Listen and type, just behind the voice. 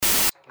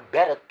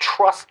better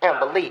trust and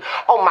believe.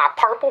 Oh, my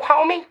purple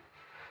homie,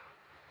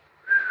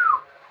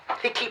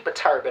 he keep a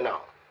turban on.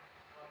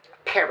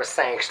 Pair of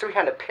sayings,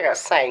 300 pair of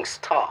sayings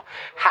tall.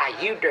 How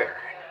you doing?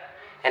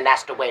 And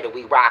that's the way that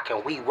we rock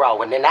and we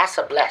roll. And then that's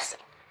a blessing.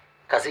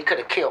 Because he could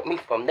have killed me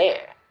from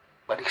there.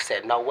 But he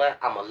said, know what?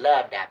 I'm going to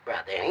love that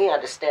brother. And he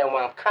understand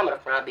where I'm coming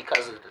from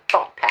because of the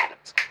thought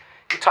patterns.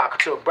 You talking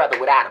to a brother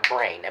without a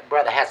brain. That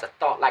brother has a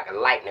thought like a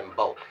lightning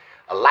bolt.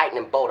 A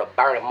lightning bolt will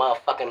burn a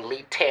motherfucking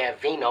Lee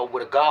Vino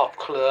with a golf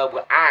club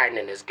with iron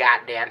in his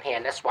goddamn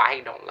hand. That's why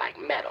he don't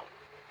like metal.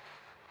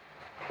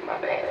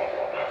 My bad.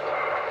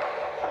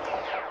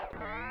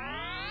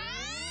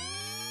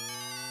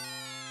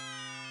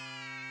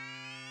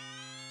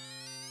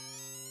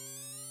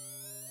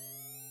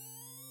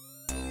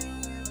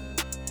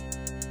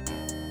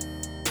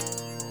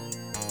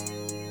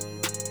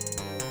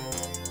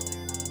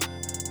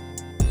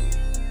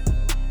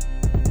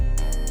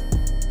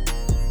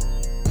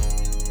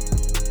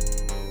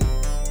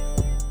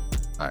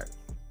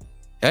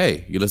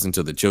 Hey, you listen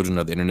to the Children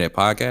of the Internet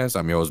podcast.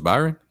 I'm your host,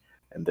 Byron.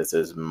 And this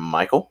is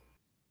Michael.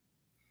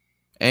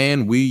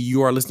 And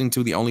you are listening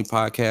to the only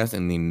podcast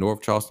in the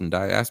North Charleston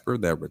diaspora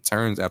that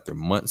returns after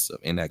months of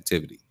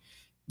inactivity.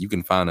 You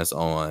can find us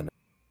on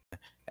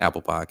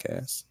Apple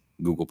Podcasts,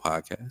 Google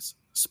Podcasts,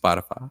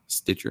 Spotify,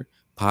 Stitcher,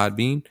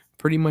 Podbean,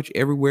 pretty much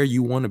everywhere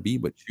you want to be,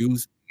 but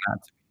choose not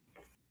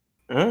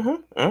to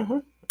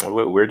be.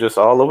 We're just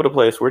all over the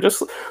place. We're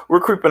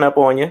creeping up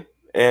on you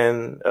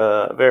in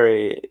a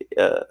very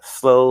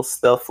slow,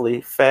 stealthily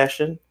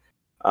fashion.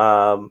 We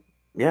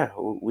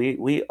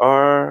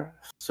are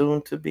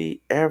soon to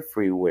be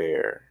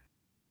everywhere.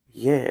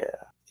 Yeah.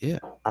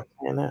 I'm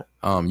saying that.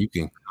 You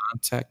can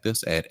contact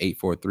us at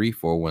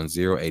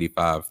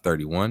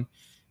 843-410-8531.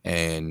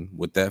 And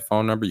with that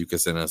phone number, you can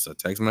send us a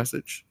text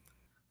message.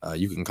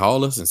 You can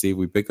call us and see if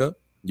we pick up.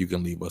 You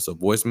can leave us a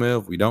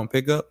voicemail if we don't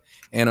pick up.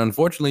 And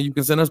unfortunately, you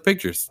can send us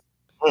pictures.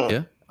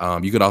 Yeah.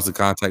 You could also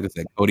contact us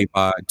at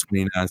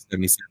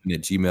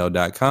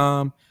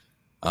codypod2977@gmail.com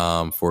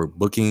for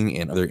booking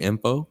and other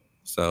info.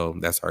 So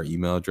that's our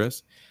email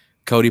address.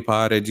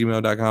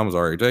 codypod@gmail.com is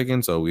already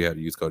taken, so we have to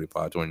use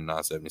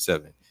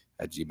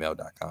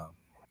codypod2977@gmail.com.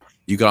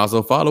 You can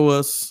also follow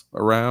us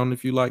around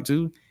if you like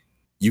to.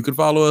 You can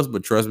follow us,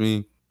 but trust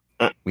me,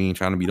 we ain't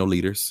trying to be no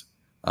leaders.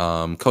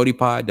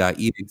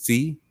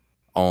 codypod.exe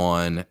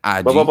on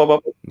IG.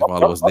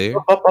 Follow us there.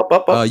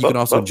 You can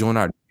also join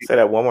our... Say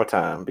that one more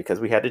time because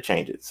we had to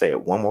change it. Say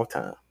it one more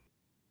time.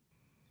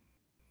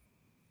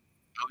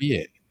 Oh,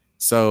 yeah.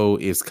 So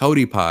it's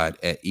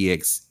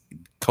codypod.exe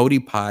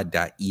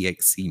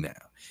now.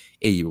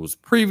 It was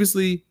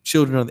previously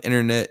Children of the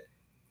Internet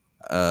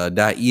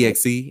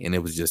 .exe, and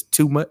it was just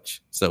too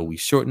much. So we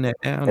shortened that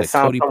down. It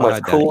sounds so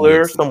much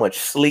cooler, so much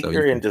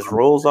sleeker, and just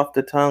rolls off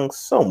the tongue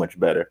so much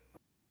better.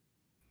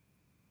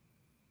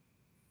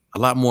 A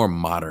lot more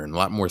modern, a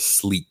lot more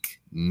sleek,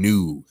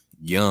 new,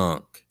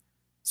 young,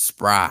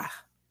 spry.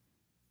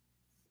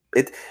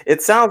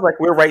 It sounds like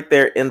we're right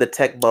there in the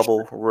tech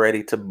bubble,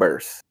 ready to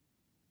burst.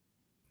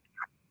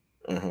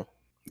 Mm-hmm.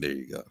 There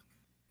you go.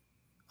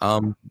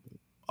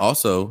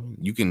 Also,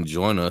 you can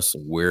join us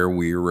where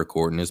we're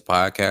recording this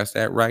podcast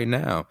at right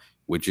now,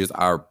 which is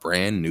our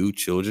brand new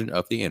Children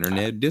of the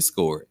Internet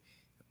Discord.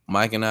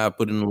 Mike and I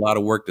put in a lot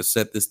of work to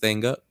set this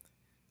thing up.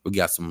 We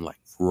got some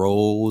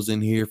roles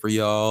in here for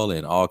y'all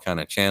and all kind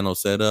of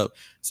channels set up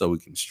so we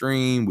can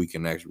stream. We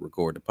can actually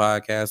record the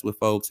podcast with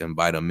folks,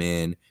 invite them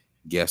in,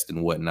 guests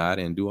and whatnot,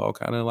 and do all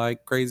kind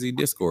of crazy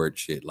Discord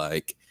shit,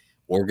 like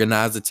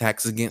organize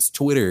attacks against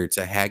Twitter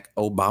to hack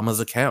Obama's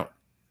account.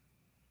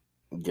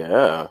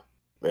 Yeah.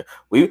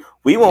 We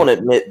won't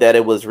admit that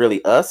it was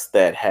really us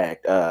that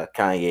hacked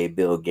Kanye,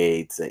 Bill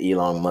Gates, and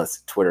Elon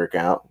Musk's Twitter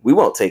account. We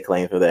won't take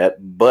claim for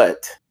that,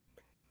 but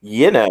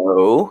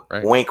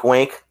right. Wink,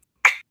 wink.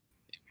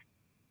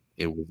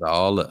 It was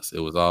all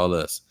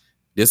us.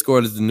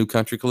 Discord is the new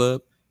country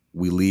club.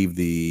 We leave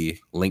the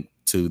link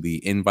to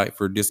the invite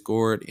for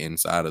Discord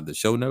inside of the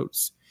show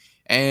notes.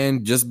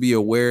 And just be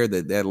aware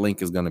that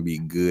link is going to be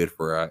good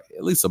for at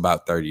least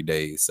about 30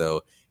 days.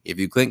 So if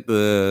you click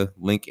the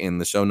link in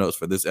the show notes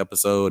for this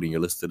episode and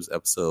you're listening to this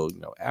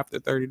episode, after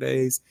 30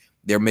 days,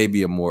 there may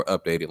be a more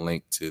updated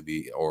link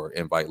or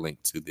invite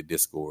link to the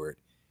Discord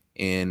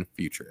in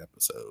future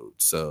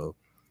episodes. So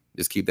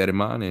just keep that in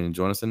mind and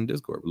join us in the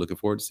Discord. We're looking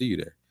forward to see you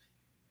there.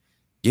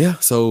 Yeah.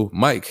 So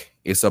Mike,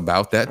 it's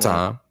about that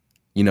time.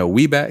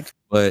 We back,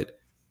 but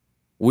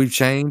we've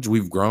changed,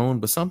 we've grown,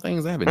 but some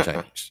things haven't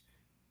changed.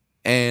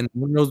 And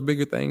one of those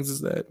bigger things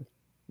is that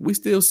we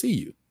still see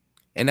you.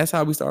 And that's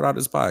how we start out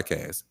this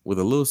podcast, with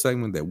a little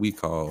segment that we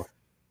call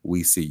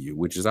We See You,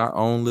 which is our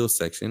own little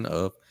section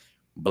of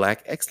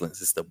Black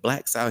excellence. It's the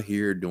Blacks out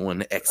here doing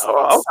the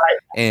excellence. Oh, okay.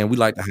 And we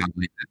like to highlight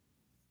that.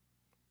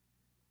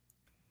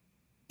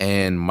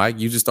 And Mike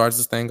usually starts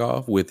this thing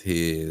off with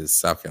his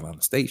South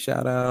Carolina State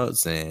shout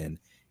outs and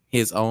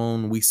his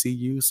own We See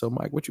You. So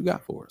Mike, what you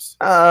got for us?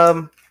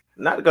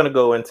 Not going to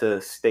go into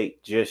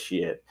state just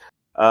yet.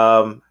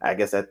 I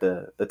guess at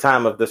the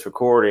time of this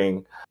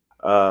recording,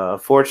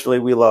 unfortunately,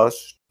 we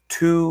lost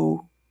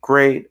two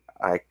great,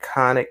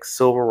 iconic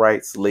civil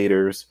rights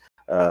leaders,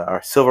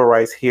 our civil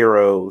rights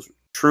heroes,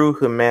 true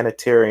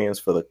humanitarians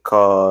for the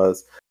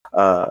cause,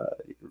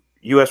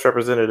 U.S.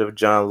 Representative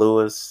John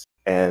Lewis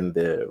and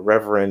the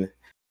Reverend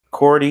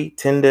Cordy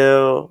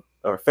Tyndale,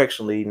 or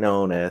affectionately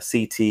known as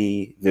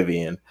C.T.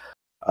 Vivian.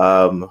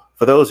 For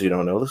those who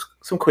don't know,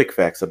 some quick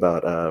facts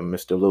about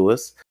Mr.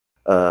 Lewis.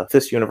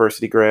 Fisk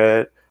University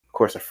grad, of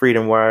course, a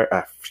freedom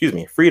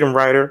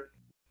writer.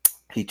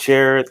 He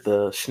chaired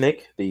the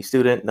SNCC, the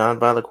Student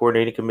Nonviolent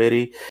Coordinating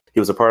Committee. He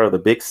was a part of the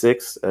Big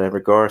Six in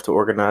regards to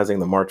organizing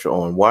the March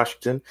on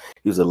Washington.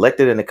 He was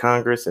elected into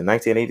Congress in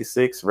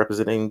 1986,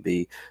 representing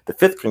the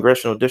 5th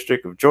Congressional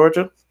District of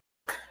Georgia.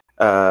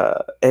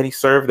 And he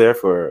served there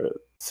for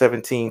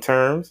 17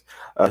 terms.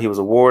 He was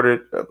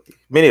awarded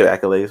many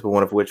accolades, but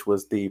one of which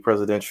was the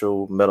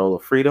Presidential Medal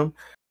of Freedom.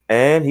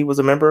 And he was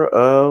a member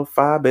of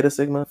Phi Beta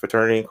Sigma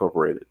Fraternity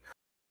Incorporated.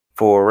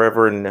 For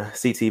Reverend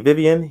C.T.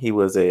 Vivian, he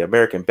was an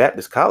American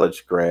Baptist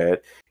College grad.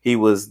 He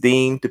was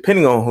deemed,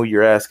 depending on who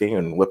you're asking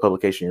and what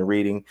publication you're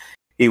reading,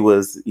 he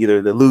was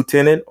either the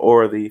lieutenant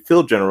or the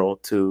field general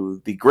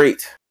to the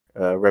great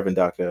Reverend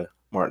Dr.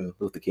 Martin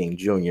Luther King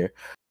Jr.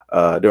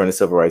 During the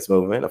Civil Rights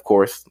Movement. Of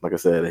course, like I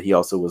said, he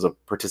also was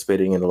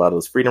participating in a lot of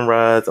those freedom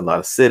rides, a lot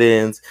of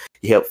sit-ins.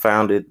 He helped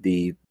founded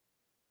the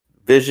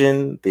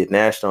Vision, the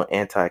National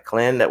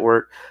Anti-Klan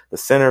Network, the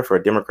Center for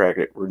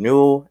Democratic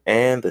Renewal,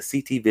 and the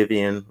C.T.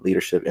 Vivian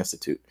Leadership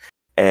Institute.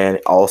 And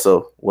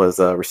also was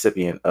a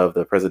recipient of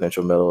the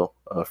Presidential Medal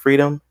of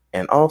Freedom,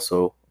 and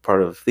also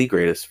part of the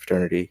greatest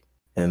fraternity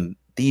in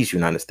these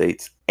United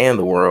States and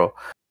the world,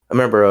 a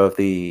member of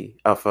the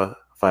Alpha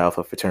Phi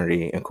Alpha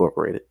Fraternity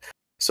Incorporated.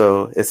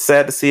 So it's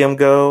sad to see him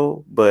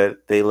go,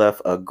 but they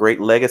left a great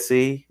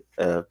legacy,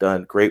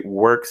 done great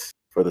works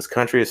for this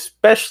country,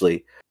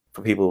 especially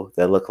for people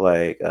that look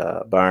like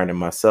Byron and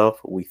myself.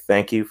 We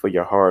thank you for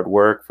your hard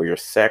work, for your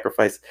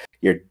sacrifice,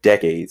 your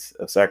decades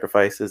of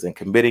sacrifices, and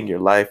committing your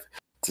life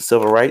to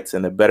civil rights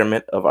and the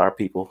betterment of our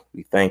people.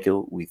 We thank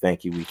you, we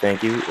thank you, we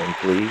thank you, and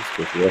please,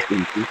 with the rest of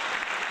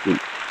you,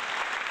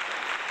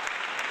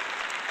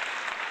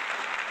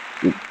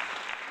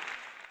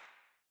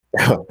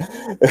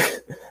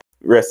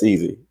 rest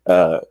easy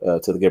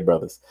to the good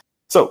brothers.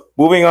 So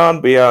moving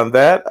on beyond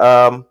that,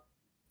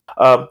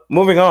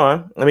 moving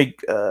on, let me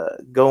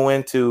go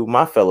into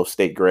my fellow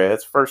state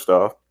grads. First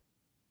off,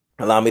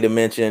 allow me to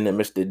mention that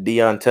Mr.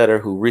 Dion Tedder,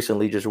 who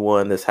recently just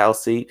won this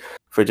House seat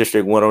for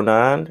District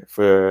 109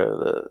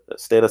 for the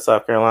state of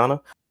South Carolina.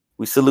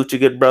 We salute you,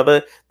 good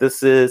brother.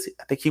 This is,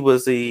 I think he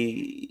was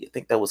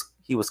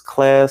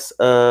class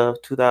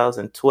of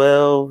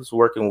 2012,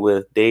 working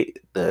with the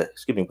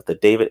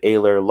David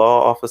Ayler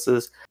law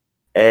offices.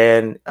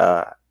 And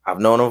I've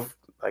known him,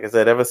 like I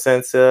said, ever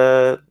since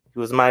he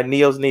was my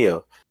Neo's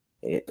Neo.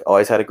 He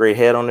always had a great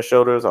head on his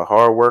shoulders, a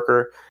hard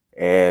worker.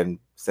 And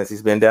since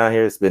he's been down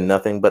here, it's been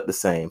nothing but the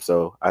same.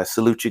 So I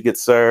salute you, good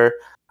sir.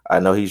 I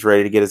know he's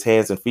ready to get his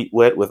hands and feet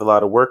wet with a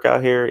lot of work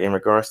out here in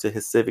regards to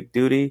his civic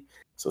duty.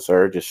 So,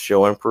 sir, just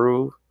show and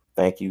prove.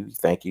 Thank you,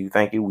 thank you,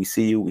 thank you. We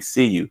see you, we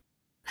see you.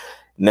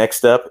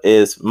 Next up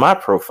is my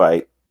pro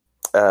fight,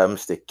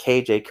 Mr.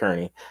 KJ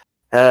Kearney.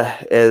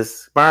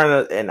 As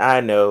Byron and I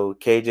know,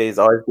 KJ's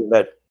always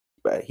been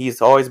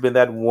he's always been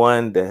that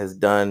one that has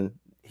done,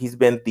 he's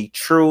been the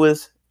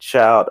truest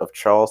child of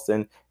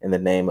Charleston in the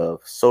name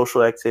of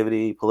social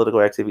activity,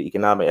 political activity,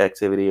 economic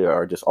activity,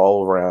 or just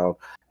all around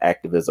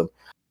activism.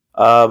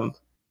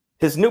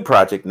 His new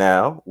project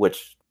now,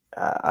 which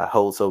I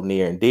hold so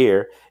near and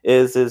dear,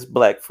 is his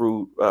Black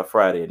Fruit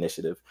Friday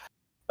initiative.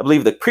 I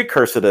believe the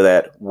precursor to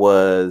that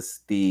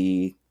was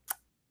the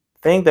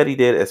thing that he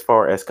did as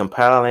far as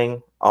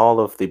compiling all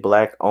of the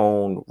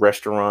Black-owned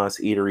restaurants,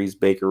 eateries,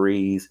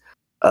 bakeries,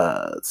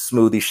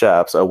 smoothie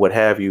shops, or what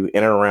have you,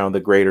 in and around the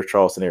greater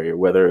Charleston area,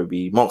 whether it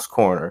be Monk's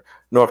Corner,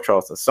 North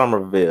Charleston,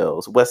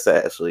 Somerville, West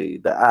Ashley,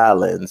 the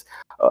Islands,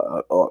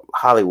 or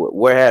Hollywood,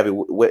 where have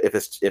you. If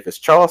it's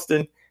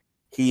Charleston,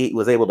 he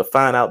was able to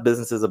find out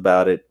businesses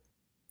about it,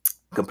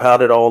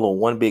 compiled it all on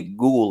one big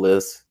Google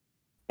list,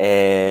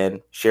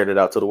 and shared it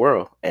out to the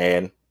world.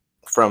 And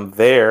from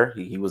there,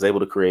 he was able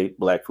to create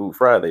Black Food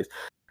Fridays,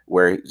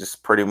 where he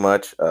just pretty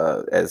much,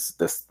 as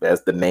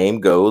the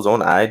name goes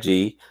on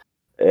IG,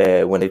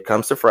 when it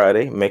comes to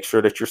Friday, make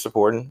sure that you're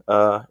supporting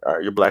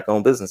your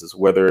Black-owned businesses,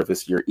 whether if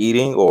it's you're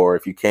eating, or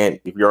if you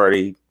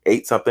already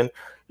ate something,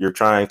 you're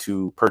trying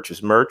to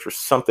purchase merch or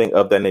something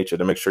of that nature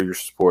to make sure you're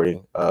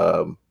supporting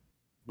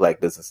Black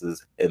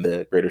businesses in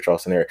the greater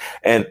Charleston area.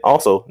 And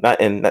also not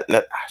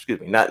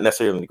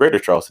necessarily in the greater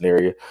Charleston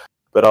area,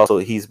 but also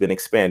he's been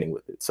expanding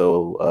with it.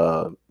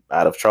 So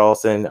out of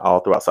Charleston,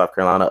 all throughout South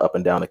Carolina, up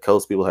and down the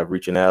coast, people have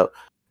reached out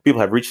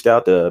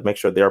to make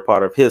sure they're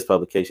part of his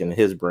publication and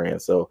his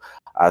brand. So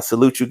I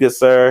salute you, good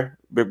sir.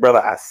 Big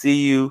brother, I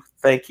see you.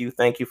 Thank you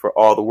for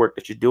all the work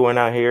that you're doing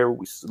out here.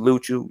 We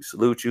salute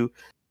you.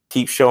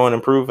 Keep showing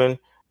and proving,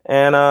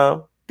 and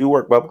do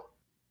work, Bubba.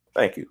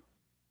 Thank you.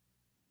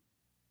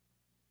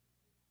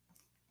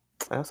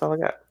 That's all I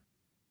got.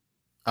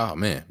 Oh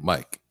man,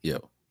 Mike,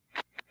 yo,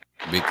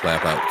 big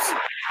clap outs.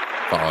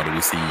 for all the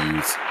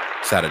WCUs.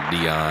 Shout out to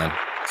Dion.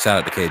 Shout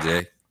out to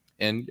KJ.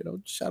 And,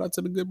 shout out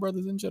to the good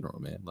brothers in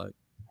general, man. Like,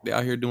 they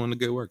out here doing the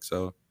good work.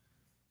 So,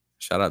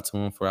 shout out to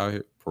them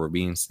for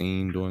being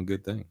seen doing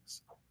good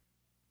things.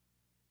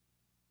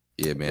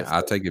 Yeah, man.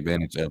 I take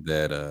advantage of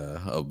that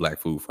of Black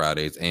Food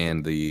Fridays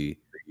and the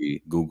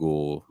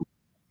Google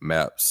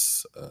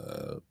Maps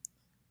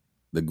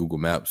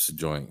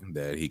joint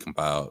that he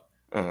compiled.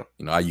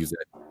 I use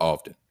it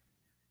often,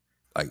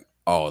 like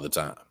all the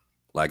time.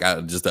 Like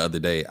just the other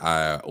day,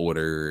 I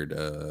ordered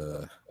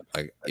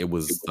it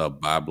was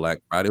by Black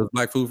Friday. It was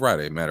Black Food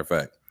Friday, matter of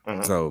fact.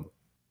 So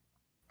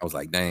I was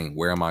like, dang,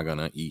 where am I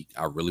gonna eat?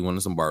 I really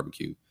wanted some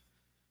barbecue.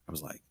 I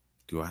was like,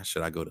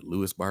 should I go to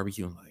Lewis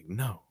Barbecue? I'm like,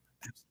 no.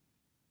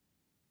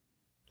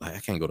 Like, I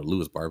can't go to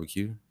Lewis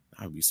Barbecue.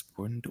 I would be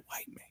supporting the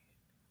white man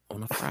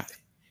on a Friday.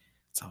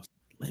 So I was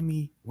like,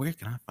 where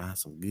can I find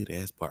some good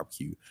ass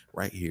barbecue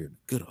right here in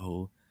good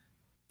old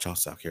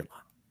Charleston, South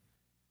Carolina?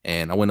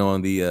 And I went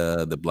on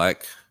the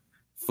Black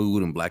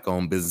food and Black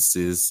owned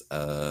businesses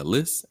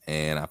list,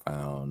 and I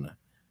found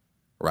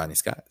Rodney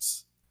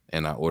Scott's,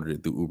 and I ordered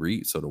it through Uber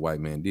Eats. So the white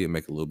man did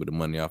make a little bit of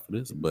money off of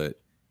this,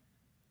 but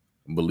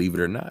believe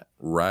it or not,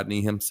 Rodney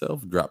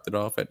himself dropped it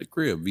off at the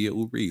crib via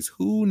Uber Eats.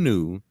 Who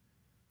knew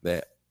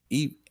that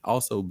he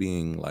also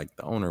being like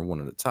the owner of one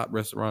of the top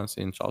restaurants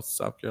in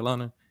Charleston, South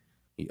Carolina,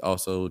 he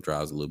also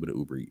drives a little bit of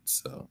Uber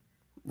Eats. So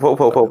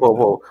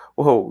whoa.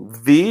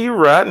 The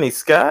Rodney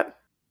Scott?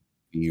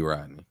 The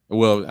Rodney.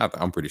 Well,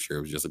 I'm pretty sure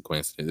it was just a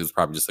coincidence. It was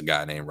probably just a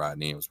guy named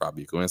Rodney. It was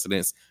probably a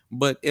coincidence.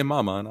 But in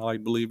my mind, I like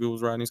to believe it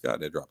was Rodney Scott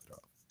that dropped it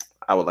off.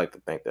 I would like to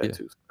think that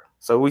too.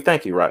 So we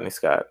thank you, Rodney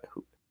Scott.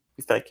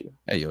 We thank you.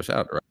 Hey, yo, shout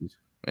out to Rodney.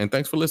 And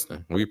thanks for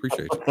listening. We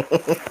appreciate you.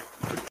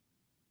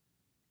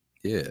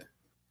 Yeah.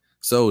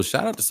 So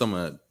shout out to some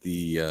of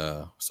the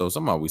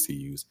some of our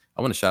WCUs.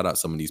 I want to shout out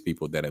some of these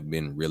people that have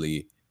been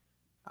really.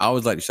 I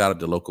always like to shout out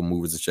the local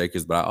movers and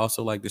shakers, but I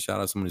also like to shout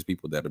out some of these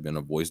people that have been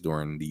a voice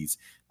during these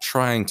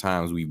trying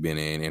times we've been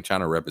in and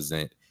trying to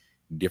represent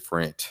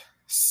different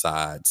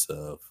sides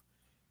of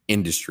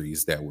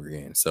industries that we're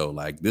in. So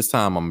like this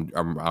time my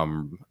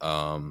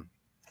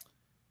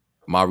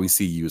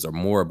WCUs are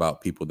more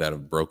about people that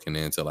have broken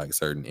into like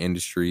certain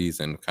industries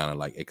and kind of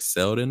like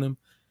excelled in them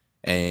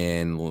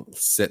and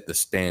set the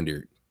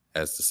standard,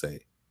 as to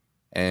say.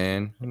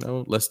 And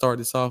let's start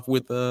this off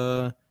with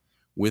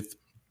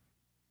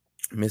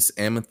Miss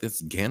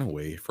Amethyst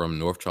Ganaway from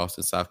North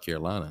Charleston, South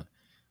Carolina,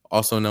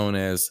 also known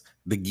as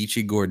the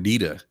Geechee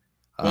Gordita,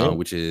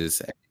 which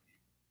is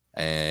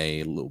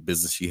a little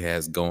business she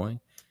has going.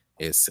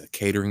 It's a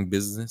catering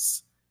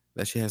business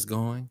that she has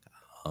going.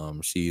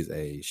 She's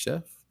a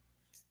chef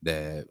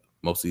that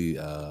mostly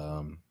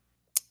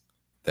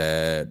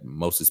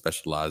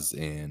specializes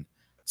in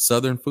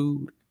Southern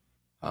food,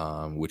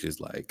 which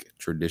is like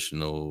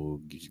traditional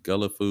Geechee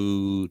Gullah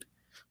food,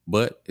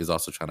 but is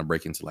also trying to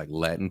break into like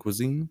Latin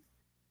cuisine.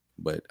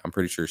 But I'm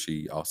pretty sure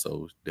she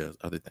also does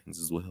other things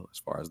as well as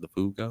far as the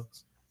food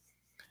goes.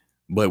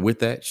 But with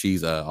that,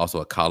 she's also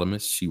a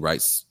columnist. She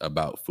writes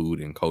about food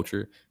and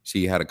culture.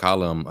 She had a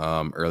column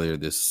earlier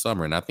this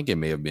summer, and I think it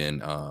may have been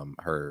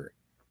her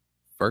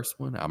first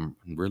one. I'm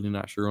really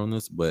not sure on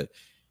this, but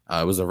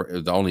it was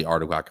the only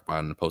article I could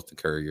find in the Post and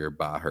Courier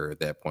by her at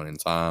that point in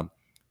time.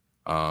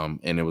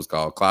 And it was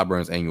called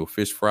Clyburn's Annual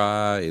Fish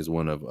Fry is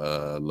one of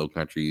Low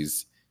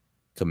Country's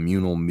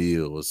communal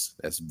meals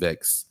that's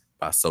vexed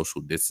by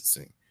social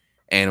distancing.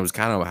 And it was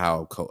kind of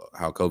how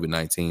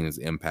COVID-19 is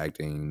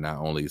impacting not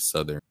only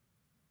Southern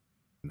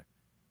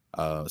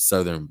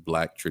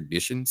Black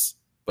traditions,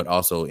 but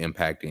also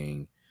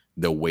impacting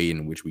the way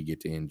in which we get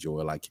to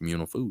enjoy like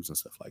communal foods and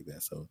stuff like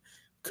that. So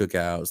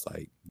cookouts,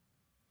 like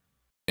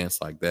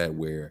events like that,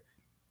 where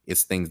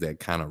it's things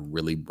that kind of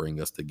really bring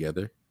us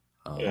together.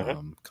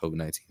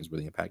 COVID-19 is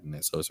really impacting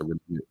that. So it's a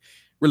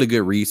really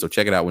good read. So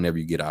check it out whenever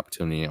you get an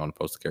opportunity on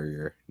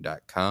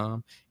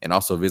postcarrier.com, and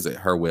also visit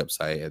her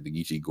website at the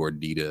Geechee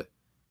Gordita.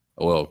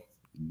 Well,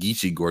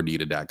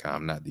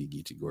 GeecheeGordita.com, not the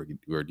Geechee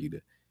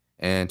Gordita.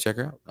 And check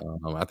her out.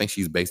 I think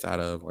she's based out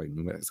of like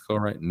New Mexico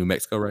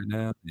right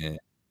now, and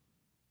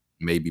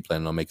maybe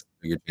planning on making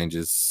bigger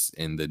changes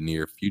in the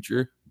near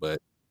future.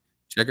 But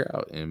check her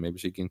out, and maybe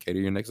she can cater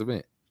your next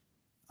event.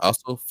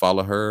 Also,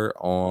 follow her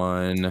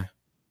on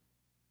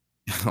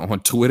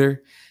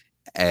Twitter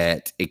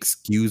at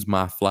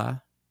ExcuseMyFly.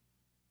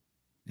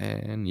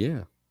 And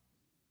yeah,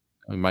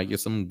 we might get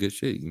some good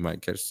shit. You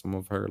might catch some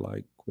of her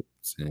like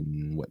quips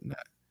and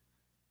whatnot.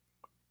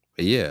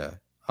 But yeah.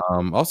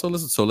 Also,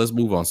 let's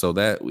move on. So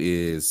that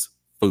is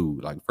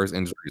food. Like first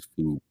industry is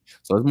food.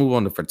 So let's move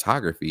on to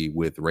photography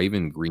with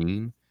Raven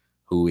Green,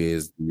 who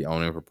is the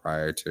owner and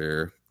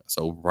proprietor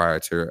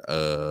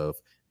of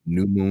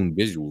New Moon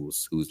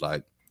Visuals, who's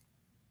like,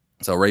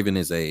 so Raven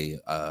is a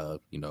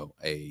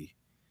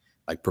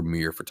like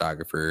premier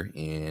photographer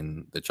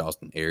in the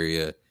Charleston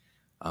area.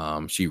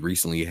 She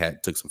recently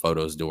took some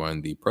photos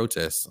during the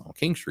protests on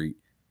King Street,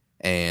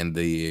 and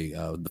the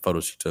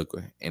photos she took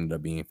ended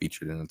up being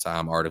featured in a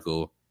Time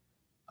article.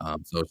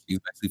 So she's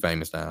actually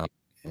famous now,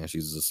 and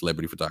she's a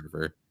celebrity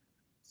photographer.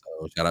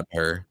 So shout out to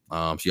her.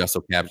 She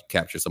also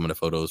captured some of the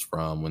photos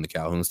from when the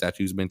Calhoun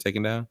statue's been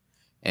taken down,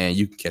 and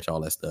you can catch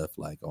all that stuff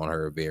like on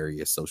her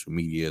various social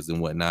medias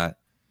and whatnot.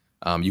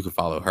 You can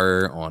follow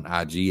her on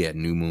IG at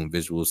New Moon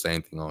Visuals.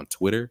 Same thing on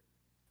Twitter.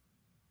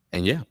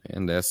 And yeah,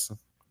 and that's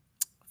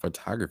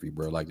photography,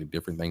 bro. Like the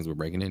different things we're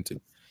breaking into.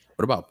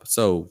 What about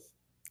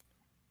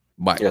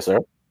Mike? Yes, sir.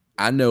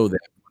 I know that.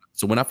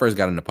 So when I first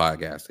got into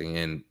podcasting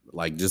and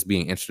like just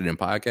being interested in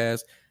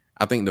podcasts,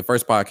 I think the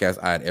first podcast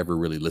I had ever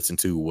really listened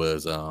to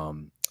was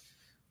The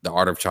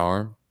Art of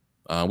Charm,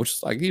 which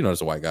is like,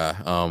 it's a white guy.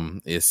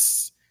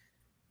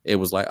 It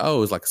was like,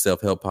 oh, it's like a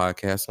self-help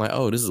podcast. I'm like,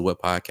 oh, this is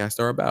what podcasts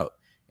are about.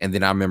 And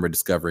then I remember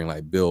discovering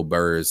like Bill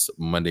Burr's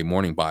Monday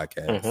Morning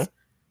Podcast,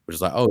 which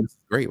is like, oh, this is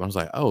great. I was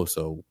like, oh,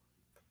 so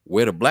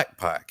where the black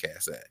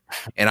podcast at?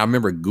 And I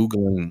remember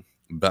Googling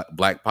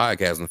black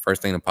podcasts, and the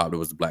first thing that popped up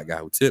was The Black Guy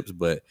Who Tips.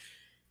 But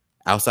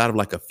outside of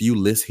like a few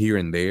lists here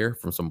and there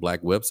from some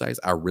black websites,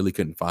 I really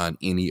couldn't find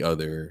any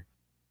other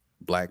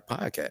black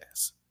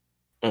podcasts.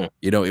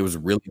 It was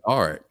really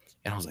hard.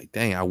 And I was like,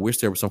 dang, I wish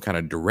there was some kind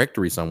of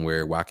directory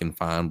somewhere where I can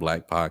find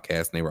black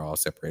podcasts and they were all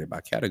separated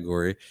by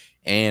category,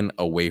 and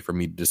a way for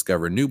me to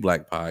discover new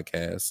black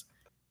podcasts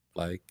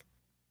like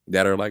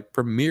that are like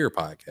premier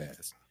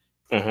podcasts.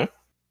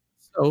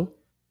 So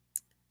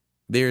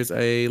there's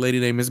a lady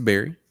named Miss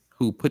Berry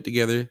who put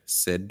together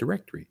said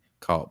directory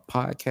called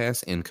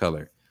Podcasts in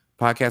Color.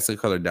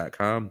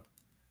 Podcastincolor.com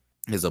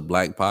is a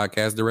black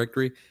podcast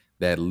directory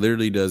that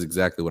literally does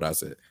exactly what I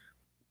said.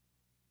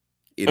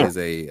 It is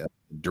a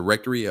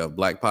directory of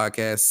black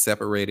podcasts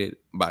separated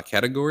by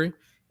category.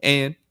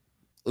 And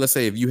let's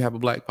say if you have a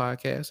black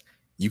podcast,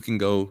 you can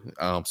go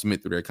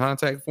submit through their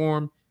contact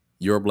form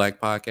your black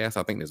podcast.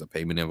 I think there's a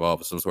payment involved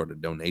with some sort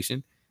of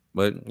donation.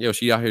 But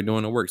she out here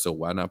doing the work, so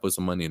why not put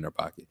some money in her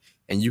pocket?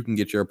 And you can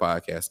get your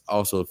podcast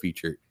also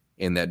featured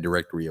in that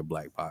directory of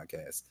black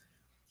podcasts.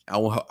 I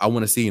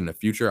want to see in the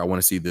future. I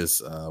want to see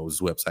this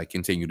website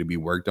continue to be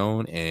worked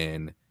on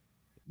and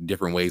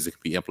different ways it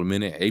could be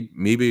implemented.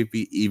 Maybe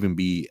even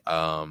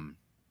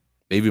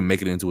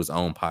make it into its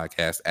own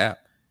podcast app,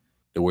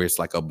 to where it's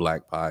like a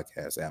black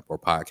podcast app or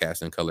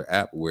Podcast in Color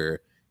app, where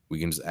we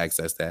can just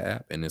access that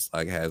app and it's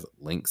like has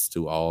links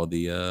to all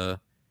the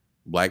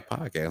black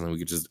podcasts, and we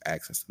could just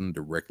access them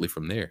directly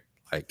from there.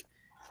 Like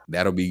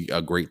that'll be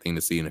a great thing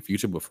to see in the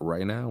future. But for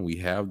right now, we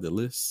have the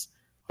list.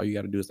 All you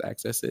got to do is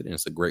access it, and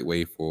it's a great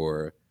way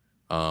for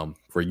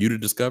you to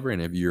discover.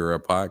 And if you're a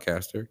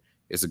podcaster,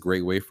 it's a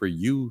great way for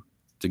you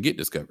to get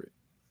discovered.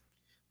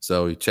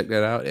 So check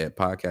that out at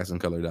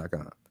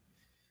podcastincolor.com.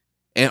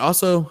 And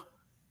also,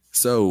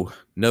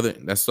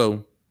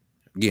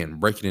 again,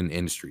 breaking in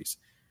industries.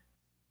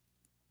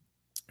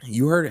 Have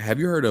you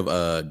heard of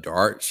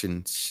Dart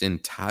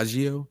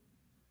Shintagio?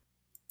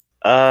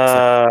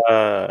 Well,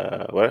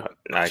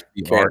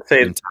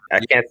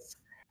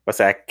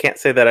 I can't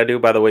say that I do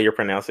by the way you're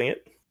pronouncing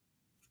it.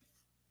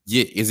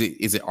 Yeah, is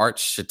it Art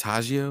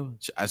Shintagio?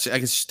 I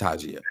guess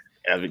Shintagio.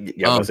 So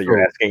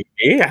you're asking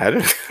me? I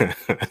don't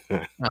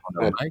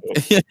know, right?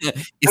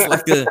 It's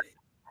like a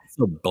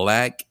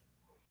black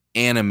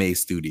anime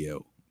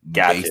studio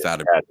based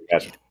out of.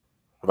 Gotcha.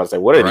 I'm about to say,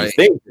 what are these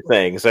things you're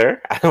saying, sir?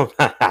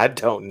 I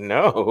don't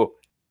know.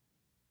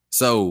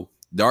 So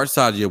Dart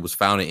Shintagio was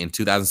founded in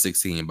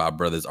 2016 by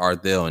brothers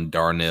Arthel and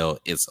Darnell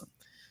Issam.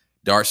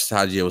 Dart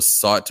Shintagio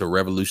sought to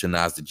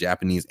revolutionize the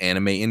Japanese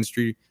anime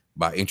industry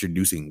by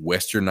introducing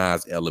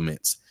westernized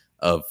elements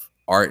of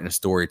art and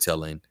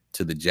storytelling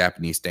to the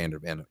Japanese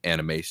standard of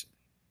animation.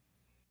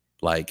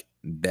 Like,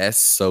 that's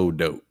so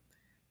dope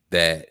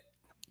that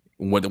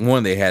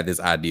they had this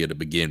idea to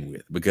begin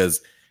with,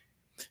 because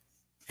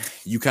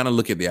you kind of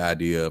look at the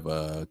idea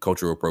of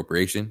cultural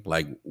appropriation,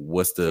 like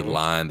what's the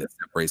line that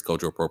separates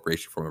cultural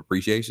appropriation from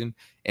appreciation?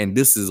 And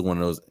this is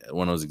one of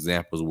those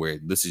examples where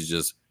this is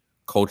just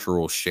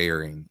cultural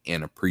sharing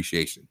and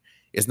appreciation.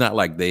 It's not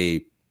like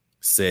they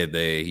said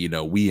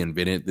we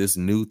invented this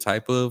new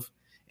type of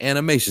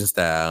animation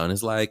style, and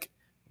it's like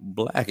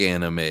black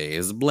anime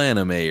is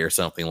blanime or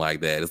something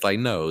like that. It's like,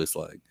 no, it's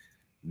like,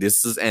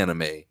 this is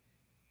anime.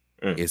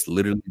 It's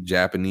literally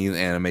Japanese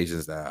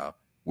animation style.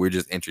 We're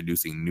just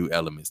introducing new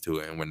elements to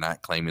it, and we're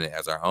not claiming it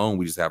as our own.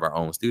 We just have our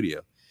own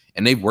studio.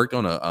 And they've worked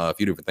on a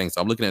few different things.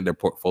 So I'm looking at their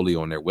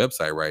portfolio on their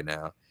website right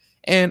now,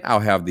 and I'll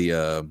have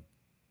the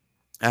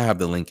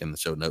link in the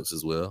show notes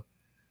as well.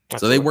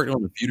 So they worked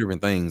on a few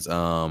different things.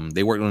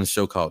 They worked on a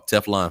show called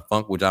Teflon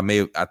Funk, which I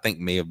think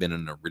may have been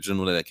an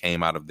original that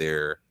came out of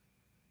their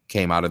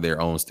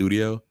own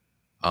studio.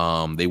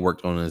 They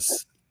worked on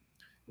this,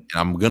 and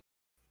I'm gonna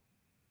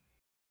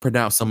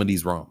pronounce some of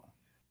these wrong,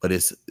 but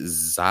it's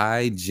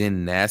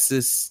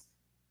Zygenesis.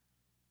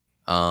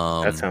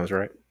 That sounds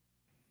right.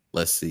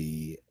 Let's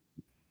see.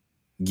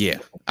 Yeah,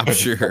 I'm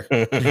sure.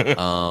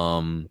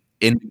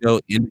 Indigo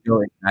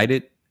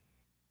Ignited,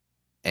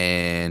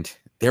 and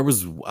there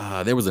was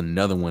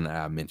another one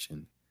I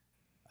mentioned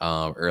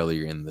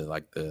earlier in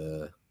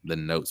the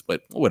notes,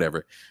 but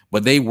whatever.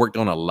 But they worked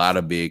on a lot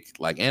of big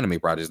like anime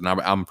projects, and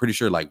I'm pretty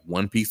sure like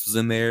One Piece was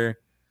in there.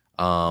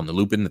 the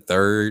Lupin the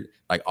Third,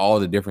 like all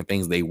the different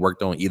things they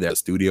worked on either at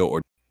studio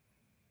or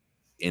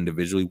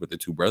individually with the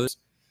two brothers.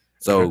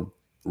 So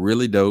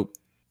really dope.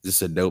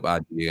 Just a dope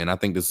idea. And I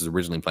think this is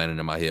originally planted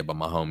in my head by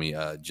my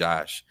homie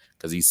Josh,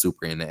 because he's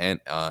super into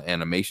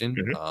animation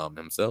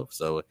himself.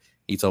 So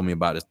he told me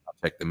about this. I'll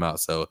check them out.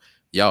 So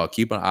y'all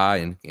keep an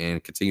eye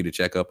and continue to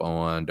check up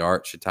on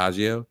Dart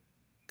Shitagio,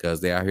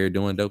 because they out here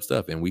doing dope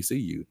stuff, and we see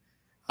you.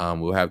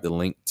 We'll have the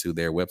link to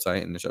their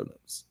website in the show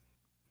notes.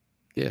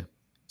 Yeah.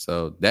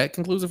 So that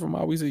concludes it from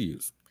all we see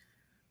yous.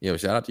 Yo,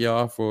 shout out to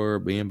y'all for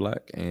being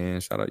black,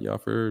 and shout out to y'all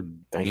for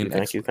thank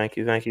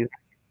you.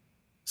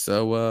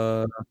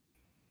 So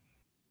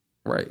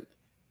right.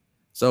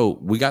 So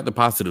we got the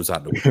positives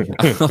out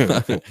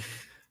the way.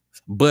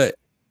 But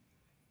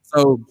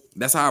so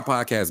that's how our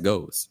podcast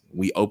goes.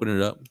 We open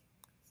it up,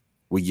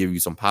 we give you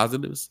some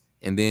positives,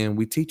 and then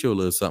we teach you a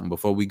little something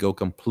before we go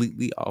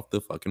completely off the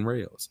fucking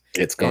rails.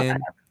 It's going to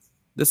happen.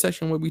 The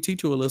section where we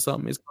teach you a little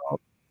something is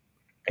called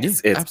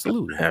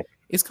absolutely.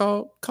 It's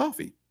called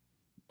coffee.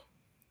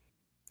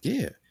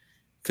 Yeah.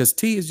 Because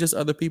tea is just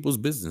other people's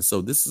business.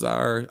 So this is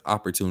our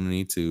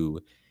opportunity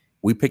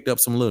we picked up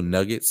some little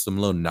nuggets, some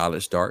little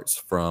knowledge darts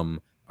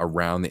from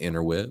around the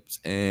interwebs,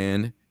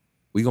 and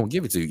we're going to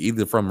give it to you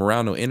either from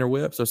around the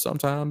interwebs, or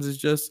sometimes it's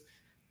just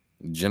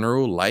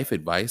general life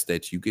advice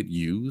that you could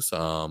use.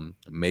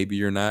 Maybe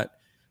you're not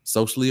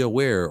socially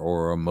aware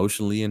or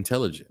emotionally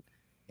intelligent,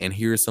 and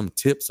here are some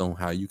tips on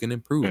how you can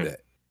improve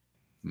that.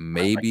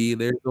 Maybe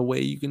there's a way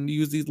you can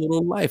use these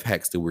little life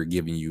hacks that we're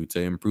giving you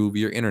to improve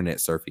your internet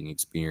surfing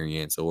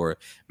experience, or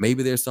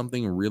maybe there's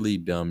something really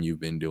dumb you've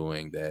been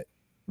doing that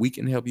we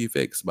can help you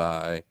fix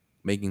by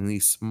making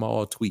these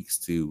small tweaks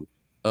to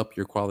up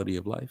your quality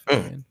of life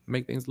and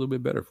make things a little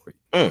bit better for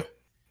you.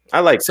 I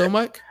like so that.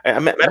 Mike.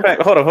 Matter of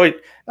fact, hold on.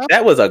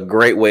 That was a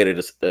great way to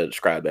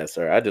describe that,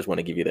 sir. I just want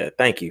to give you that.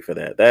 Thank you for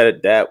that.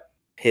 That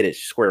hit it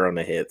square on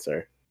the head,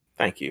 sir.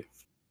 Thank you.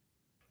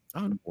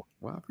 Oh, no.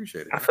 Well, I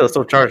appreciate it. I feel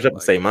so charged up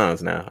to say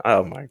mines now.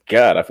 Oh my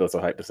god, I feel so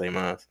hyped to say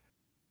mines.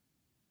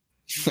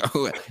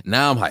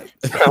 Now I'm hyped.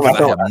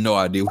 I have no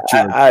idea what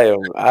you're. I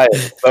am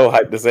so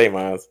hyped to say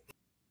mines.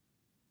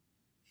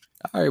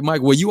 All right,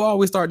 Mike. Well, you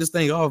always start this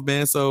thing off,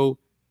 man. So,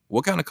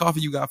 what kind of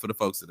coffee you got for the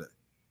folks today?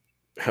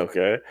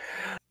 Okay.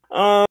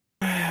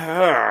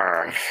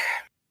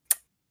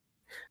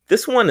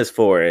 This one is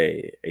for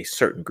a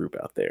certain group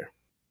out there.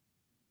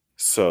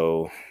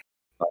 So,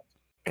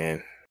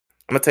 and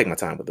I'm gonna take my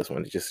time with this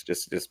one.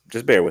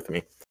 Just bear with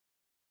me.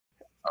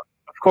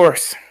 Of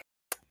course,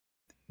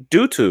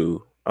 due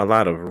to a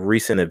lot of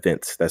recent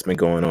events that's been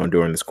going on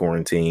during this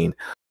quarantine,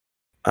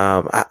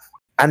 I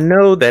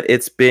know that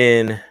it's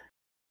been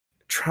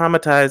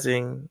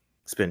traumatizing.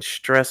 It's been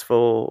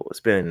stressful. It's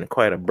been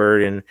quite a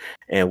burden,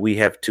 and we've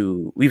had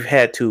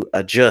to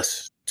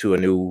adjust to a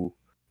new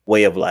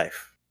way of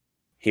life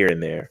here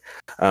and there.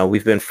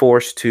 We've been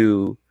forced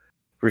to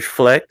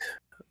reflect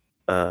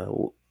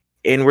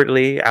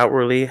inwardly,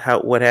 outwardly,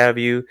 what have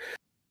you,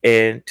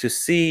 and to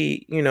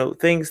see,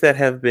 things that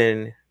have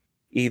been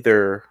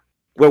either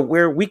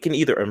where we can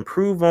either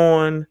improve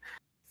on,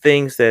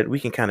 things that we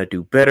can kind of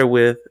do better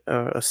with,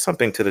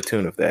 something to the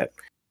tune of that.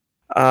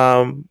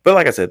 But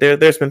like I said,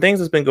 there's been things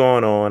that's been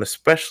going on,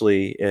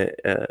 especially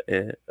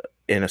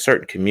in a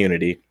certain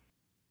community,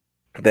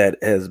 that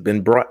has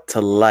been brought to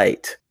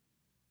light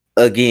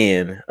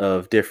again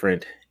of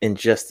different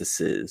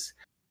injustices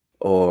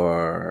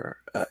or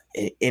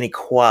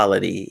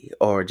inequality,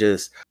 or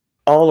just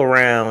all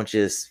around,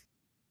 just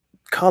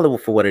call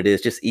it for what it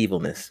is, just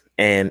evilness.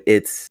 And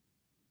it's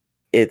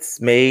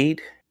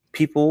made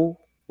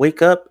people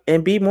wake up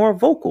and be more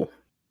vocal.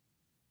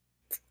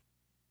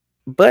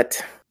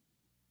 But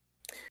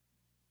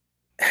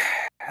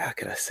how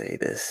can I say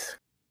this?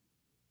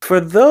 For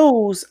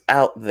those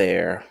out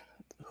there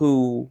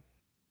who,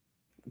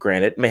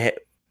 granted, may have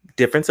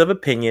difference of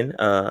opinion,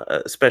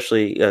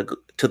 especially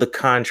to the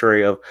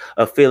contrary of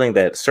feeling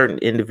that certain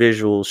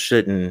individuals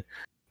shouldn't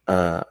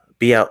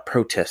be out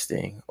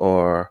protesting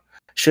or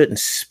shouldn't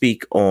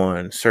speak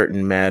on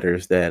certain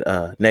matters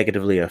that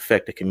negatively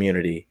affect the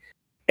community,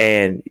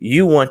 and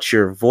you want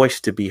your voice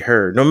to be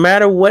heard, no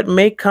matter what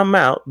may come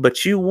out,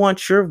 but you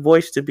want your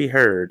voice to be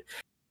heard.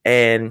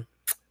 And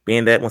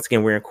being that, once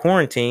again, we're in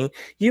quarantine,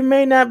 you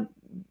may not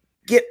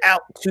get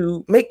out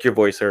to make your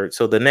voice heard.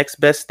 So the next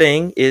best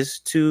thing is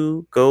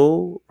to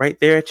go right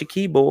there at your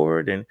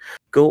keyboard and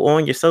go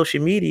on your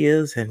social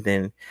medias and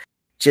then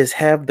just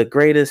have the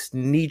greatest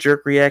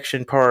knee-jerk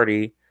reaction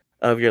party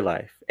of your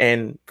life.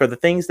 And for the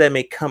things that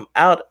may come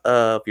out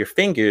of your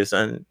fingers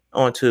and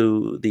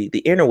onto the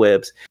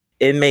interwebs,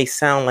 it may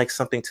sound like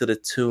something to the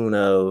tune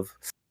of,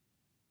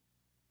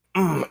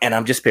 and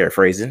I'm just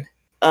paraphrasing,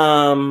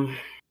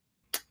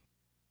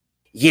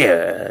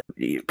 yeah,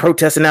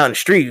 protesting out in the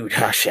street.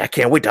 Gosh, I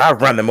can't wait till I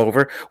run them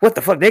over. What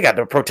the fuck they got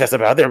to protest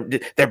about?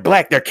 They're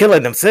black. They're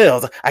killing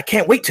themselves. I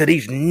can't wait till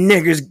these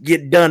niggers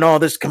get done all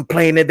this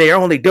complaining. They're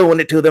only doing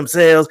it to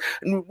themselves.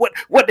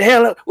 What the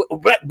hell?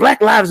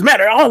 Black Lives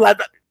Matter. All that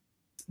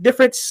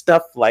different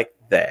stuff like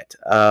that.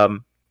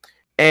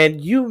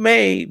 And you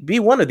may be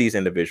one of these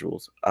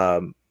individuals.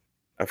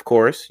 Of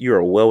course, you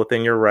are well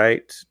within your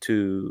right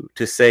to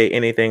say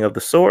anything of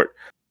the sort,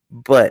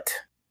 but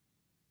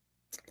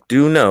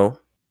do know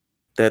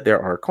that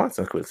there are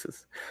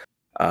consequences.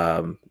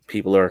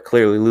 People are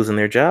clearly losing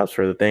their jobs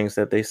for the things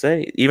that they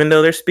say, even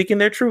though they're speaking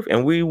their truth.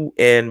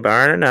 And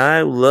Byron and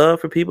I love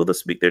for people to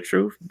speak their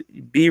truth.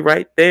 Be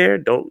right there.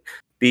 Don't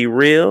be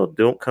real.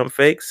 Don't come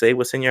fake. Say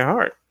what's in your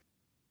heart.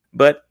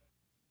 But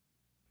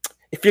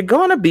if you're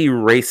gonna be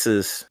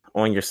racist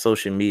on your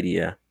social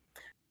media,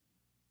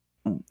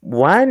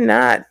 why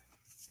not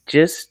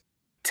just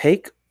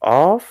take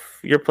off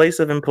your place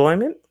of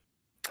employment?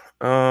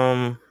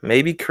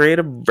 Maybe create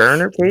a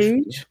burner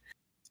page,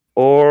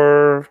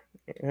 or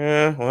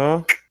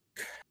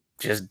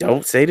just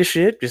don't say the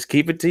shit. Just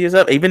keep it to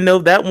yourself. Even though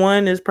that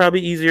one is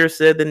probably easier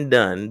said than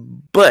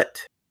done.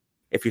 But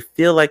if you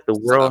feel like the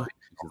world,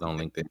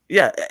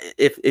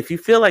 if you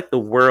feel like the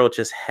world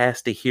just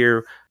has to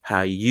hear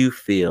how you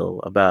feel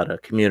about a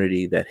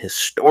community that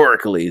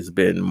historically has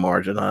been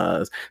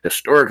marginalized,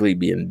 historically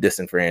been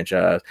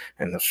disenfranchised,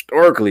 and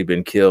historically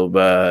been killed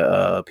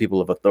by people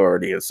of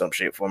authority in some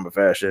shape, form, or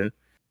fashion,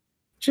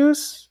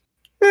 just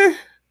do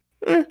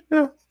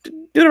the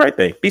right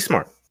thing. Be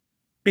smart.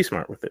 Be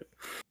smart with it.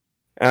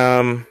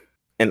 And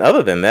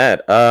other than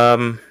that,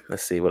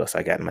 let's see what else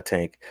I got in my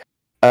tank.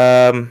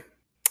 If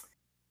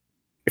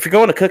you're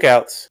going to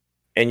cookouts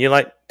and you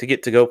like to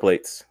get to-go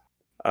plates,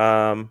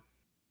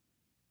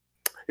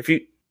 if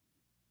you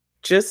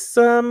just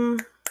how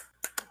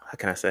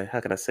can I say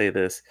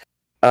this?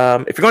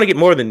 If you're going to get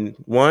more than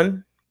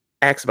one,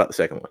 ask about the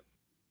second one.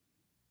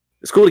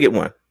 It's cool to get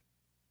one.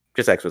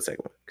 Just ask for the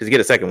second one, because you get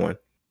a second one,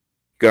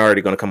 you're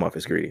already going to come off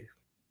as greedy.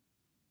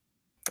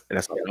 And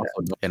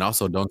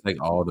also don't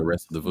take all the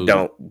rest of the food.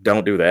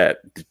 Don't do that.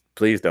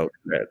 Please don't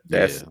do that.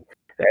 That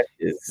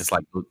is. It's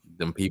like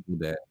them people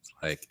that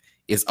like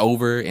it's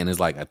over and it's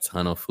like a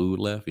ton of food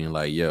left, and you're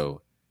like,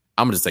 yo,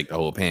 I'm gonna just take the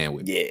whole pan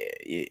with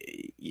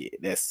me. Yeah.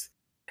 That's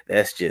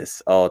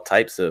just all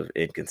types of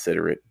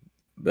inconsiderate.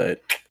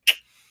 But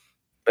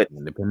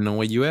depending on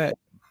where you at,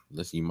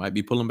 listen, you might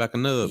be pulling back a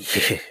nub.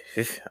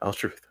 All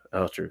truth.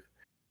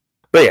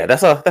 But yeah,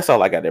 that's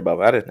all I got there,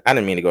 Bubba. I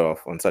didn't mean to go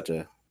off on such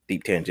a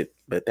deep tangent,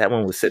 but that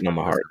one was sitting on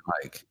my heart.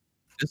 Like,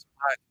 this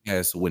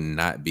podcast would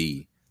not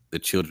be the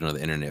Children of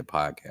the Internet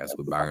podcast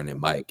with Byron and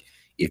Mike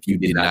if you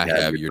did not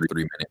have your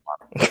 3-minute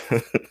monologue.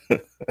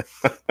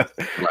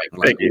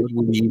 like what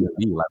would we even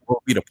be? Like, what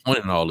would be the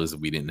point in all this if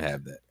we didn't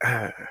have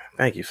that?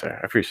 Thank you, sir.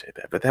 I appreciate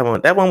that. But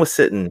that one was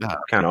sitting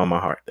kind of on my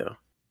heart, though.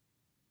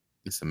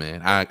 Listen,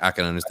 man, I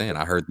can understand.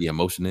 I heard the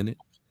emotion in it.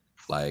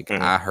 Like,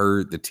 I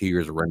heard the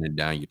tears running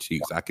down your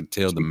cheeks. I could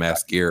tell the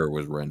mascara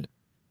was running.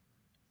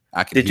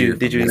 I could hear it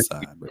from this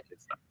side, bro.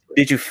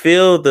 Did you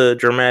feel the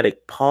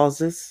dramatic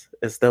pauses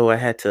as though I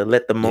had to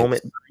let the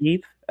moment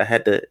breathe? I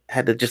had to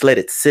just let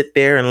it sit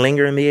there and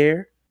linger in the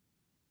air.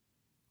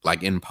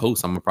 Like in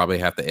post, I'm gonna probably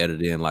have to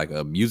edit in like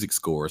a music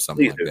score or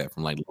something like that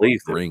from like Lord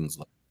of the Rings.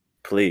 Like,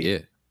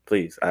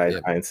 please,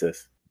 I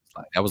insist.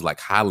 Like, that was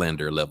like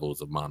Highlander levels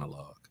of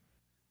monologue.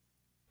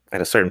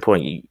 At a certain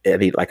point, I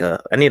need like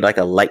a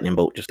lightning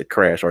bolt just to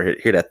crash, or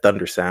hear that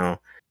thunder sound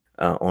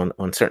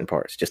on certain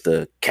parts, just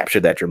to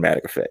capture that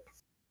dramatic effect.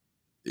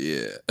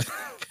 Yeah.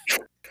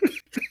 You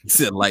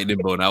said lightning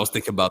bolt. And I was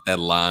thinking about that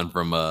line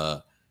from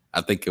I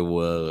think it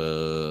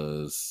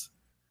was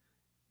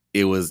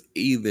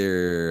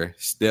either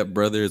Step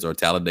Brothers or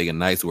Talladega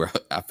Nights, where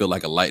I feel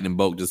like a lightning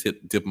bolt just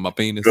hit the tip of my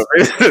penis. Yeah,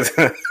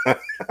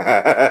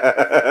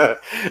 I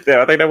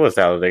think that was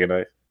Talladega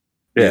Nights.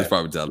 Yeah, it's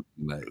probably Talladega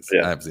Nights.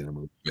 Yeah. I haven't seen the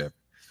movie yet.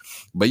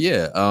 But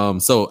yeah,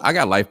 so I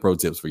got life pro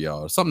tips for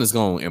y'all. Something that's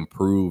gonna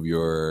improve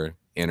your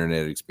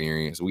internet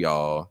experience. We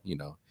all,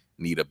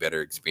 need a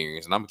better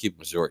experience, and I'm gonna keep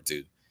them short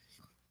too.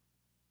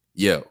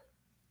 Yo,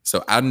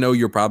 so I know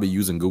you're probably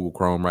using Google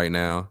Chrome right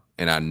now,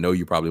 and I know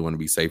you probably want to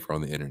be safer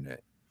on the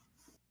internet.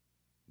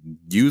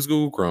 Use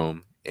Google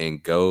Chrome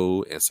and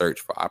go and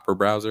search for Opera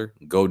browser.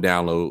 Go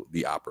download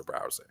the Opera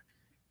browser.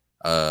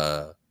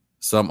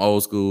 Some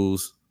old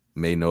schools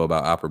may know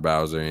about Opera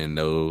browser and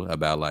know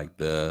about like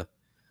the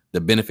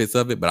benefits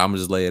of it, but I'm gonna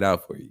just lay it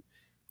out for you.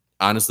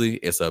 Honestly,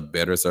 it's a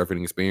better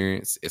surfing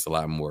experience. It's a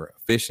lot more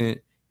efficient.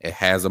 It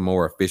has a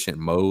more efficient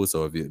mode.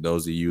 So if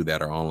those of you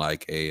that are on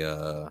like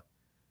that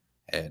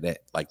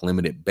like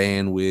limited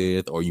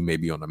bandwidth, or you may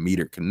be on a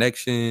metered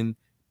connection,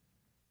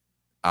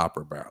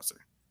 Opera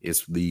browser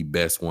is the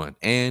best one.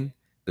 And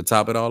to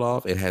top it all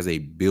off, it has a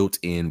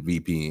built-in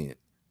VPN.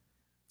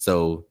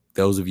 So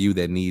those of you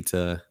that need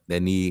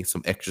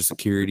some extra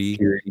security,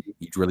 you're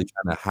really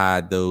trying to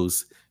hide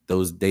those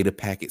data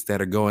packets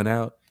that are going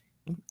out,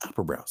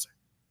 Opera browser.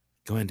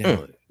 Go ahead and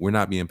download it. We're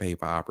not being paid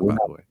by Opera, by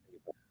the way.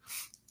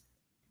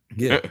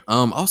 Yeah.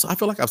 Also, I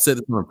feel like I've said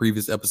this in a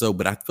previous episode,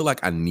 but I feel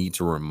like I need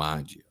to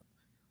remind you,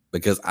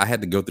 because I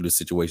had to go through the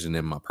situation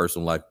in my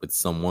personal life with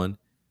someone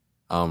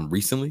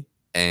recently,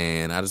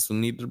 and I just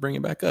needed to bring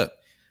it back up.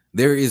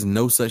 There is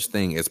no such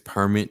thing as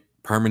permanent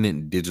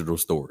digital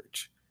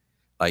storage.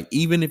 Like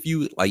even if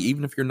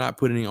you're not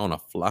putting it on a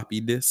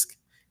floppy disk,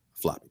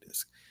 floppy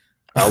disk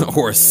or a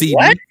What? CD.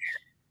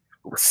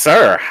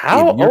 Sir,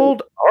 how If you're-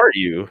 old are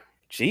you?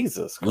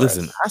 Jesus Christ.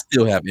 Listen, I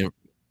still have.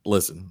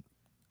 Listen,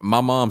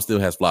 my mom still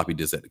has floppy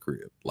disks at the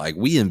crib. Like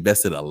we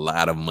invested a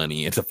lot of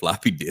money into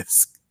floppy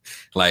disk.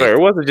 Like Sir, it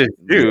wasn't just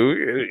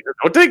you.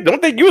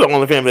 Don't think you're the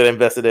only family that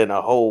invested in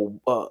a whole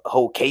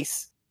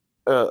case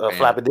of man,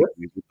 floppy disk.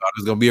 we thought it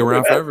was gonna be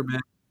around forever, man.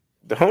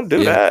 Don't do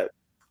Yeah. that.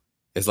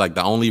 It's like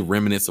the only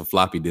remnants of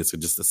floppy disks are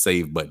just a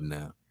save button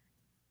now.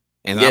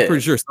 And Yeah. I'm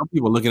pretty sure some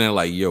people are looking at it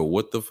like, yo,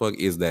 what the fuck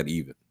is that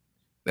even?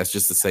 That's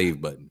just a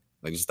save button.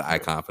 Like just the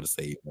icon for the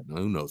save button.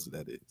 Who knows what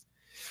that is?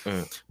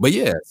 But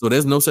yeah, so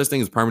there's no such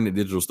thing as permanent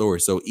digital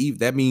storage. So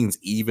that means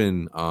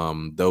even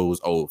those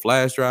old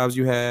flash drives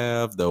you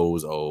have,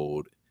 those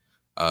old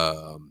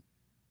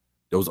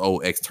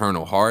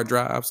external hard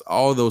drives,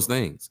 all those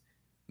things,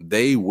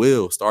 they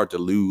will start to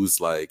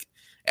lose, like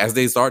as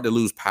they start to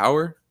lose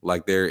power,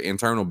 like their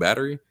internal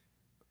battery.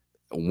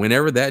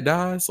 Whenever that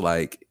dies,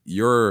 like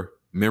your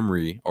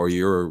memory or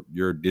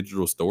your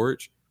digital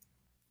storage,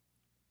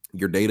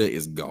 your data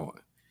is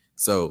gone.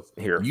 So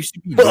Here. you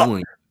should be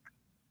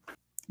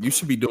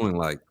doing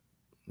like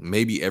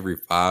maybe every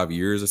 5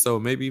 years or so,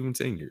 maybe even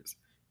 10 years.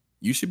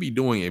 You should be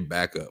doing a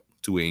backup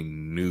to a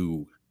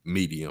new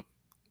medium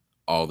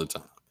all the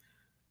time.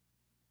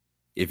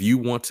 If you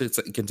want to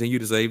continue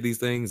to save these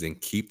things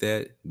and keep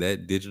that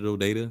digital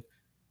data,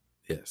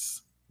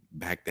 yes,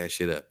 back that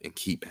shit up and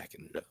keep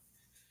backing it up.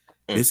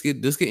 This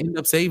could end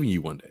up saving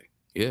you one day.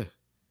 Yeah.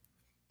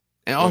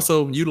 And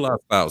also utilize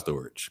cloud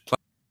storage. Cloud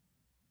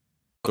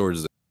storage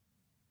is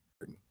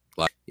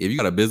like if you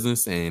got a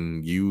business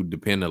and you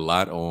depend a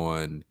lot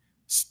on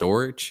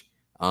storage,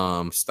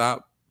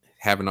 stop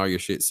having all your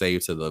shit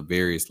saved to the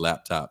various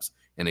laptops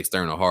and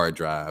external hard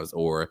drives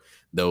or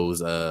those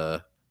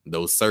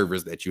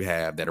servers that you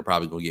have that are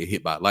probably gonna get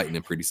hit by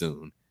lightning pretty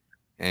soon.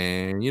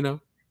 And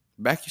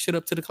back your shit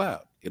up to the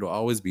cloud. It'll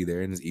always be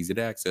there and it's easy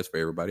to access for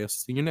everybody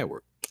else in your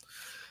network.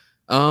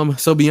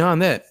 So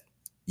beyond that,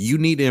 you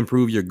need to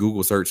improve your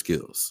Google search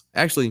skills.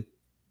 Actually,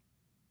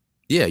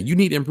 yeah, you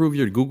need to improve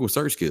your Google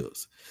search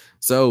skills.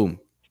 So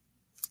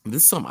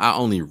this is something I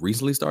only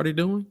recently started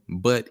doing,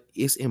 but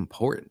it's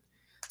important.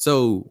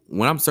 So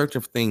when I'm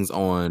searching for things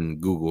on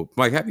Google,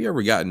 like, have you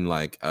ever gotten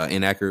like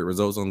inaccurate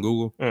results on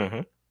Google?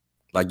 Mm-hmm.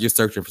 Like you're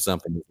searching for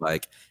something,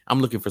 like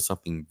I'm looking for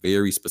something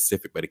very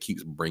specific, but it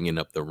keeps bringing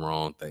up the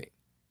wrong thing,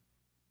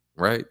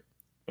 right?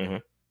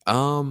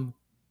 Mm-hmm.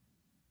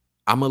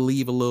 I'm gonna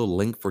leave a little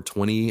link for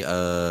 20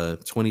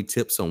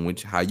 tips on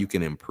how you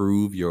can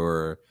improve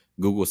your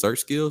Google search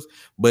skills.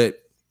 But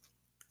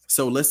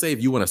so let's say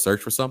if you want to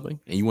search for something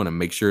and you want to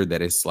make sure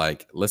that it's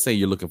like, let's say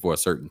you're looking for a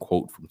certain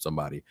quote from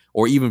somebody,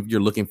 or even if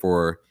you're looking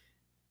for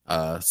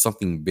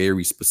something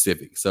very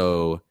specific.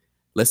 So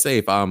let's say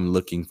if I'm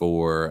looking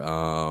for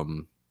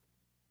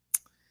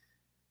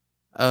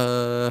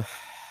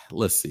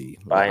let's see,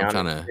 I'm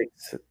trying to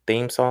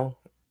theme song.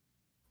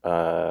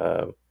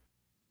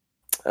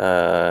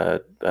 Financial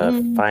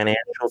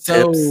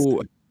tips.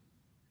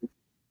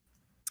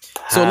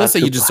 So let's say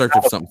you just search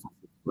for something,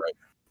 right?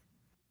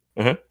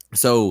 Mm-hmm.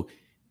 So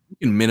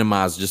you can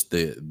minimize just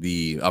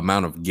the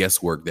amount of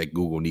guesswork that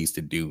Google needs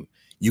to do.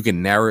 You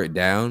can narrow it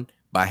down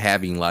by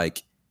having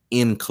like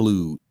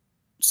includes,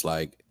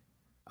 like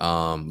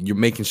you're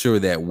making sure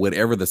that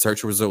whatever the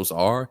search results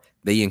are,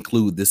 they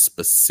include this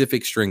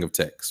specific string of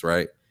text,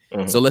 right?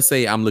 Mm-hmm. So let's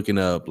say I'm looking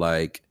up,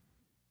 like,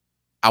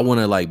 I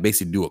want to like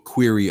basically do a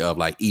query of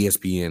like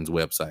ESPN's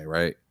website,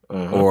 right?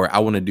 Mm-hmm. Or I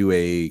want to do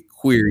a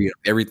query of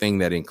everything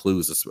that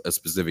includes a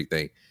specific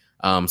thing.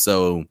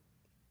 So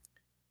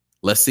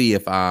let's see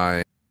if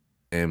I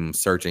am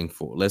searching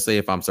for,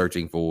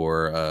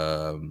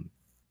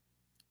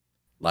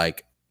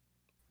 like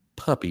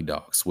puppy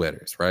dog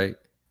sweaters, right?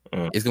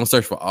 Mm-hmm. It's going to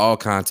search for all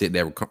content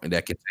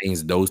that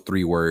contains those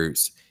 3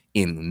 words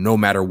in no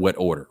matter what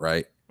order,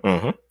 right?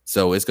 Mm-hmm.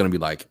 So it's going to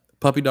be like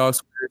puppy dog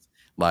sweaters,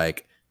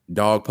 like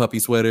dog puppy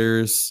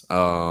sweaters,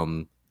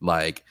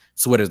 like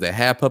sweaters that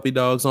have puppy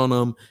dogs on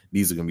them.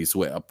 These are going to be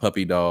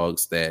puppy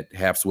dogs that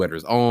have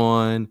sweaters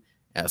on,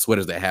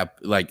 sweaters that have,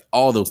 like,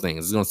 all those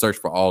things. It's going to search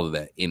for all of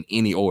that in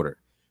any order.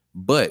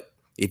 But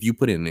if you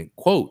put it in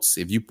quotes,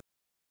 if you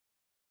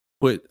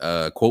put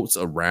quotes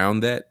around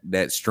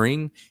that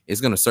string,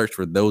 it's going to search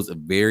for those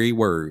very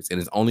words, and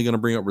it's only going to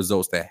bring up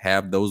results that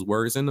have those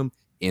words in them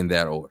in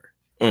that order.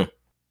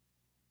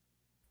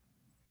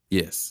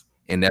 Yes,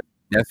 and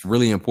that's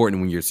really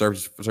important when you're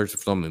searching for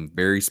something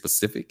very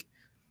specific.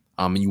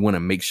 You want to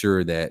make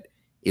sure that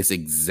it's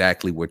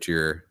exactly what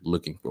you're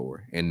looking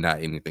for and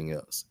not anything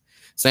else.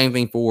 Same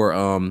thing for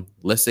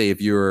let's say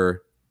if you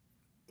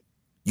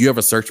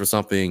ever search for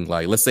something,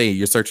 like let's say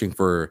you're searching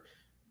for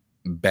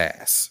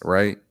bass,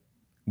 right?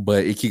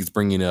 But it keeps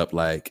bringing up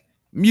like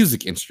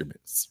music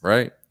instruments,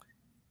 right?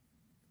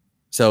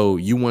 So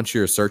you want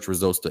your search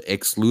results to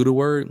exclude a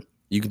word.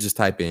 You can just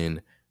type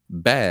in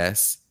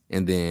bass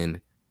and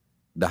then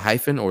the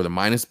hyphen or the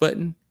minus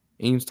button,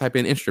 and you just type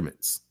in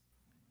instruments.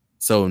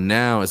 So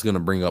now it's going to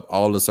bring up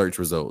all the search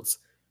results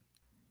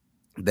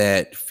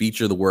that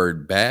feature the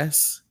word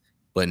bass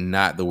but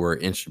not the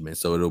word instrument.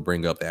 So it'll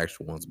bring up the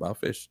actual ones about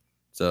fish.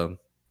 So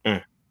yeah,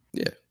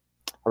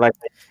 I like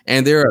that.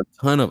 And there are a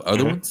ton of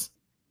other ones.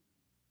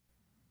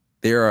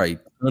 There are a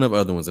ton of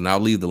other ones, and I'll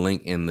leave the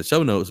link in the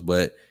show notes.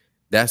 But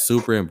that's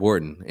super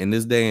important in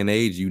this day and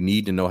age. You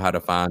need to know how to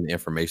find the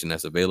information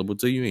that's available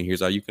to you, and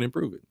here's how you can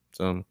improve it.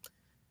 So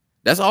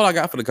that's all I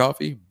got for the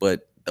coffee.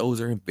 But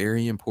those are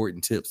very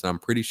important tips. And I'm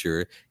pretty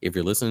sure if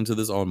you're listening to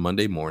this on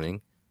Monday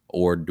morning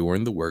or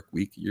during the work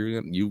week,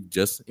 you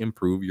just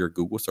improve your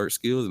Google search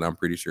skills. And I'm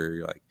pretty sure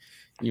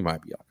you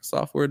might be like a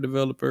software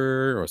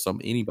developer or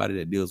anybody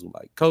that deals with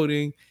like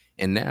coding.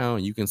 And now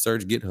you can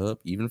search GitHub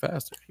even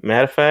faster.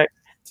 Matter of fact,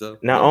 so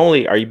not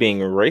only are you being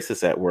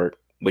racist at work,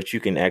 but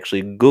you can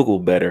actually Google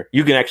better.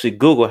 You can actually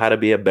Google how to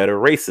be a better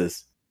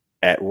racist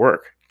at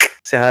work.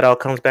 See how it all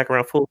comes back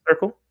around full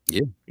circle?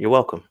 Yeah. You're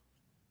welcome.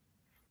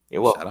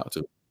 You're welcome. Shout out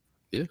to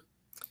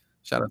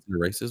Shout out to the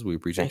racists. We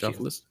appreciate y'all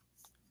for listening.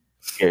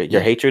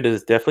 Your hatred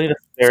is definitely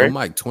necessary. So,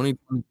 Mike,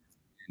 2020.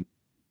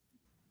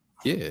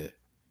 Yeah.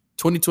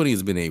 2020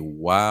 has been a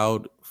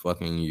wild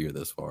fucking year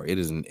thus far. It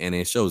isn't, and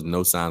it shows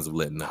no signs of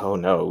letting up. Oh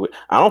no.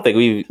 I don't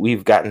think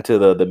we've gotten to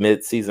the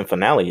mid-season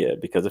finale yet,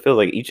 because it feels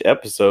like each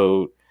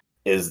episode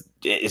is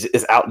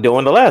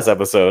outdoing the last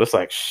episode. It's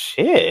like,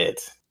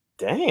 shit.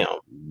 Damn.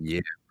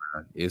 Yeah.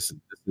 This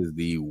is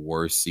the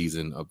worst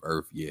season of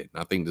Earth yet.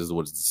 And I think this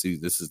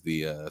is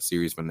the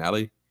series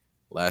finale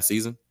last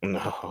season.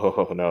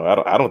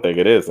 No, I don't think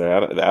it is. I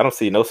don't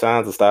see no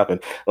signs of stopping.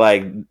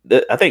 Like,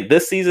 I think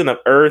this season of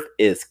Earth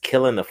is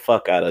killing the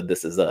fuck out of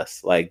This Is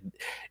Us. Like,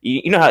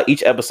 you know how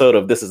each episode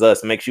of This Is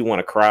Us makes you want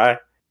to cry?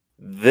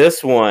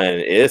 This one,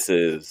 this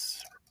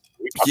is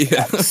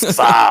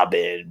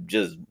sobbing,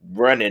 just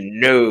running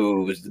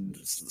nose,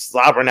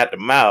 slobbering at the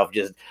mouth,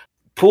 just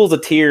pulls the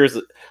tears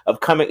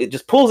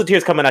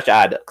coming out your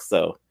eye ducts.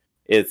 So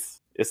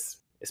it's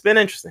been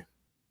interesting.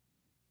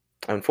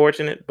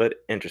 Unfortunate, but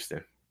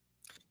interesting.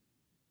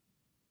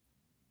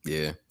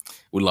 Yeah,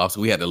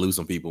 we had to lose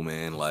some people,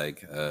 man.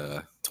 Like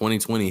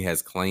 2020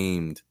 has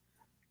claimed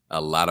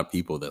a lot of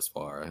people thus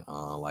far.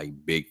 Like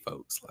big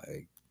folks,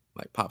 like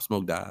Pop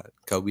Smoke died,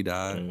 Kobe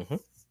died, mm-hmm.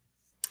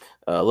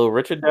 Little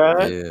Richard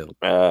died. Yeah.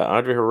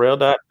 Andre Harrell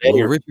died.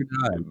 Richard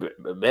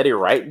died. Betty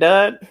Wright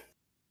died.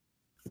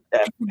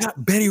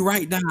 Betty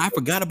Wright died. I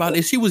forgot about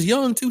it. She was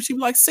young too. She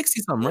was like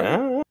 60 something,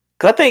 right?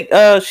 Cause I think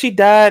she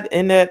died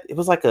in that. It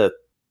was like a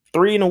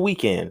 3 in a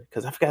weekend.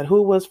 Because I forgot who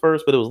it was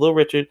first, but it was Little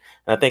Richard,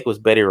 and I think it was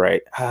Betty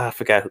Wright. I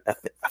forgot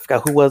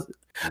who was.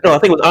 No, I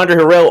think it was Andre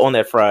Harrell on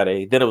that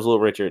Friday. Then it was Little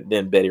Richard.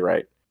 Then Betty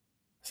Wright.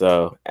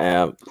 So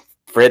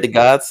Fred the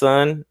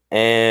Godson,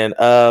 and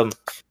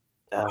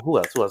who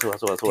else?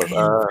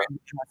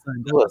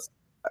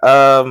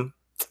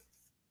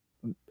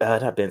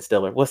 Not Ben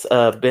Stiller. What's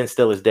Ben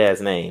Stiller's dad's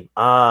name?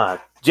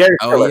 Jerry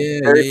Stiller.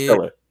 Jerry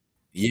Stiller.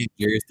 Yeah,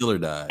 Jerry Stiller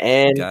died.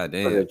 And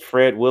goddamn,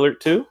 Fred Willard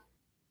too.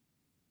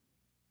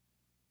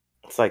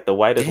 It's like the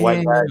whitest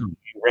white guy you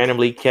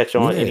randomly catch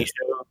on any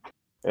show.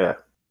 Yeah.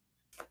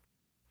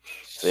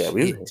 So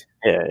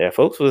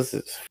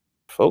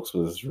folks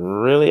was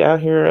really out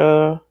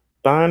here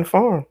buying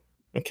farm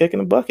and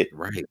kicking a bucket.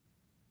 Right.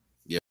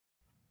 Yeah.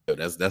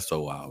 That's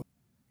so wild.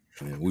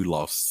 Man, we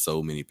lost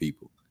so many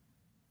people.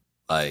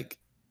 Like,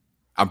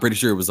 I'm pretty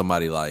sure it was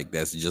somebody like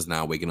that's just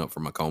now waking up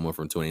from a coma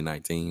from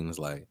 2019. It's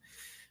like,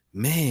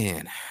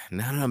 man,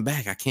 now that I'm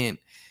back, I can't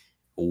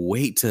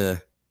wait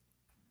to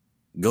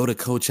go to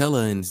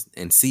Coachella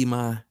and see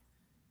my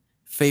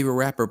favorite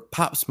rapper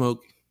Pop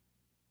Smoke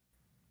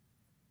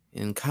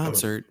in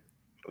concert.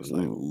 I was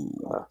like, ooh,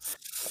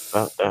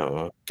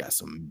 got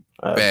some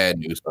bad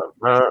news.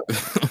 Got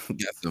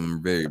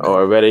some very bad.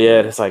 Or better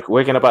yet, it's like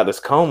waking up out this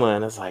coma,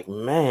 and it's like,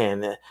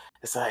 man,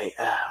 it's like,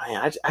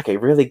 man, I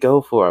could really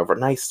go for a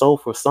nice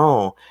soulful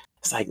song.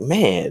 It's like,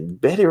 man,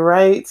 Betty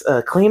Wright's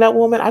Clean Up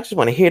Woman. I just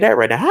want to hear that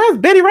right now. How's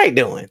Betty Wright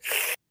doing?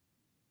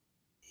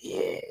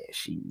 Yeah,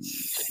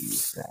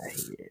 she's not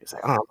here. It's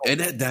like, and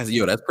that's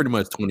pretty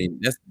much 20.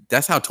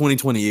 That's how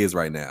 2020 is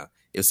right now.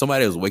 If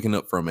somebody was waking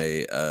up from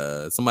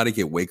somebody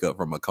could wake up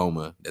from a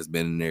coma that's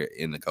been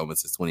in the coma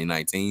since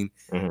 2019,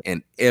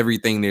 and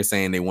everything they're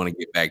saying they want to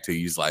get back to,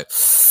 you just like,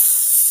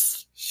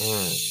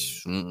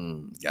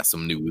 got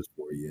some news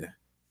for you.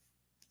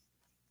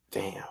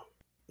 Damn,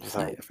 it's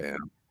like,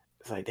 fam.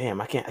 It's like, damn,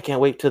 I can't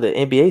wait till the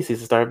NBA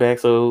season start back.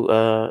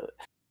 So,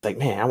 it's like,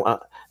 man,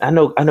 I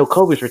know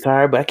Kobe's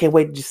retired, but I can't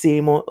wait to just see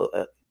him on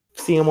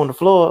the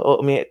floor.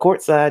 I mean, at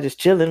courtside, just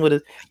chilling with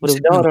his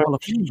daughter.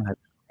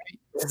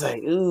 It's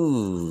like,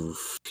 ooh,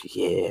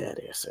 yeah,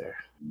 there, sir.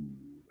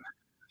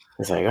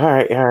 It's like, all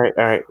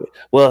right.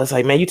 Well, it's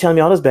like, man, you telling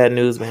me all this bad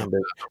news, man.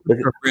 But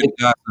Fred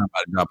Godson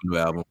about to drop a new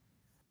album.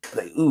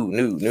 Like, ooh,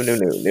 new.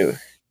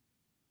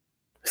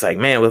 It's like,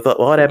 man, with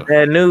all that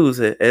bad news,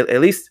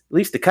 at least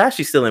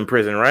Tekashi's still in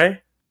prison,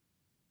 right?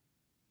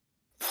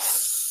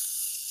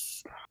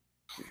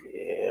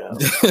 Yeah.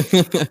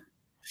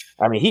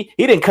 I mean, he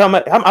didn't come.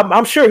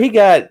 I'm sure he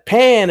got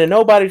panned and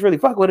nobody's really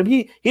fuck with him.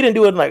 He didn't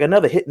do it like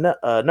another hit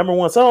number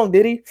one song,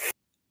 did he?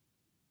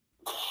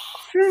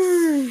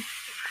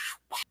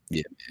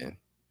 Yeah, man.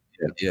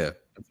 Yeah,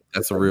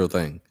 that's a real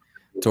thing.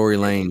 Tory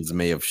Lanez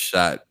may have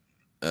shot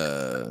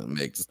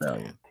Meg Thee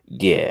Stallion.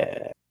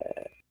 Yeah.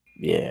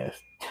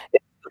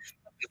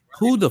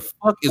 Who the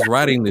fuck is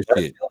writing this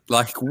shit?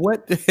 Like,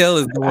 what the hell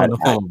is going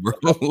on, bro?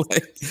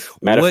 Like,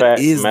 what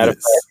is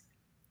this?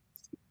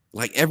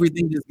 Like,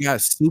 everything just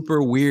got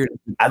super weird.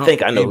 I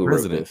think I know who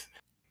wrote this,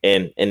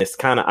 and it's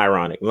kind of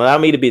ironic. Allow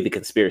me to be the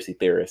conspiracy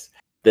theorist.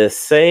 The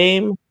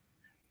same.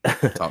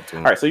 Talk to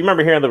him. All right, so you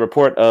remember hearing the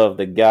report of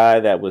the guy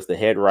that was the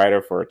head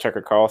writer for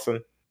Tucker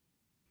Carlson,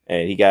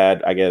 and he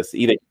got, I guess,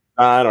 either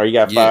fired or he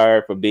got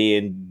fired for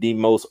being the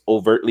most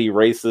overtly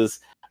racist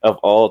of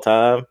all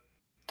time.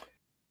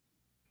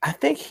 I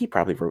think he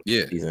probably wrote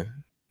the season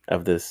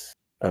of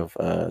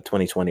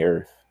 2020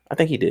 Earth. I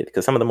think he did,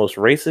 because some of the most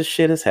racist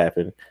shit has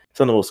happened.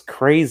 Some of the most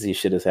crazy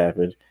shit has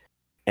happened.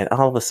 And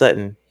all of a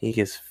sudden, he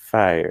gets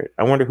fired.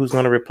 I wonder who's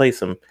going to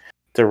replace him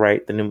to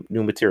write the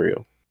new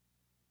material.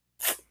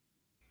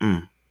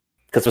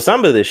 Because for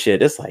some of this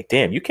shit, it's like,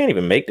 damn, you can't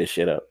even make this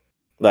shit up.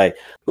 Like,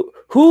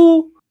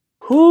 whose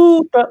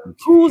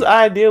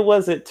idea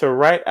was it to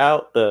write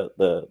out the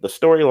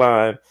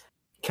storyline?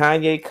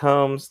 Kanye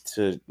comes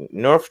to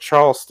North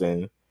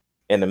Charleston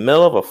in the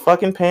middle of a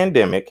fucking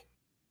pandemic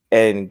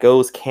and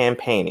goes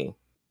campaigning,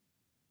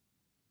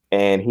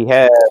 and he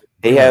has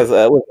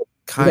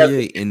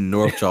Kanye in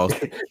North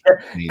Charleston.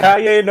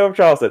 Kanye in North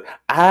Charleston.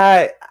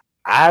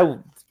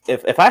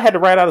 If I had to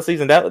write out a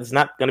season, that is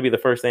not going to be the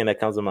first thing that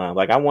comes to mind.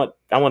 Like, I want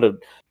to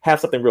have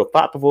something real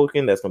thought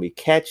provoking that's going to be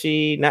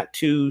catchy, not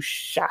too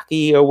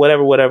shocky or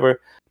whatever.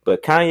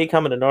 But Kanye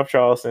coming to North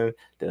Charleston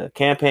to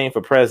campaign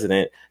for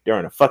president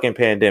during a fucking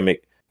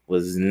pandemic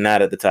was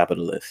not at the top of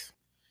the list.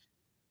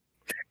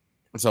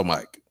 So,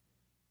 Mike.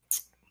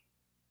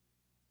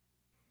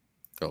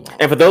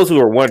 And for those who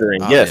are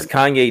wondering, yes,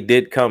 Kanye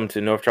did come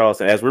to North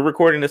Charleston. As we're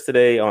recording this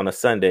today on a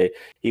Sunday,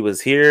 he was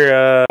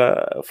here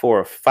for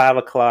a 5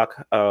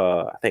 o'clock,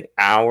 I think,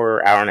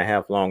 hour and a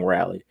half long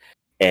rally.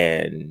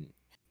 And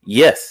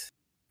yes,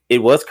 it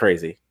was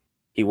crazy.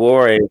 He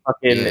wore a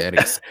fucking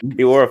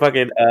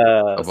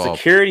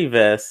security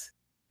vest.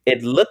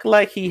 It looked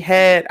like he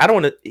had, I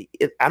don't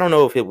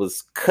know if it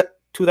was cut.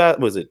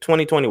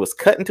 2020 was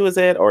cut into his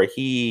head, or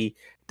he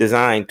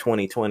designed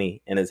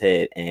 2020 in his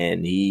head,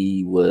 and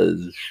he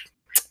was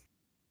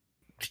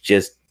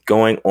just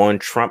going on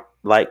Trump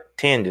like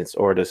tangents,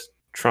 or does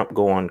Trump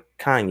go on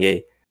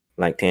Kanye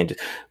like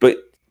tangents? But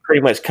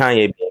pretty much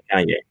Kanye being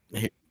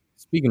Kanye.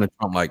 Speaking of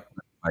Trump like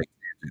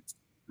tangents,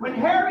 when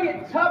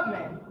Harriet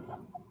Tubman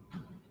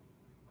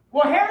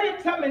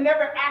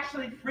never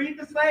actually freed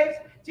the slaves.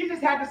 She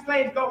just had the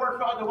slaves go work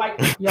for other white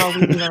people. Y'all,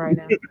 we leaving right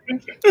now.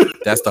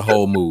 That's the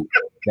whole mood.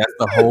 That's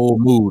the whole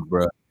mood,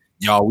 bro.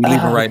 Y'all, we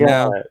leaving right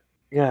now.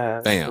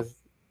 Yeah, fam.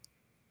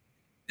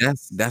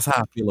 That's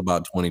how I feel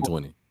about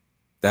 2020.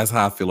 That's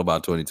how I feel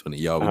about 2020.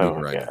 Y'all, we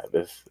leaving right now.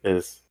 This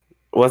is,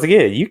 once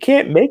again, you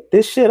can't make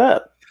this shit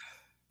up.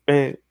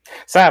 And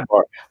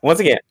sidebar, once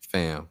again,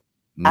 fam.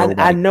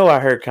 I know I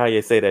heard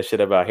Kanye say that shit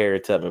about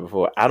Harriet Tubman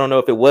before. I don't know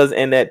if it was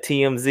in that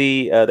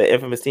TMZ, the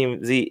infamous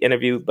TMZ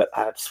interview, but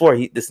I swear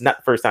this is not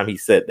the first time he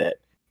said that.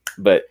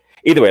 But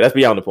either way, that's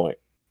beyond the point.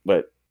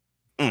 But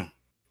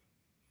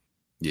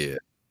yeah,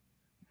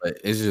 but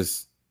it's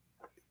just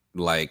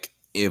like,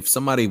 if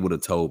somebody would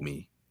have told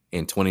me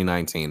in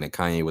 2019 that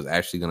Kanye was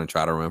actually going to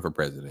try to run for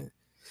president,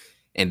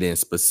 and then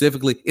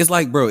specifically, it's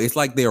like, bro, it's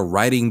like they're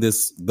writing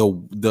this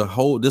this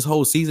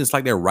whole season. It's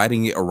like they're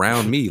writing it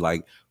around me.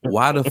 Like,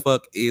 why the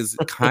fuck is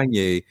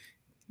Kanye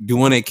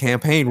doing a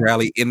campaign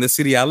rally in the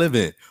city I live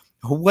in?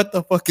 What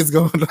the fuck is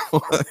going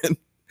on?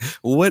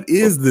 What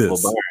is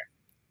this?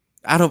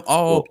 Out of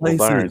all places,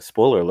 Byron,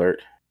 spoiler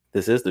alert: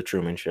 this is the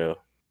Truman Show.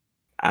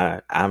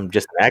 I'm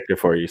just an actor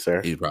for you,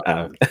 sir.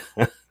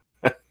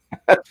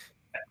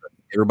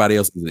 Everybody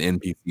else is an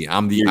NPC.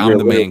 I'm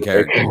the main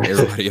character.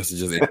 Everybody else is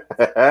just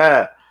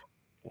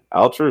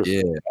all true.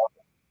 Yeah,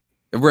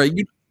 right.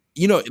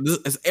 You know,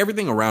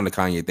 everything around the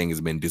Kanye thing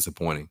has been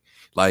disappointing.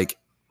 Like,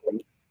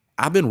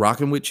 I've been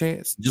rocking with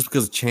Chance just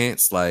because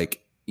Chance,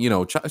 like, you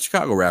know,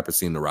 Chicago rappers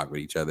seem to rock with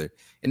each other.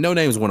 And No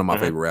Name is one of my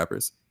favorite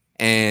rappers,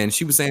 and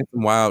she was saying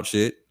some wild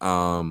shit.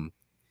 I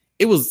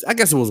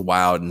guess it was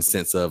wild in the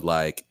sense of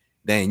like,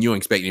 dang, you don't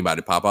expect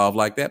anybody to pop off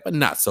like that, but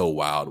not so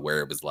wild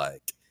where it was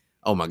like,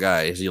 oh my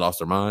God, she lost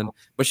her mind.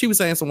 But she was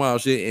saying some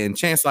wild shit, and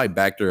Chance like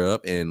backed her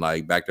up and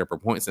like backed up her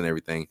points and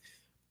everything.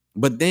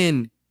 But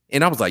then,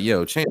 and I was like,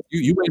 yo, Chance,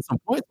 you made some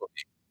points with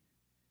me.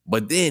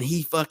 But then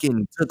he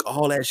fucking took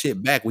all that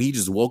shit back when he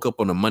just woke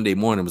up on a Monday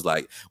morning and was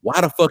like, why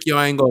the fuck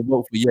y'all ain't gonna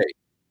vote for Ye?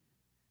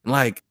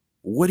 Like,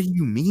 what do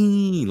you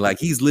mean? Like,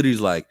 he's literally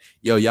like,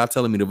 yo, y'all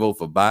telling me to vote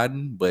for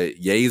Biden, but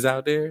Ye's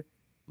out there?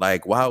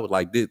 Like, wow,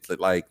 like this,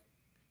 like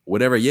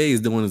whatever Ye is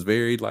doing is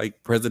very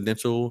like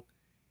presidential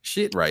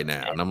shit right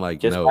now. And I'm like,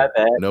 just no, by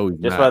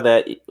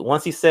that.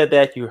 Once he said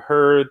that, you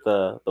heard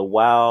the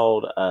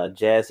wild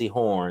jazzy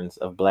horns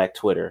of Black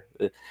Twitter.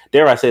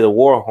 Dare I say the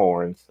war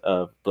horns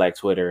of Black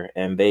Twitter,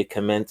 and they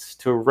commenced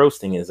to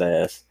roasting his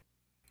ass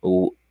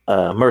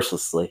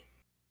mercilessly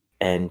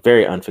and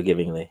very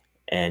unforgivingly,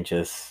 and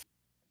just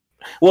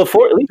Well,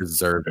 for at least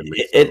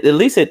Deservedly.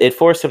 it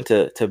forced him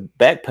to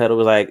backpedal. It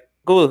was like,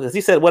 cool, because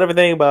he said whatever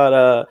thing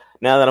about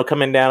now that I'm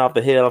coming down off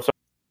the hill, I'm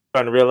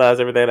starting to realize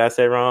everything I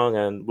said wrong,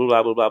 and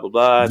blah blah blah blah blah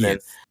blah. And then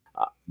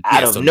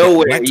out of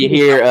nowhere, you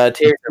hear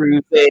Terry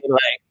Crews saying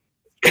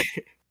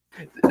like,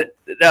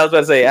 I was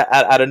about to say,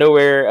 out of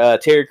nowhere,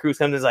 Terry Crews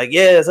comes and is like,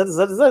 yes, you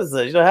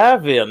know how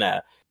I feel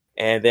now.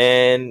 And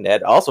then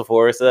that also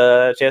forced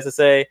a chance to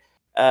say,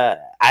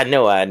 I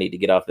know I need to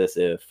get off this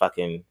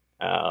fucking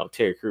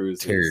Terry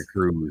Crews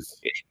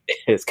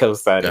is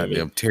co-signing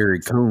me. Terry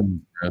Crews,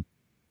 bro.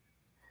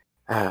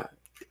 Matter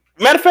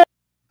of fact,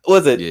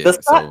 was it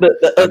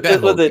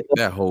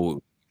that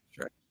whole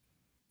track?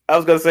 I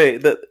was gonna say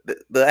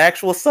the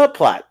actual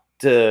subplot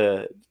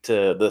to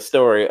the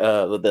story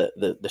of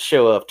the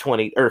show of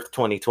Earth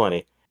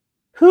 2020.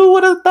 Who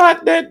would have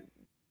thought that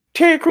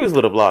Terry Crews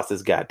would have lost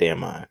his goddamn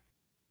mind?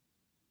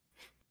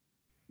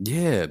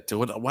 Yeah,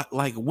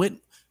 like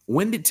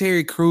when did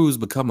Terry Crews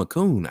become a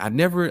coon? I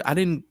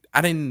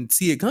didn't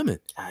see it coming.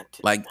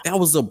 Like that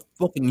was a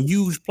fucking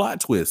huge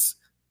plot twist.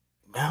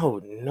 No,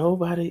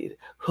 nobody.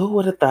 Who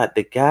would have thought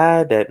the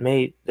guy that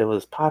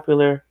was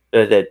popular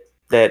that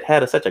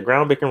had such a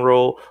groundbreaking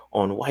role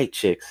on White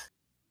Chicks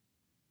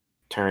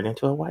turned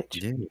into a white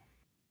chick?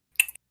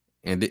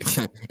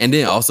 Yeah. And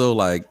then also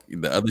like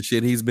the other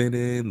shit he's been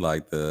in,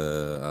 like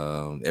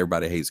the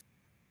Everybody Hates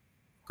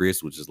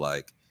Chris, which is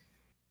like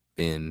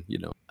been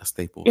a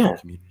staple in the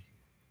community.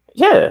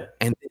 Yeah,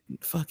 and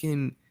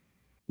fucking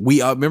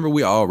we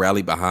all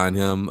rallied behind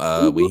him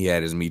when he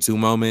had his Me Too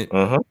moment,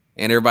 and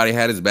everybody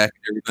had his back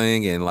and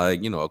everything, and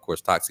like of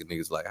course, toxic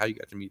niggas like, how you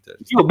got your meat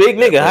touched? You a big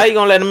nigga, how you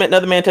gonna let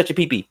another man touch your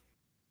pee-pee?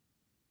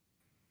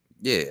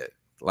 Yeah,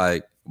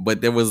 like, but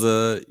there was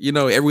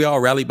we all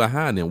rallied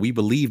behind him. We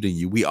believed in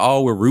you. We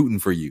all were rooting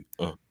for you,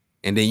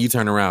 and then you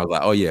turn around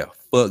like, oh yeah,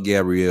 fuck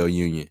Gabrielle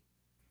Union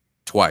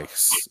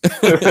twice,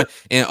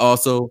 and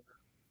also.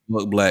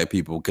 Look, black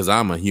people, because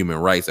I'm a human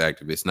rights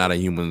activist, not a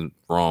human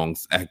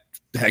wrongs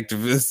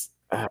activist.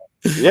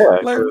 Yeah,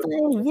 like,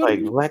 bro,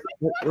 like black.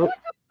 What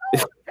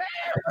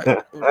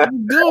are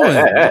you doing?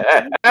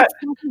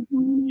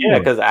 Yeah,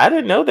 because I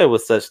didn't know there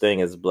was such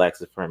thing as black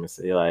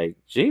supremacy. Like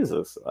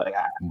Jesus, like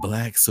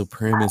black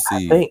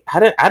supremacy. I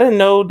didn't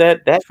know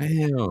that.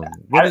 Fam,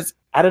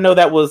 I didn't know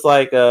that was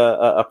like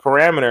a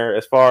parameter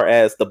as far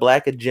as the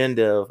black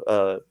agenda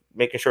of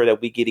making sure that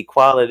we get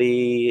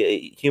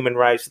equality, human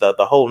rights, the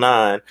whole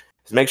nine.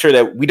 To make sure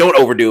that we don't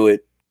overdo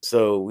it,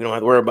 so we don't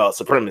have to worry about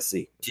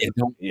supremacy.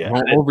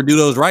 Don't overdo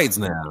those rights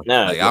now.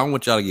 No, I don't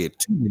want y'all to get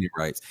too many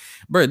rights,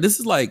 bro. This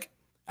is like,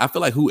 I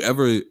feel like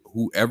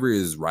whoever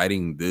is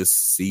writing this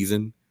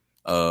season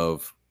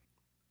of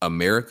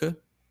America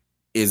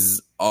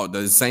is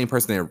the same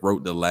person that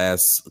wrote the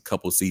last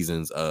couple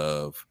seasons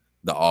of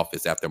The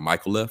Office after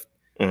Michael left.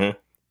 Mm-hmm.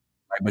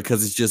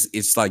 Because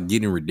it's like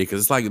getting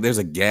ridiculous. It's like there's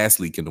a gas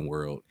leak in the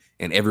world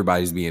and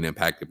everybody's being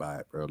impacted by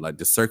it, bro. Like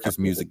the circus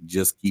music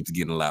just keeps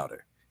getting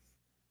louder.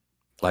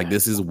 Like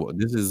this is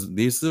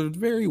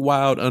very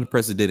wild,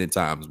 unprecedented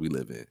times we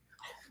live in.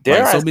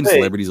 Like, so many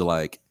celebrities are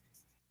like,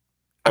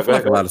 I feel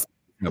like a lot of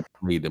people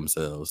played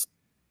themselves.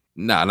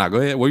 Nah, go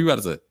ahead. What are you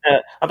about to say?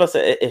 I'm about to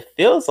say it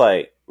feels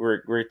like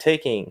we're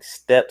taking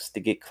steps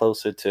to get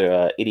closer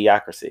to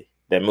Idiocracy.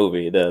 That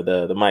movie,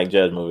 the Mike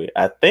Judge movie.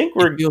 I think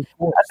we're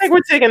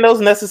taking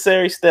those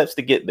necessary steps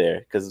to get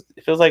there, because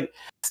it feels like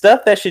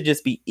stuff that should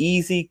just be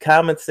easy,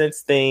 common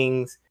sense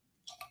things,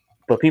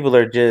 but people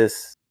are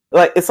just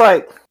like, it's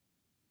like,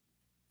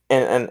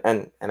 and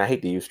I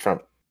hate to use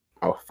Trump.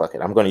 Oh fuck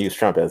it, I'm going to use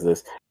Trump as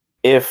this.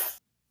 If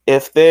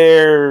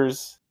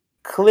there's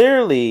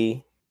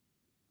clearly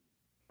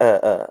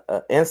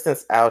a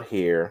instance out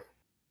here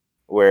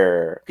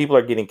where people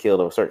are getting killed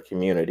of a certain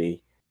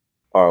community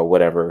or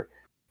whatever.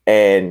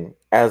 And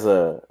as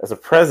a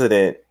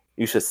president,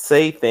 you should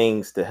say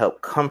things to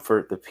help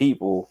comfort the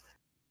people.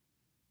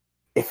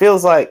 It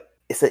feels like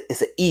it's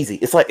easy.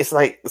 It's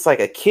like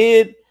a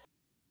kid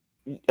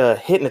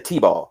hitting a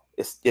t-ball.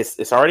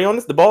 It's already on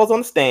the ball's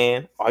on the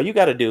stand. All you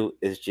got to do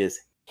is just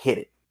hit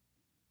it.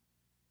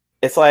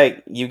 It's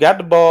like you got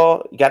the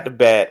ball, you got the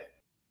bat,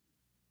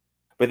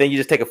 but then you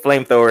just take a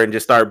flamethrower and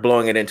just start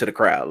blowing it into the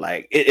crowd.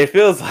 Like it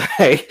feels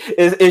like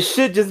it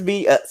should just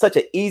be such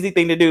an easy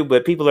thing to do,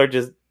 but people are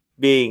just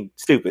being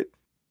stupid.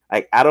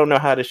 Like, I don't know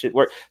how this shit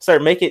work. Sir,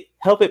 make it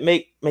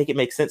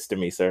make sense to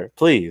me, sir.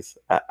 Please.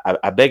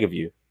 I beg of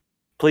you.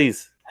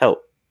 Please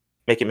help.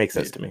 Make it make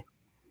sense to me.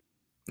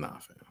 Nah,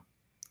 fam.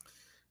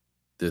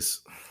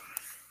 This,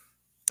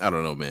 I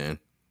don't know, man.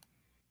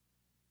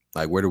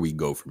 Like, where do we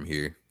go from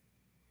here?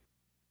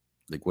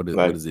 Like, what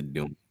is it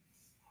doing?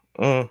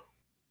 But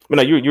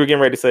no, you were getting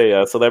ready to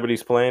say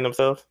celebrities playing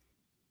themselves?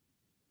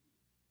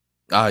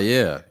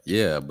 Yeah.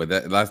 But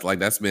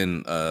that's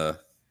been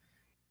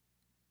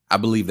I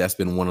believe that's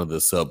been one of the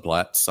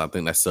subplots. I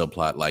think that's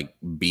subplot like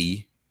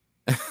B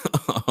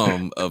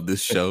of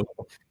this show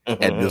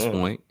at this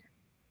point.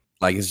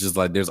 Like, it's just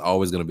like there's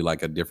always going to be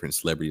like a different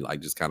celebrity like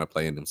just kind of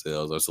playing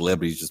themselves, or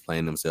celebrities just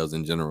playing themselves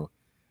in general.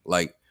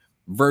 Like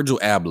Virgil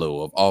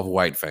Abloh of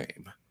Off-White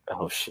fame.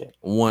 Oh shit.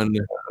 One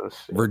Oh,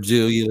 shit.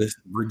 Virgilius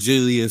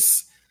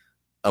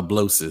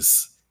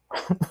Ablosis.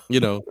 You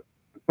know,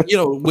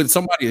 with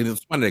somebody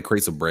that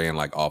creates a brand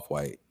like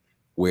Off-White,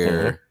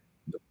 where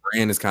the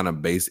brand is kind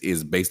of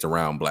based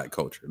around Black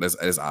culture.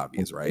 That's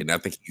obvious, right? And I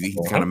think he's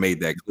kind of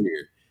made that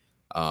clear.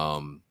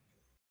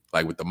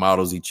 Like with the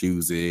models he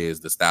chooses,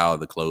 the style of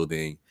the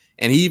clothing,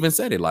 and he even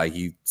said it. Like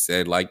he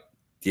said, like,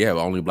 yeah,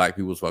 only Black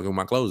people was fucking with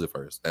my clothes at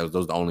first. Those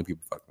are the only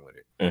people fucking with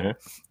it.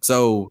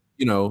 So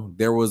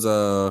there was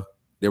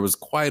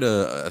quite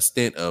a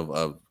stint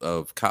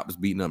of cops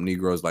beating up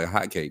Negroes like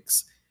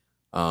hotcakes,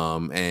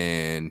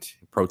 and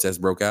protests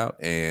broke out,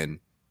 and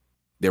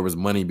there was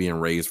money being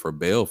raised for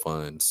bail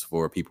funds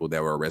for people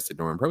that were arrested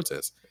during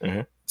protests.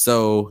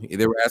 So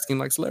they were asking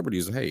like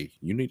celebrities, hey,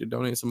 you need to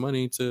donate some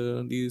money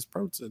to these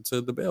protests,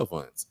 to the bail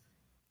funds.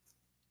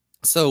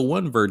 So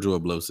one Virgil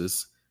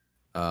Ablosis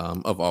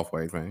of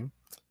Off-White fame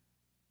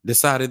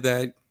decided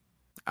that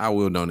I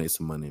will donate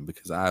some money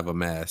because I've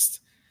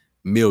amassed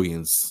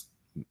hundreds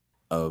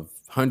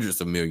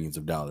of millions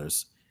of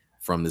dollars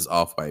from this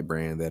Off-White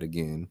brand that,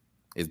 again,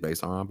 is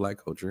based on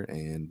Black culture,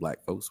 and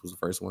Black folks was the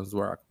first ones to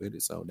rock with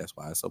it, so that's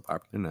why it's so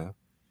popular now.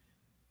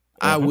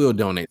 I will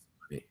donate some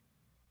money.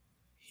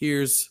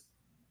 Here's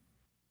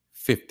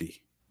 $50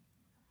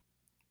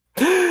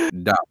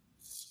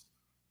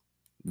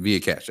 via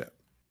Cash App.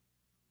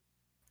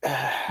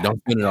 Don't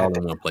spend it all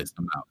in one place.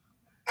 I'm out.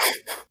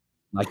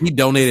 Like he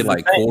donated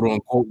like quote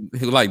unquote,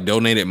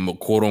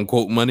 quote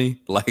unquote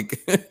money.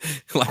 Like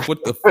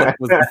what the fuck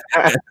was that?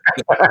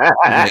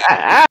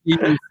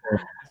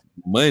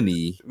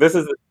 Money. This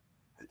is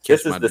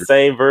the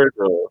same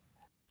Virgil.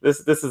 This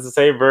is the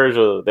same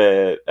Virgil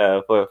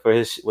that for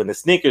his, when the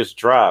sneakers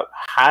drop,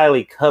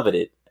 highly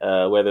coveted.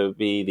 Whether it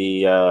be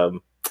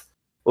the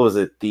what was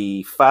it,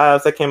 the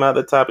 5s that came out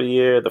at the top of the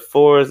year, the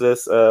 4s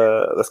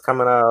that's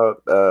coming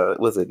out,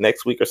 was it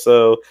next week or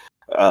so?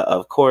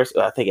 Of course,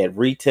 I think at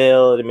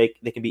retail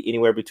they can be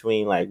anywhere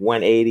between like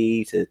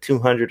 180 to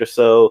 200 or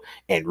so,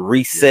 and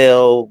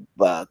resell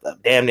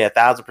damn near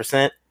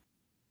 1,000%.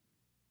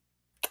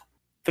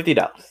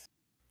 $50.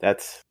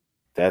 That's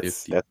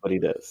what he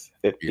does.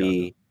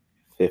 $50.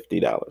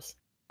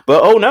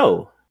 But oh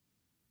no,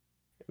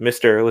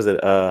 Mr. Was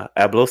it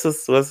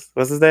Ablosis was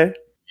his name?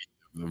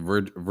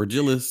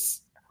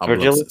 Virgilius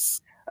Ablosis.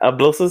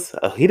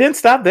 He didn't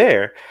stop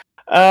there.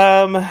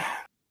 As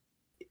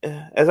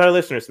our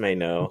listeners may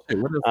know,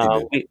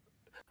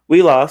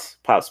 we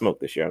lost Pop Smoke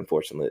this year,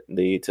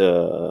 unfortunately,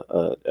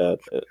 to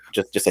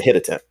just a hit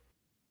attempt.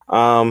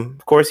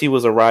 Of course, he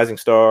was a rising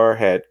star,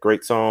 had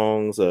great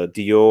songs,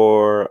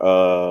 Dior,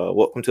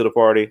 Welcome to the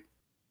Party,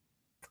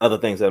 other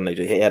things of that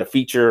nature. He had a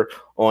feature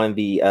on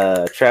the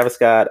Travis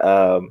Scott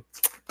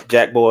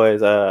Jack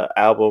Boys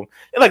album.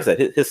 And like I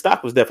said, his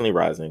stock was definitely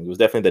rising. It was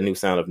definitely the new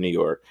sound of New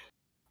York.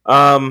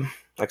 Like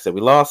I said,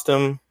 we lost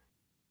him.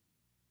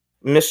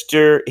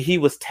 He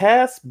was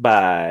tasked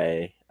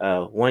by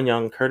one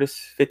young Curtis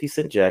 50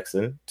 Cent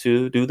Jackson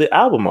to do the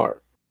album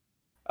art.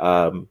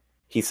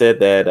 He said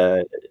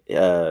that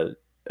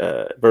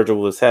Virgil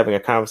was having a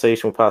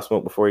conversation with Pop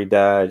Smoke before he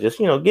died, just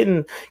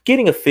getting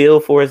a feel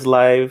for his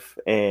life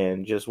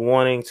and just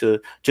wanting to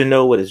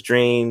know what his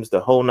dreams, the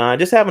whole nine,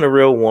 just having a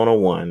real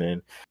one-on-one.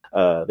 And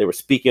they were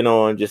speaking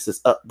on just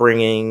his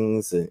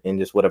upbringings and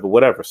just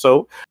whatever.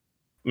 So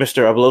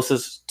Mr.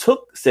 Ablosis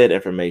took said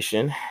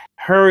information,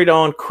 hurried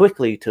on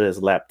quickly to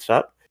his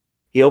laptop.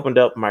 He opened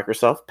up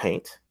Microsoft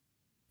Paint.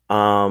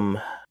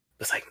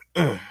 It's like,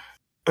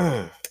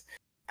 I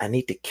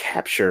need to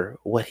capture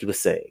what he was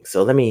saying.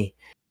 So let me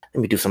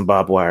do some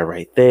barbed wire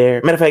right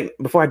there. Matter of fact,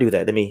 before I do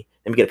that, let me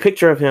get a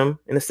picture of him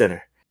in the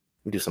center.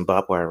 Let me do some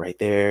barbed wire right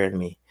there. Let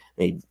me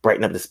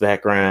brighten up this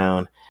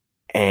background.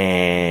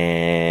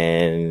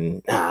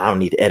 And I don't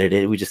need to edit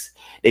it.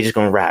 They just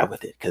gonna ride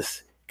with it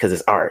because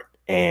it's art.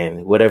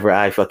 And whatever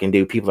I fucking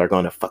do, people are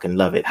going to fucking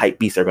love it. Hype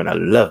beasts are going to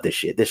love this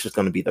shit. This is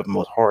going to be the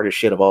most hardest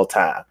shit of all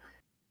time.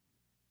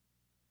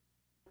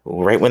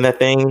 Right when that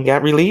thing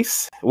got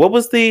released, what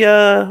was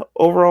the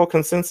overall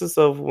consensus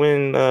of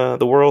when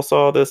the world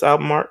saw this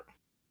album art?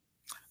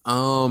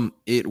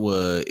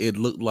 It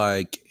looked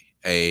like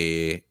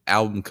a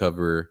album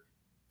cover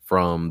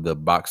from the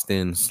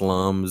Boxton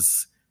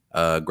Slums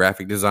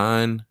graphic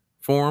design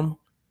forum.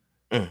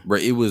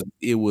 But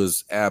it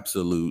was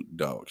absolute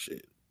dog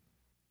shit.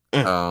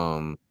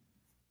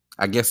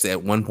 I guess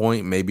at one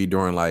point, maybe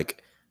during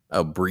like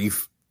a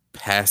brief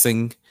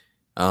passing,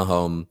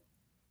 Pop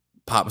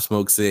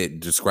Smoke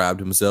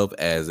described himself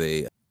as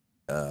a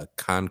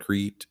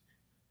concrete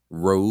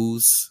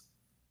rose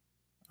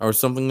or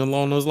something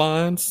along those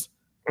lines.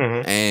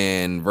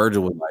 And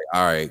Virgil was like,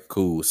 all right,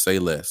 cool, say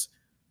less.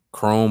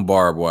 Chrome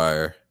barbed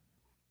wire,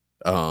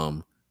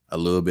 a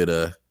little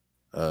bit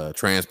of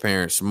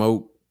transparent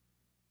smoke,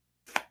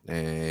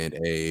 and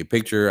a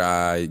picture.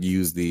 I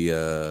used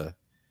the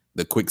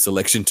quick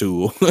selection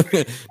tool.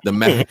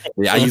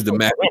 I used the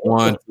Magic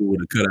Wand tool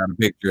to cut out a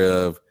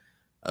picture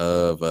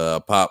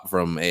of Pop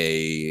from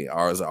a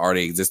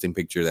already existing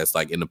picture that's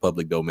like in the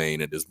public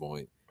domain at this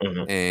point.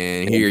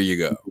 And here you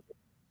go.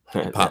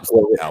 Pop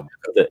album.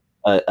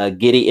 A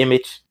Getty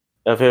image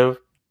of him.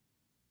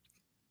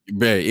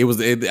 Man,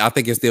 I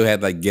think it still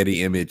had like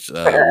Getty image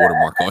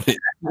watermark on it.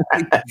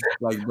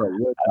 Like, bro,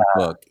 what the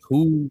fuck?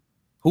 Who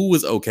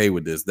was okay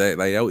with this? That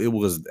like it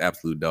was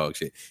absolute dog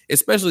shit.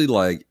 Especially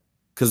like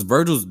because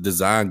Virgil's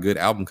designed good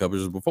album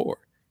covers before.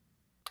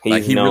 He's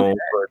like, he known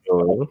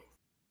for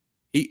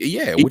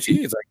which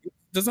he is like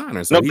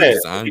designer. So he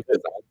designed.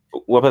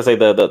 What was I say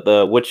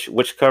the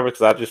which cover?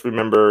 Because I just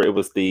remember it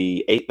was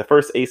the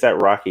first ASAP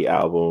Rocky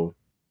album,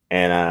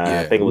 and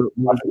I think it was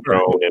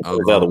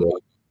the other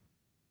one.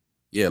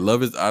 Yeah,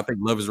 I think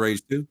Love is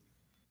Rage too.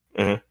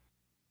 Mm-hmm.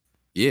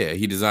 Yeah,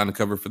 he designed the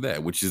cover for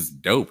that, which is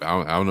dope.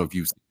 I don't know if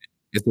you've seen it.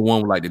 It's the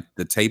one with like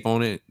the tape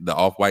on it, the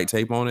off-white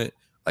tape on it,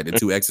 like the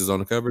two X's on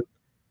the cover.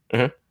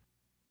 Mm-hmm.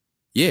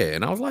 Yeah,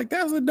 and I was like,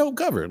 that's a dope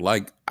cover.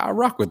 Like, I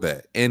rock with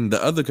that. And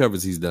the other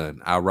covers he's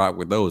done, I rock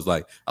with those.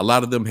 Like, a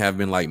lot of them have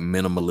been like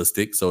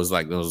minimalistic, so it's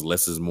like those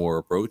less is more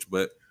approach,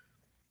 but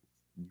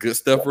good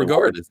stuff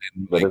regardless.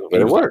 And, like,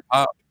 it worked.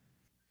 Like,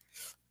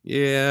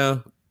 yeah,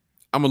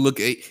 I'm gonna look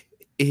at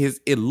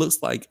it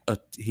looks like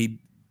he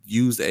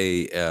used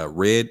a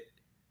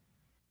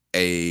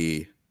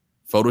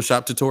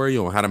Photoshop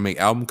tutorial on how to make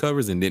album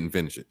covers and didn't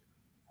finish it.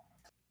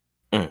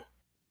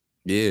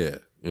 Yeah,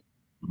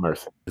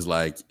 Mercy. It's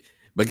like,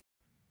 but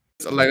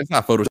it's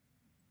not Photoshop.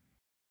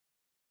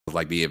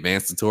 Like the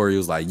advanced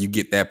tutorials, like you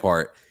get that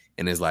part,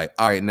 and it's like,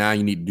 all right, now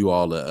you need to do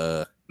all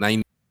the now you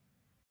need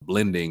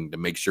blending to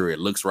make sure it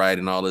looks right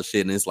and all this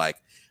shit, and it's like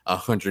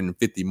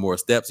 150 more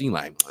steps. You're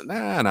like,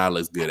 nah, it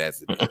looks good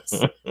as it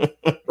is.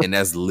 And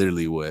that's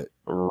literally what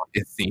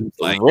it seems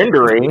like.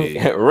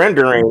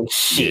 Rendering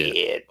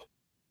shit.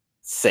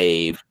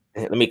 Save.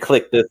 Let me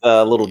click this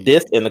little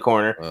disc in the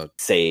corner.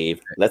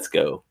 Save. Let's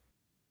go.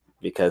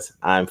 Because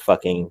I'm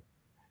fucking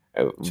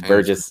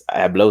Virgis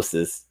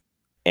Ablosis,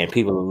 and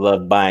people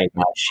love buying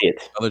my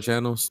shit. Other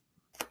channels?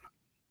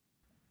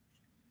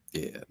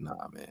 Yeah,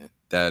 nah, man.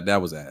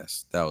 That was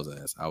ass. That was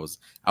ass. I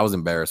was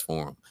embarrassed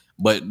for him.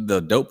 But the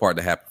dope part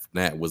that happened from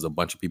that was a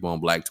bunch of people on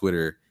Black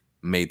Twitter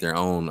made their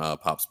own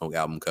Pop Smoke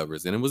album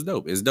covers, and it was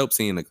dope. It's dope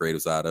seeing the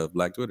creative side of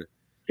Black Twitter.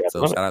 Yeah,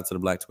 so shout out to the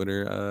Black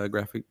Twitter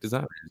graphic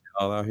designers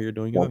all out here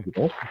doing Thank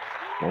you.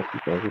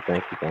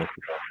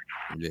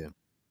 Yeah.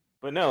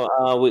 But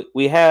no,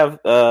 we have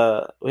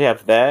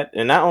that,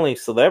 and not only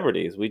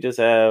celebrities, we just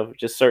have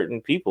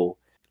certain people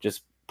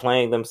just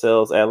playing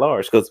themselves at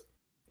large. Because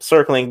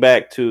circling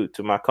back to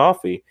my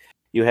coffee,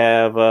 you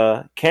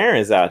have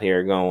Karens out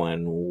here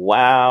going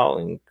wow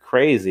and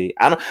crazy.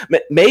 I don't.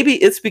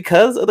 Maybe it's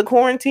because of the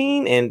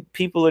quarantine and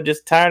people are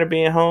just tired of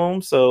being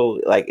home. So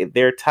like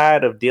they're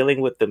tired of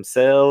dealing with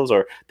themselves,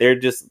 or they're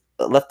just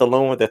left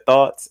alone with their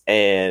thoughts,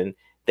 and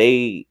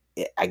I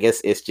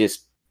guess it's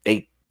just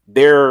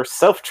they're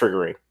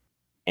self-triggering.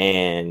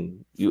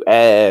 And you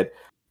add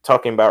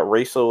talking about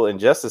racial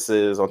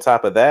injustices on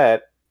top of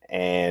that,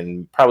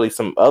 and probably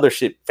some other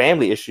shit,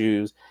 family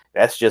issues.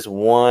 That's just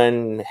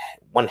one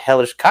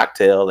hellish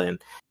cocktail,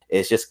 and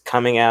it's just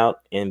coming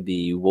out in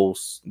the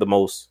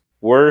most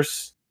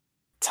worst,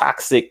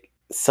 toxic,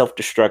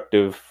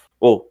 self-destructive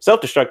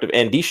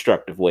and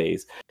destructive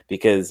ways.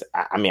 Because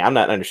I mean, I'm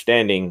not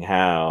understanding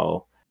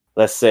how,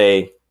 let's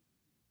say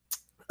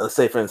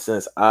for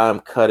instance, I'm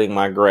cutting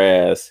my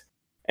grass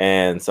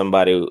and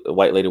a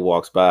white lady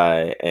walks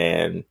by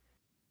and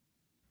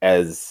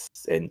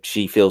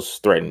she feels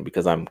threatened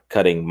because I'm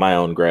cutting my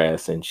own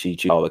grass, and she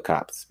calls the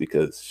cops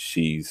because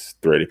she's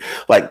threatened.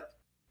 Like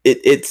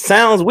it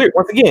sounds weird.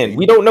 Once again,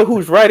 we don't know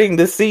who's writing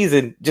this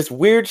season. Just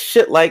weird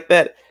shit like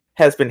that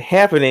has been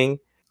happening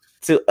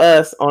to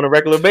us on a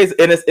regular basis,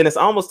 and it's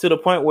almost to the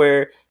point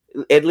where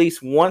at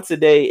least once a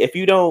day, if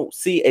you don't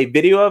see a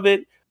video of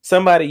it,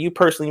 somebody you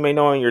personally may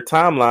know on your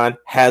timeline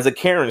has a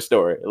Karen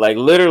story. Like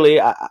literally,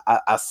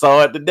 I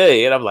saw it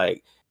today, and I'm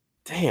like,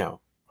 damn,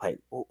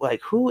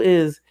 like who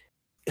is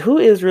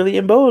really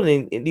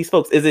emboldening these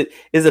folks? Is it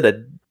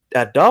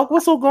a dog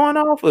whistle going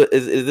off?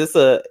 Is this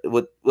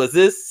was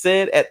this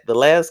said at the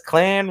last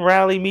Klan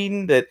rally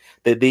meeting that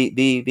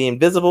the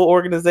invisible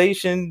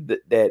organization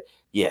that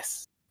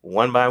yes,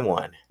 one by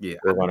one, yeah,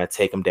 we're gonna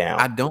take them down.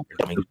 I don't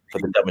for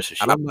the dumbest shit.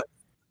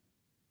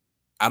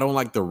 I don't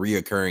like the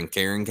reoccurring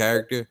Karen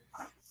character,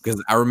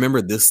 because I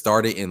remember this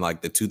started in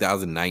like the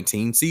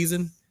 2019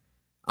 season.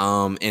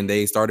 And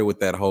they started with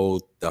the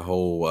whole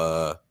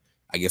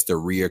I guess the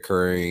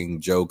reoccurring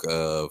joke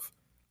of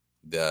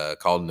the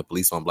calling the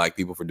police on black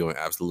people for doing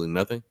absolutely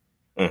nothing.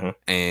 Mm-hmm.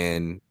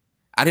 And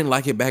I didn't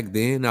like it back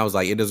then. I was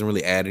like, it doesn't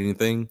really add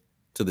anything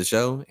to the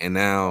show. And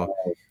now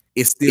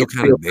it's still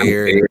kind of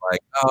there.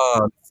 Like,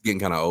 oh, it's getting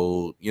kind of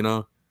old, you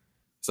know?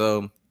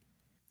 So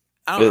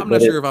I'm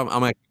not sure if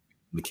I'm like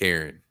the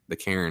Karen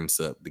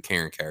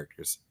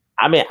characters.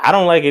 I mean, I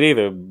don't like it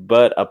either,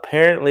 but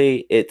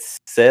apparently it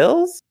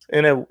sells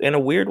in a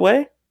weird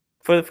way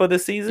for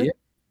this season. Yeah.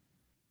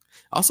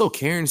 Also,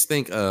 Karens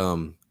think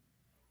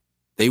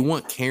they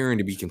want Karen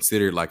to be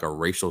considered like a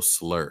racial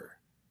slur.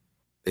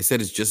 They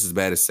said it's just as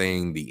bad as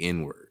saying the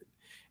N-word.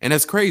 And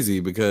that's crazy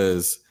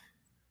because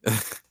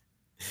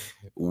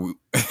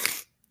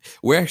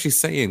we're actually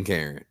saying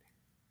Karen.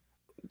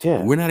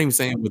 Yeah. We're not even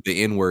saying what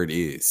the N-word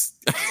is.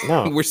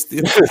 No. We're still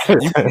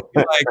you can be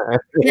like,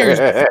 Karen's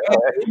the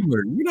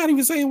N-word. You're not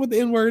even saying what the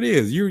N-word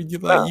is. You're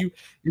like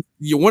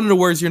you're one of the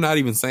words you're not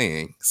even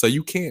saying. So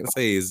you can't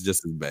say it's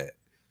just as bad.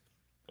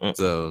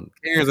 So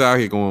Karen's out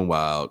here going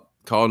wild,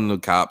 calling the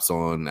cops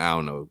on, I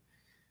don't know.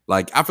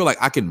 Like, I feel like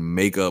I can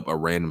make up a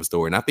random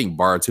story. And I think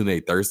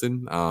Baratune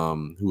Thurston,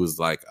 who was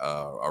like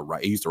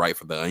he used to write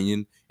for The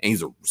Onion, and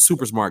he's a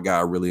super smart guy,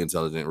 really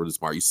intelligent, really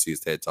smart. You used to see his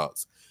TED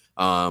Talks.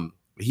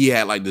 He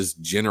had like this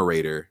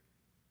generator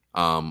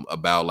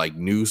about like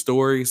news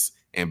stories,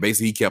 and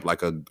basically he kept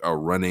like a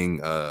running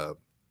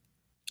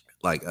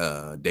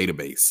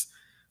database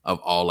of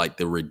all like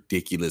the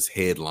ridiculous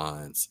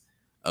headlines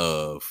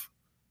of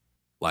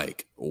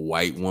like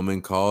white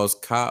woman calls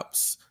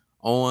cops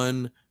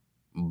on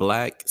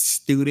black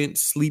student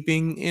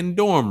sleeping in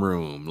dorm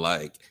room.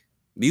 Like,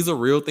 these are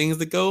real things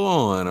that go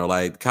on. Or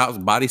like cops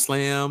body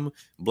slam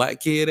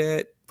black kid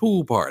at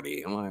pool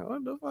party. I'm like,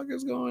 what the fuck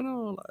is going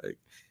on? Like,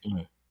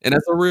 and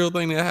that's a real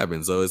thing that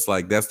happens. So it's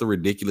like, that's the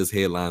ridiculous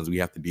headlines we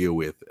have to deal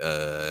with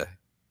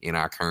in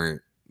our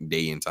current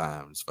day and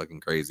time. It's fucking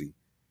crazy.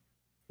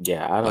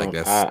 Yeah, I don't.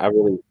 Like,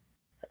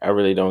 I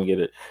really don't get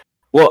it.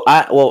 Well,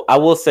 I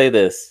will say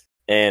this.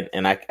 And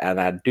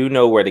I do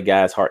know where the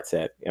guy's heart's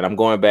at. And I'm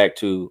going back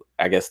to,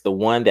 I guess, the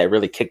one that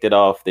really kicked it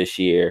off this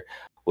year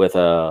with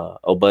a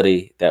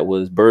buddy that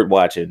was bird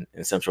watching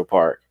in Central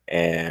Park.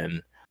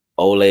 And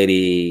old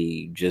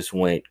lady just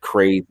went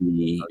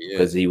crazy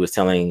because he was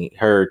telling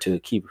her to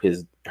keep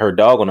her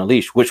dog on a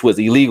leash, which was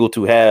illegal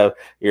to have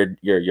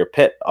your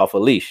pet off a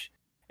leash.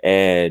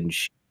 And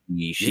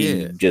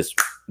she just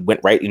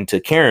went right into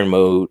Karen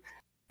mode.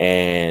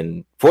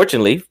 And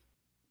fortunately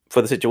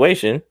for the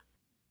situation,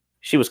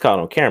 she was caught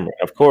on camera.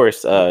 Of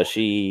course,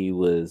 she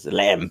was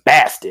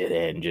lambasted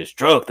and just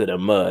drugged to the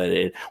mud.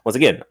 And once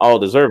again, all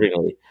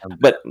deservingly.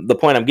 But the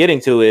point I'm getting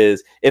to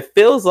is, it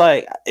feels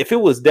like if it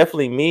was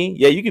definitely me,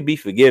 yeah, you could be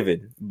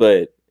forgiven.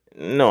 But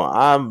no,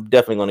 I'm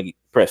definitely going to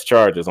press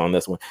charges on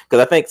this one. Because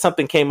I think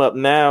something came up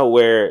now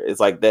where it's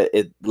like that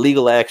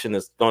legal action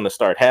is going to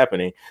start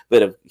happening.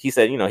 But if he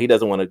said, he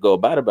doesn't want to go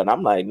about it, but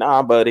I'm like,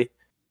 nah, buddy.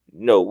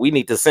 No, we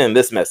need to send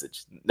this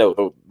message.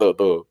 No,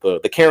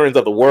 the Karens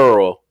of the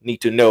world need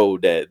to know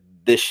that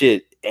this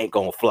shit ain't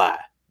gonna fly.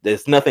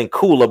 There's nothing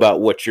cool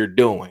about what you're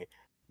doing.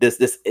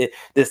 This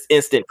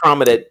instant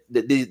trauma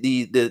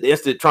the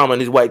instant trauma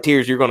and these white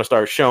tears you're gonna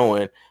start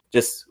showing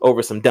just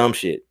over some dumb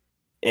shit.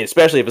 And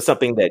especially if it's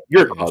something that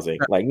you're causing.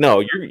 Like, no,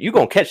 you're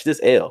gonna catch this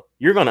L.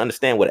 You're gonna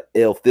understand what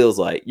an L feels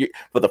like.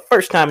 For the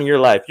first time in your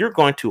life, you're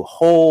going to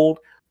hold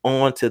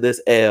on to this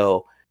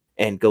L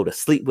and go to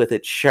sleep with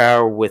it,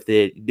 shower with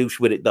it, douche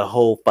with it, the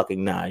whole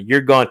fucking nine.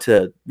 You're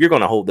gonna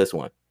hold this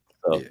one.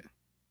 So. Yeah.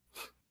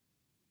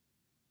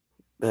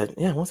 But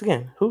yeah, once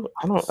again,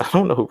 I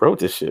don't know who wrote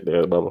this shit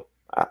there, Bubba.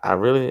 I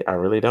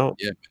really don't.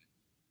 Yeah.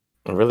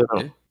 I really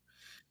don't. Yeah.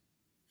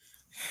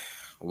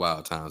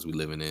 Wild times we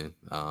living in.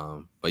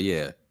 But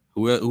yeah,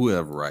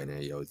 whoever right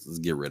now, let's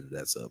get rid of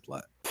that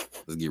subplot.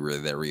 Let's get rid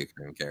of that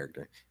recurring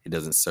character. It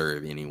doesn't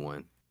serve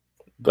anyone.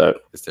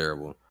 But it's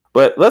terrible.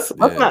 But let's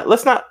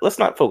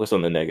not focus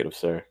on the negative,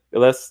 sir.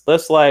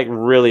 Let's like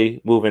really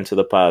move into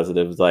the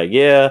positives. Like,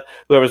 yeah,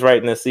 whoever's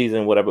writing this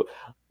season, whatever.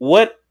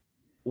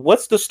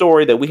 What's the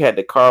story that we had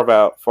to carve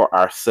out for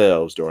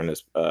ourselves during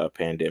this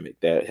pandemic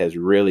that has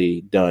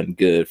really done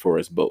good for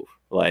us both?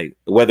 Like,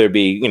 whether it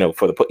be either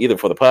for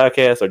the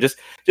podcast or just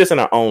in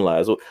our own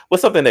lives.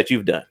 What's something that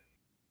you've done?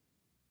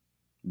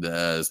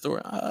 The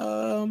story.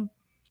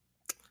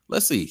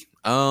 Let's see.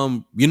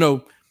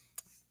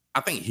 I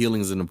think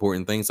healing is an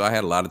important thing. So I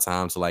had a lot of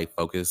time to like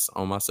focus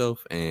on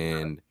myself,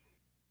 and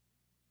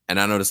I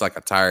know it's like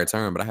a tired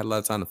term, but I had a lot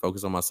of time to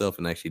focus on myself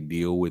and actually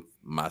deal with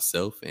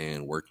myself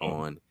and work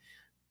on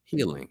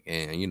healing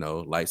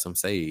and, light some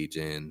sage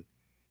and,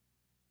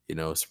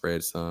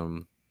 spread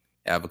some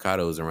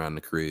avocados around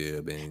the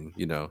crib and,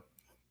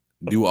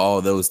 do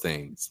all those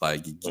things.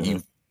 Like,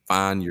 you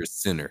find your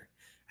center.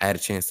 I had a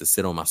chance to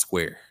sit on my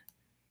square.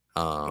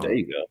 There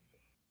you go.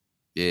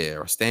 Yeah.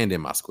 Or stand in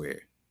my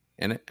square.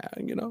 And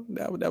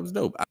that was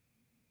dope.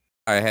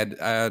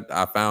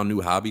 I found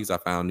new hobbies. I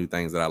found new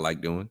things that I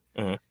like doing.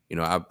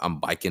 I'm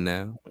biking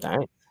now.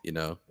 Nice.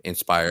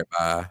 Inspired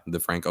by the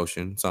Frank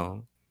Ocean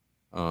song.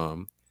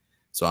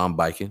 So I'm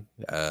biking.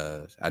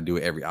 I do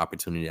it every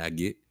opportunity I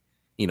get.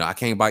 I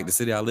can't bike the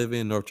city I live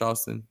in, North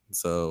Charleston.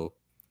 So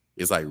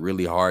it's like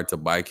really hard to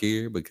bike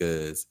here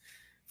because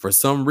for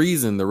some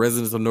reason the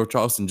residents of North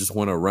Charleston just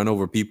want to run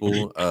over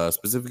people,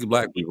 specifically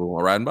black people,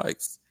 riding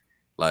bikes.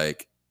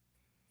 Like,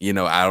 I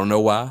don't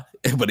know why,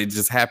 but it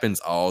just happens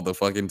all the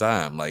fucking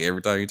time. Like,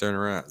 every time you turn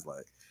around, it's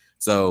like,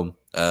 so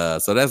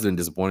that's been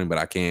disappointing, but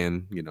I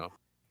can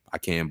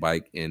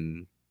bike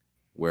in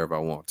wherever I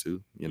want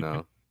to,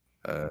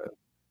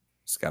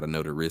 just got to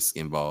know the risk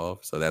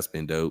involved. So that's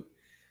been dope.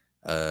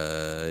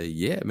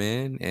 Yeah,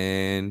 man.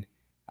 And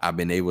I've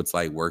been able to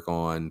like work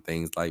on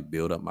things like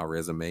build up my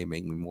resume,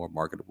 make me more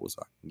marketable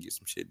so I can get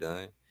some shit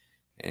done.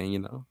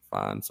 and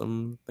find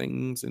some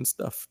things and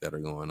stuff that are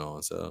going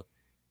on. So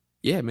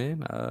yeah,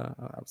 man,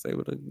 I was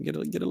able to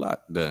get a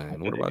lot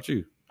done. What about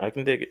you? I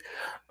can dig it.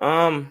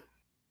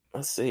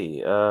 Let's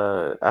see.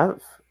 I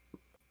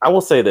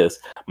will say this: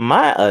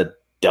 my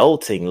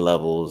adulting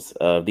levels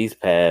of these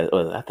past,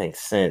 I think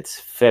since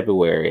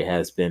February,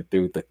 has been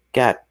through the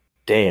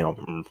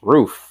goddamn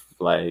roof.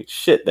 Like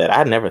shit that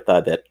I never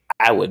thought that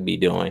I would be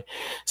doing.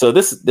 So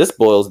this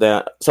boils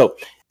down. So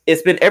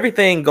it's been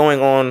everything going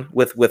on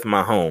with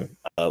my home.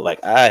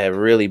 Like I have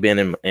really been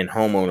in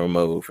homeowner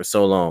mode for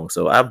so long.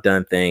 So I've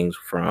done things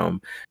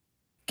from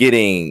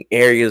getting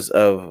areas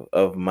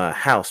of my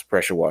house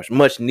pressure washed,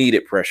 much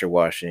needed pressure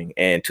washing,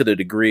 and to the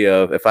degree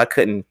of if I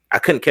couldn't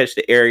catch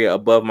the area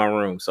above my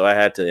room, so I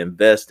had to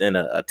invest in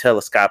a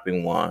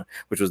telescoping wand,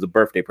 which was the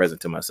birthday present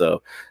to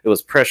myself. It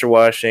was pressure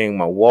washing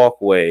my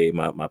walkway,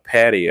 my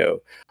patio,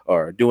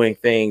 or doing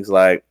things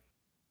like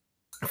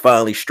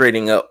finally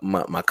straightening up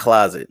my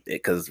closet,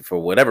 because for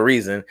whatever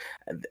reason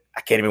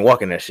I can't even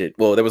walk in that shit.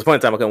 Well, there was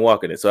one time I couldn't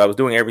walk in it, so I was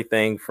doing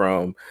everything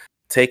from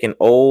taking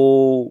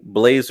old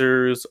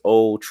blazers,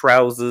 old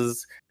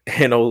trousers,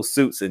 and old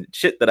suits and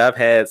shit that I've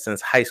had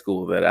since high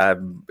school that I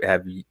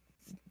have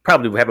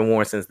probably haven't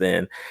worn since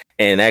then,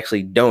 and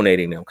actually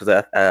donating them,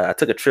 because I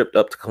took a trip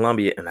up to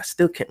Colombia and I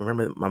still can't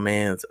remember my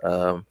man's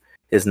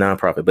his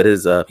nonprofit, but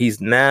he's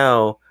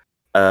now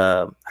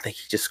I think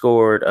he just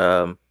scored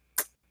a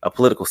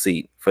political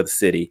seat for the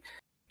city,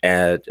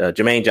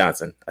 Jermaine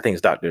Johnson. I think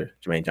it's Dr.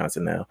 Jermaine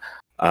Johnson now.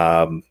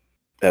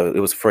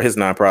 It was for his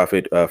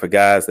nonprofit for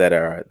guys that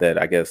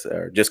I guess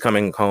are just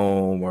coming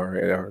home or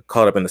are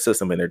caught up in the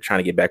system and they're trying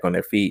to get back on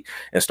their feet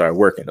and start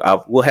working.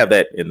 We'll have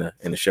that in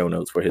the show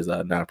notes for his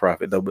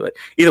nonprofit though. But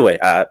either way,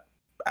 I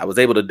was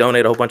able to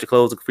donate a whole bunch of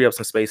clothes to free up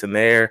some space in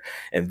there,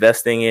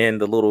 investing in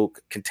the little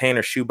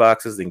container shoe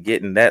boxes and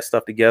getting that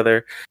stuff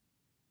together.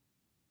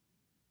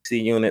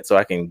 Unit so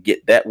I can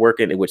get that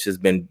working, which has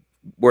been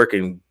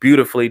working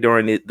beautifully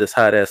during this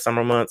hot ass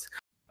summer months.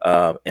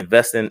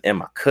 Investing in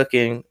my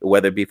cooking,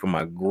 whether it be for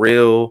my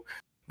grill,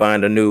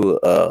 buying a new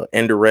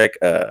indirect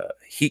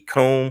heat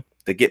comb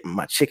to get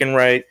my chicken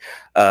right.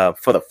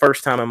 For the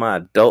first time in my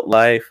adult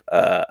life,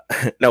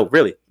 no,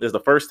 really, this is the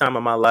first time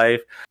in my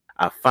life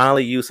I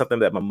finally used something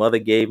that my mother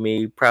gave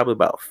me probably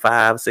about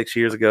 5-6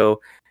 years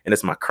ago, and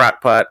it's my crock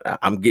pot.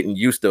 I'm getting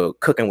used to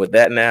cooking with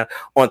that now.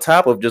 On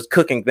top of just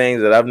cooking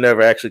things that I've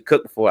never actually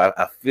cooked before,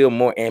 I feel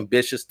more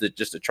ambitious to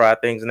try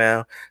things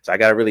now. So I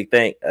gotta really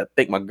thank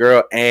my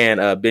girl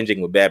and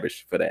Binging with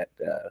Babish for that.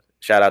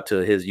 Shout out to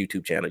his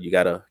YouTube channel. You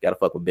gotta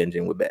fuck with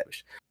Binging with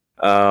Babish.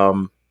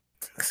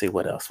 Let's see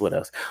what else.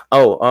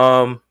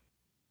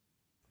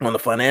 On the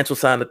financial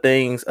side of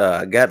things,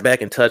 I got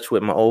back in touch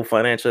with my old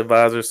financial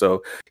advisor.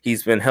 So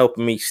he's been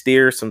helping me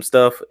steer some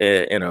stuff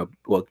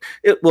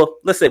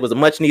let's say it was a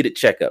much needed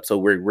checkup. So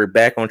we're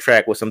back on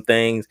track with some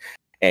things,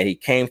 and he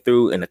came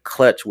through in a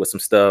clutch with some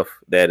stuff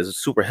that is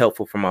super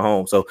helpful for my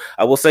home. So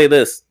I will say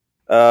this,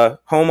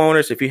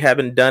 homeowners, if you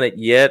haven't done it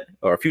yet,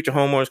 or future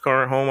homeowners,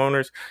 current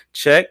homeowners,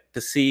 check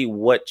to see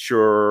what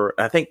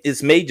I think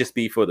this may just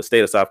be for the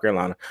state of South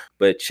Carolina,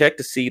 but check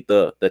to see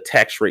the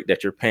tax rate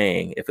that you're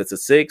paying. If it's a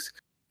 6,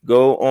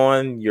 go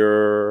on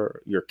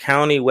your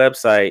county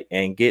website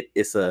and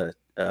it's a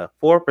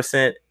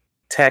 4%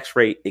 tax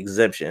rate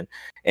exemption,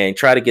 and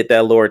try to get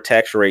that lower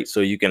tax rate so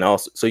you can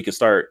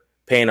start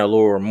paying a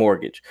lower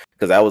mortgage.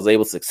 Because I was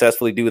able to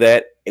successfully do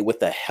that with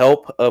the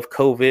help of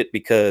COVID,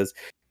 because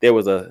there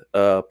was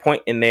a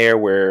point in there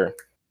where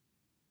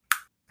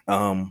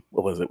what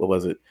was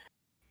it?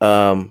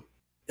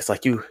 It's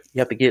like you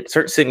have to get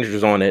certain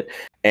signatures on it,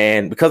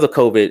 and because of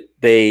COVID,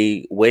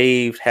 they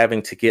waived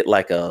having to get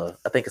I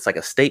think it's like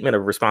a statement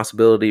of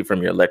responsibility from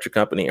your electric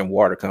company and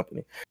water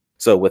company.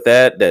 So with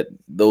that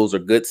those are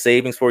good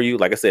savings for you.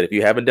 Like I said, if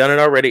you haven't done it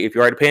already, if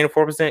you're already paying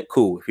 4%,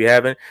 cool. If you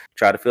haven't,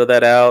 try to fill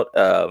that out.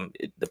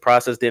 The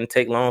process didn't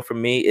take long for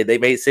me. They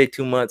may say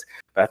 2 months,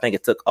 but I think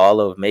it took all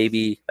of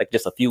maybe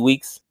just a few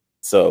weeks.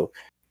 So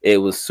it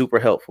was super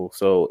helpful.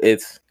 So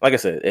it's, like I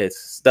said, it's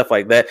stuff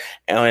like that.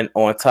 And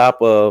on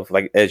top of,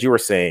 as you were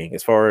saying,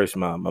 as far as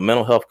my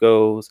mental health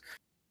goes,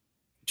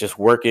 just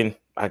working,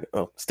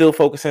 still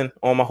focusing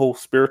on my whole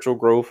spiritual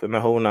growth and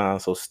the whole nine.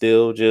 So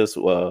still just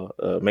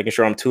making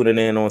sure I'm tuning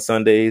in on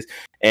Sundays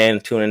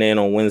and tuning in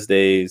on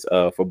Wednesdays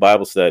for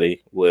Bible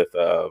study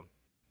for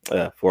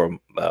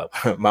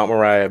Mount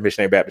Moriah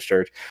Missionary Baptist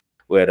Church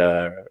with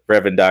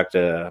Reverend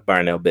Dr.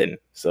 Barnell Benton.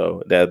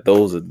 So that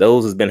those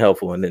has been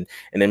helpful, and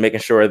then making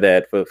sure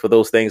that for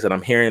those things that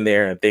I'm hearing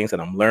there and things that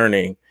I'm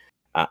learning,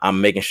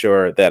 I'm making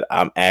sure that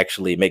I'm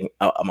actually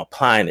I'm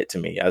applying it to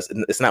me.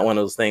 It's not one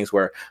of those things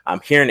where I'm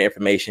hearing the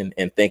information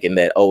and thinking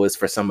that, it's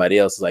for somebody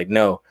else. It's like,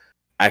 no,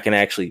 I can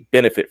actually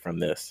benefit from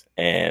this,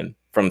 and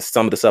from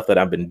some of the stuff that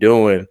I've been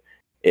doing,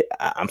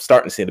 I'm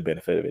starting to see the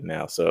benefit of it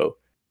now. So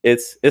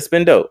it's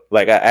been dope.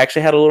 Like I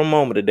actually had a little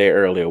moment today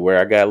earlier where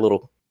I got a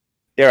little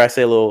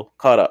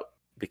caught up,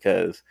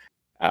 because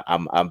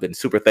I've been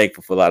super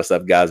thankful for a lot of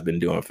stuff God's been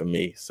doing for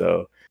me.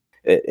 So,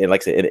 and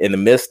like I said, in the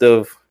midst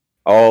of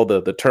all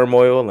the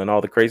turmoil and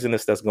all the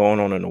craziness that's going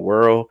on in the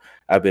world,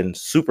 I've been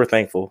super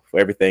thankful for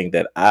everything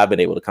that I've been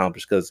able to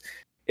accomplish, because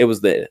it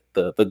was the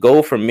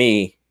goal for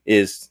me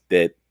is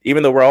that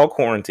even though we're all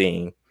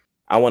quarantined,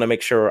 I want to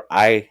make sure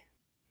I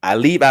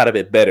leave out of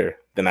it better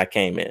than I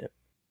came in.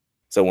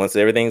 So once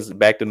everything's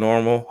back to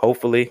normal,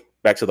 hopefully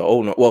back to the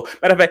old normal. Well,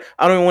 matter of fact,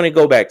 I don't even want to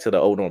go back to the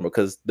old normal,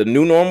 because the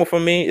new normal for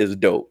me is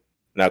dope.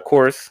 Now, of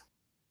course,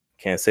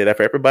 can't say that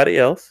for everybody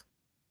else,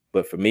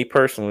 but for me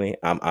personally,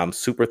 I'm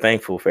super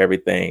thankful for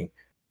everything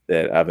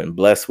that I've been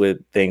blessed with,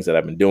 things that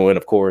I've been doing,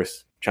 of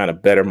course, trying to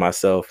better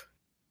myself,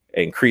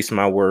 increase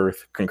my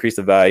worth, increase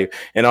the value,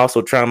 and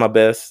also trying my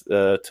best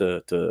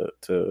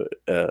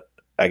to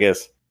I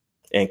guess,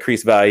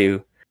 increase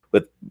value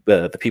with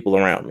the people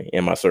around me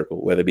in my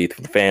circle, whether it be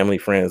family,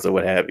 friends, or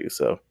what have you.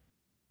 So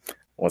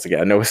once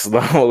again, I know it's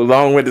a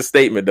long-winded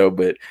statement though,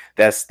 but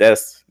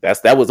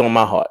that was on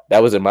my heart.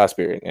 That was in my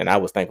spirit, and I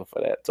was thankful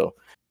for that. So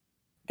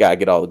gotta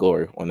get all the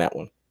glory on that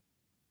one.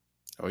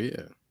 Oh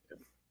yeah.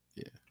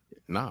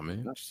 Nah,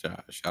 man.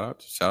 Shout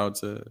out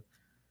to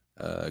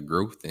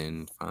growth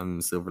and finding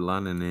the silver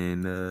lining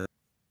in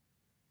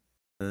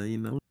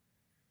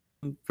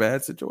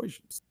bad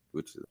situations,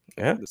 which is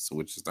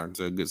starting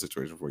to a good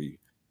situation for you.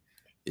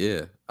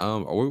 Yeah.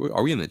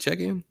 Are we in the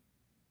check-in?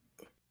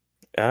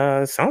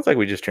 Sounds like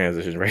we just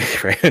transitioned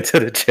right into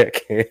the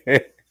check-in.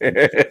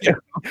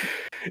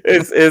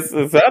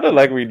 It sounded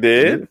like we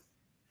did.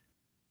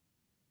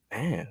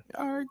 Man.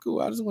 All right,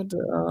 cool. I just want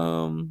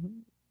to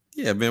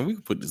yeah, man, we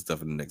can put this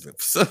stuff in the next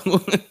episode.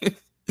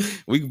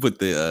 We can put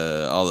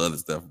the all the other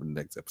stuff in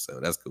the next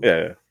episode. That's cool.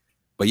 Yeah.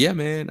 But yeah,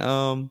 man,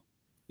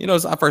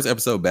 it's our first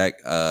episode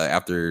back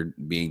after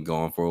being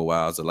gone for a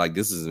while. So like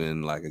this has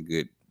been like a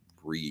good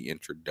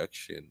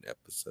reintroduction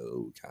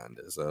episode,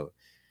 kinda. So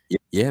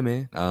yeah,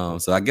 man.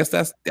 So I guess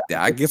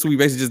we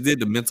basically just did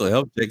the mental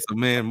health check. So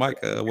man, Mike,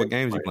 what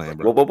games you playing,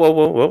 bro?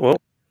 Whoa.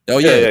 Oh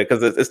yeah,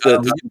 because it's the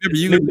remember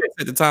you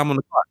set the time on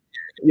the clock.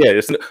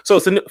 Yeah, so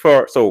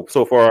for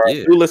our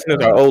new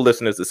listeners, our old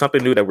listeners, it's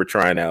something new that we're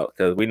trying out,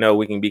 because we know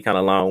we can be kind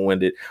of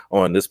long-winded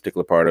on this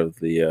particular part of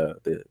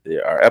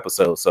our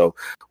episode. So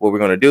what we're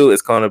going to do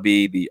is going to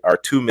be our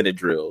 2-minute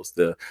drills.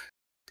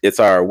 It's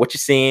our what you're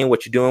seeing,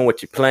 what you're doing,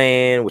 what you're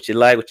playing, what you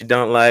like, what you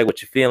don't like,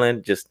 what you're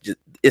feeling. Just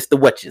it's the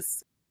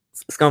whatches.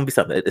 It's going to be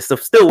something. It's a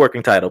still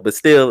working title, but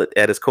still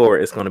at its core,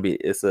 it's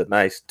a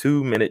nice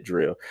 2-minute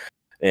drill.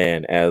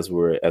 And as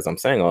I'm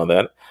saying all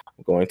that,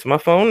 I'm going to my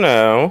phone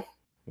now.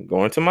 I'm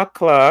going to my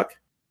clock,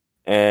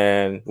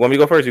 and want me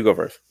to go first? You go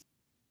first.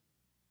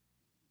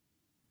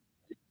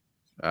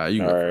 You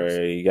go first.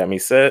 You got me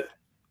set.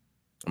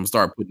 I'm gonna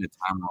start putting the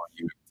timer on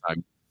you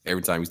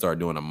every time you start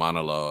doing a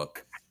monologue,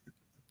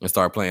 and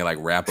start playing like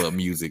wrap up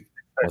music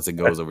once it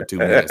goes over 2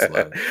 minutes.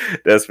 Like.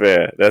 That's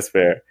fair.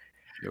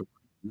 You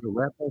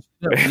wrap that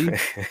shit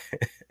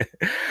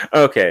up,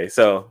 Okay,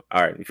 so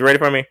all right, if you're ready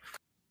for me.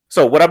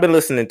 So what I've been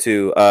listening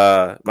to,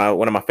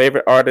 one of my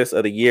favorite artists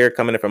of the year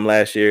coming in from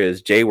last year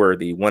is Jay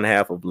Worthy, one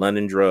half of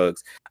London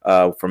Drugs,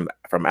 from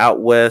out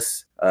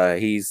west. I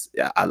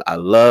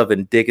love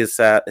and dig his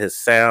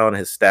sound,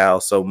 his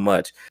style so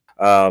much.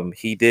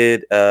 He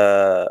did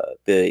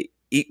the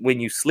Eat When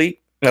You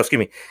Sleep. No, excuse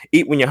me.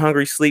 Eat When You're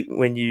Hungry, Sleep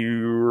When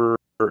You're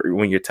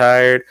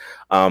Tired.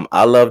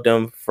 I loved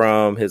him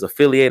from his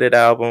affiliated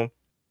album.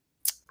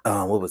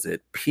 What was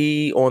it?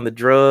 P on the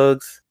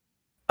Drugs.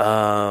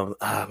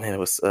 It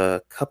was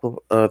a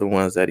couple other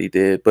ones that he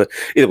did, but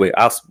either way,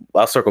 I'll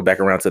circle back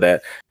around to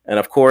that. And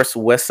of course,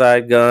 West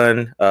Side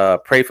Gun,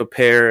 Pray for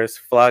Paris,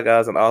 Fly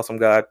Guy's an Awesome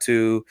God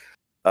too.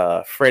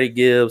 Freddie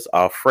Gibbs,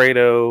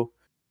 Alfredo.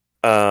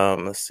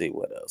 Let's see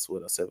what else.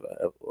 What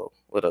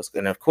else?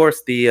 And of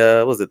course, the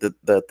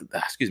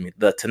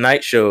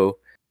Tonight Show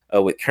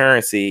with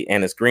Currency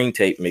and his Green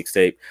Tape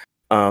mixtape.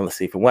 Let's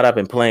see, from what I've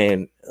been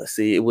playing,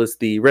 it was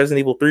the Resident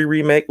Evil 3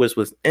 remake, which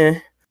was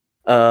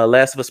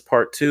Last of Us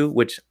Part 2,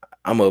 which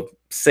I'm gonna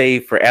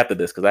save for after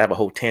this because I have a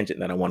whole tangent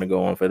that I want to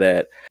go on for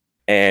that.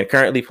 And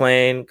currently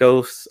playing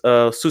Ghost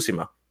of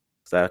Tsushima.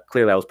 So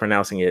clearly I was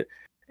pronouncing it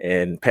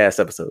in past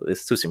episodes.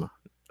 It's Tsushima.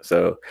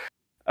 So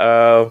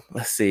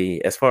let's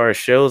see. As far as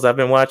shows I've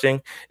been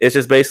watching, it's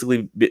just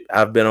basically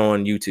I've been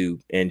on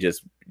YouTube and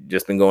just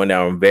been going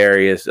down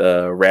various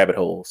rabbit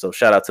holes. So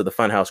shout out to the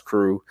Funhouse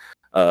crew.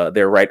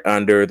 They're right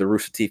under the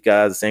Rooster Teeth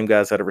guys, the same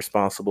guys that are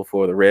responsible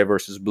for the Red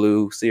versus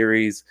Blue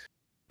series.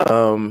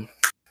 It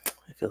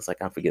feels like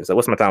I'm forgetting. So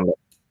what's my time? Oh,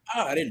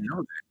 I didn't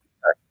know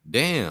that.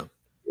 Damn.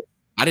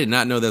 I did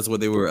not know that's what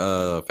they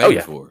were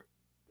famous for.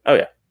 Oh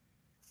yeah.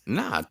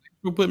 Nah,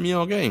 you put me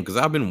on game because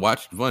I've been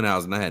watching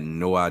Funhouse and I had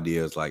no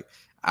idea. It's like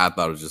I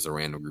thought it was just a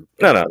random group.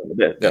 No. Not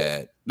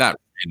random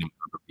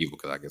group of people,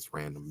 because I guess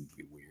random would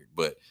be weird,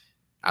 but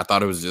I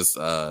thought it was just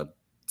a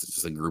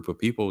group of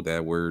people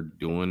that were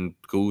doing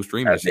cool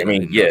streaming. I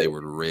mean, yeah, they were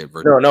the Red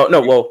version.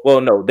 No.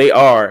 Well, no, they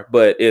are,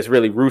 but it's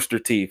really Rooster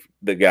Teeth,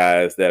 the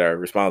guys that are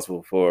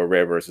responsible for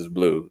Red versus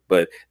Blue.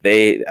 But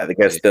I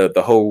guess the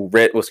whole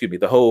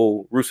the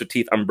whole Rooster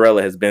Teeth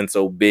umbrella has been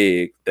so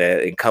big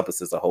that it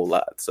encompasses a whole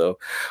lot. So,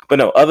 but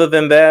no, other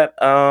than that,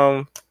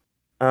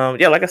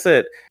 Yeah, like I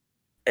said.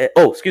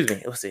 Excuse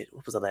me. What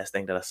was the last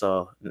thing that I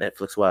saw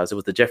Netflix wise? It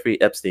was the Jeffrey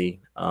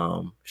Epstein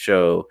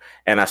show,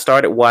 and I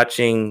started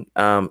watching.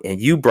 And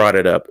you brought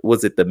it up.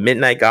 Was it the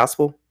Midnight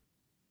Gospel?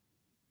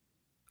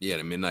 Yeah,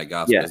 the Midnight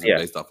Gospel is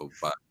based off of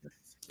a podcast.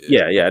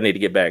 Yeah. I need to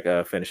get back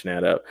finishing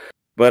that up.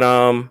 But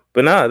no,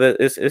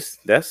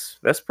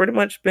 that's pretty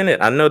much been it.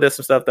 I know there's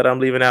some stuff that I'm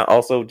leaving out.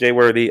 Also, Jay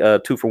Worthy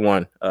 2 for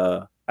 1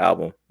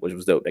 album, which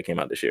was dope, that came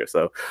out this year.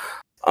 So,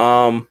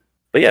 but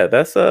yeah,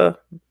 that's all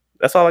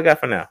I got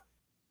for now.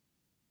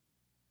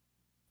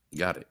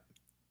 Got it.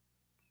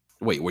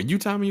 Wait, were you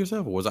timing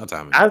yourself or was I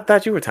timing? I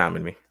thought you were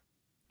timing me.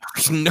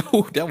 No,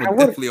 that was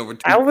definitely over.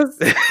 I was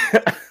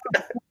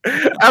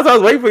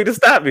waiting for you to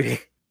stop me.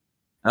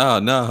 Oh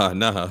no.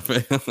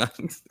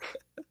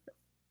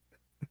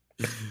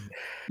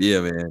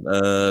 Yeah, man.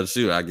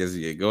 Shoot, I guess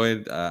go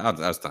ahead. I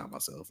was time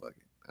myself.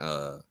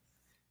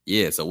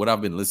 Yeah. So what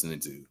I've been listening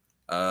to,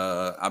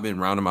 I've been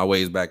rounding my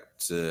ways back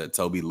to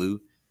Toby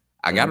Lou.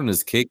 I got on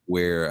this kick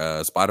where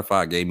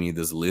Spotify gave me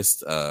this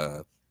list,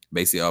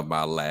 basically of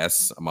my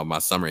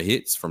summer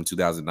hits from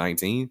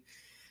 2019,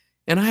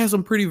 and I had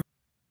some pretty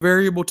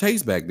variable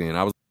taste back then.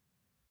 I was.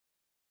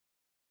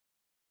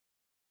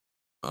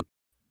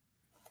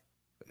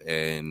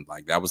 And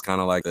like that was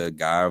kind of like the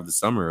guy of the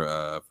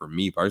summer for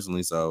me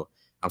personally. So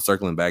I'm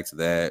circling back to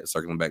that,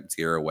 circling back to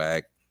Tierra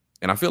Whack.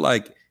 And I feel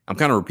like I'm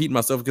kind of repeating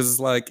myself because it's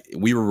like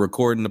we were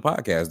recording the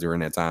podcast during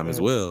that time as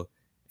well.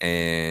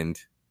 And,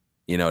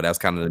 you know, that's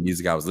kind of the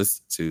music I was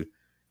listening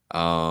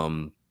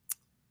to.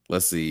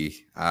 Let's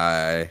see.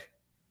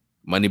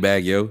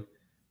 Moneybagg Yo.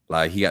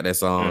 Like he got that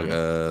song,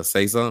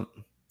 Say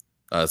Something.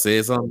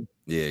 Say Something.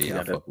 Yeah,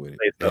 I fuck with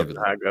it. But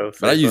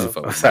I usually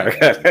fuck with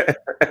it.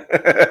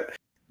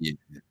 Yeah.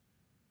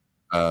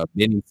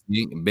 Benny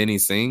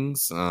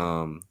Sings.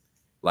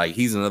 Like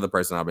he's another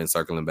person I've been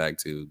circling back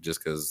to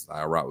just because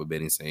I rock with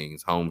Benny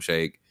Sings. Home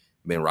Shake,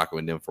 been rocking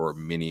with them for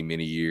many,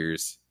 many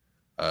years.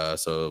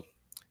 So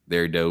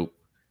they're dope.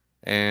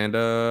 And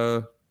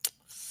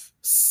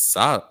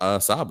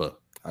Saba.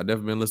 I've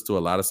definitely been listening to a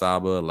lot of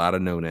Saba, a lot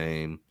of No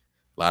Name,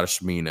 a lot of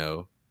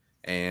Shmino.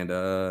 And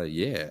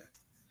yeah.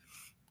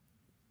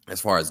 As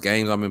far as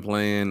games I've been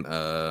playing,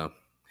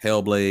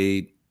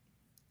 Hellblade,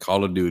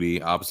 Call of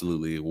Duty,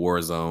 absolutely,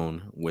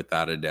 Warzone,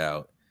 without a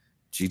doubt,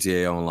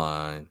 GTA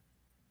Online.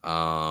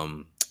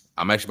 I'm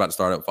actually about to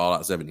start up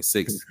Fallout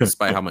 76,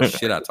 despite how much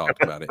shit I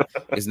talked about it.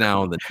 It's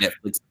now on the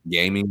Netflix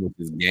gaming, which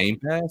is Game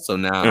Pass, so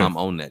now I'm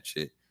on that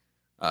shit.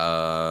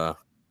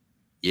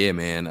 Yeah,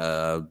 man,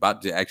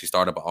 about to actually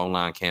start up an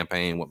online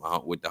campaign with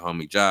the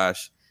homie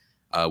Josh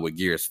with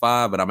Gears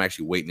 5, but I'm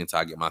actually waiting until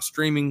I get my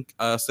streaming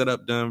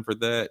setup done for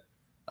that,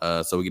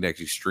 so we can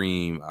actually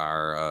stream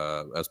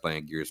our us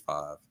playing Gears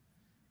 5.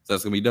 So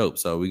that's gonna be dope.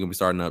 So we're gonna be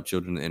starting up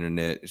Children of the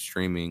Internet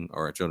streaming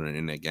or Children of the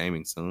Internet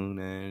gaming soon,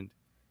 and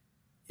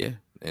yeah,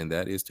 and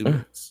that is 2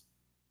 minutes.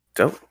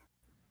 Dope.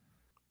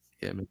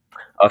 Yeah, man.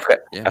 Okay.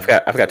 Yeah,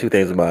 I've got 2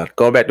 things in mind.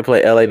 Going back to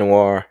play LA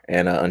Noire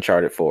and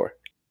Uncharted 4.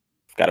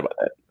 Forgot about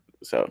that.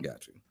 So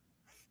got you.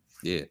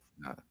 Yeah,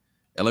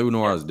 LA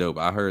Noire is dope.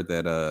 I heard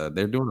that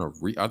they're doing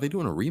are they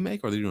doing a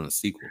remake or are they doing a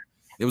sequel?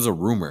 There was a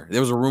rumor that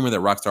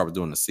Rockstar was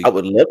doing a sequel. I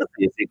would love to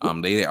see a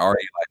sequel. They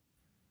already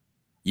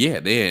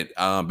they had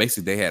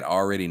basically they had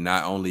already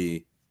not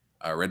only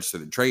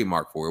registered the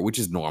trademark for it, which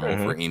is normal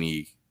for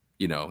any,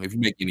 you know, if you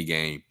make any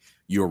game,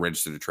 you'll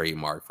register the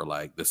trademark for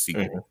like the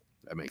sequel.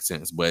 That makes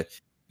sense. But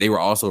they were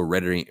also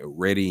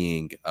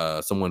readying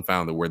someone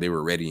found that where they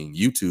were readying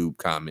YouTube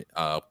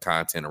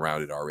content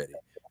around it already,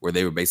 where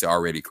they were basically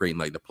already creating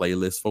like the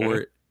playlist for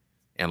it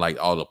and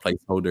like all the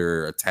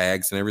placeholder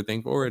tags and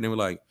everything for it. And they were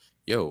like,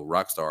 yo,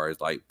 Rockstar is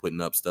like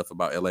putting up stuff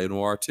about LA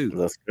Noire too.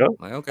 Let's go.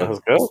 Like, okay,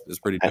 let's go. It's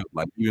pretty dope.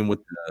 Like even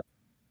with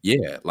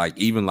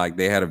even like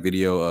they had a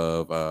video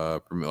of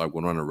from like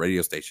one of the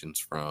radio stations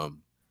from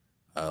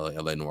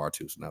LA Noire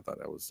too. So I thought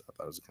it was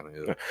kind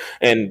of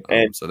and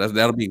so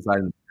that'll be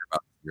exciting to hear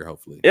about this year,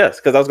 hopefully. Yes,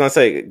 because I was gonna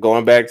say,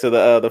 going back to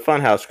the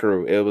Funhouse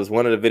crew, it was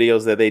one of the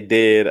videos that they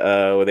did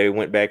where they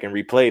went back and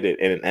replayed it,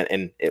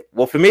 and it,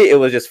 well, for me it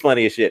was just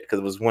funny as shit because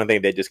it was one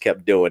thing they just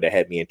kept doing that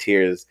had me in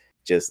tears,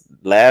 just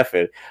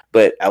laughing.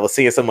 But I was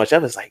seeing so much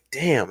of it, it's like,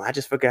 damn, I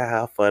just forgot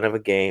how fun of a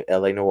game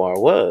LA Noire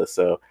was.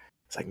 So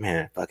it's like,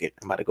 man, fuck it,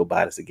 I'm about to go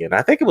buy this again.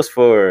 I think it was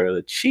for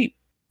the cheap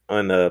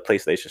on the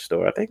PlayStation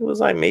Store. I think it was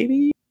like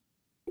maybe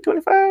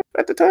 $25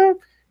 at the time,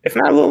 if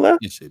not a little less.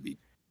 It should be.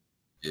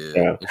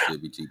 Yeah. It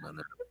should be cheap on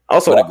that.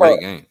 Also, what a great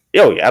game.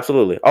 Yo, yeah,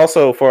 absolutely.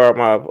 Also, for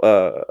my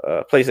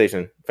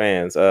PlayStation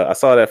fans, I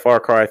saw that Far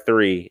Cry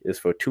 3 is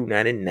for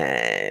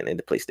 $2.99 in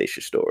the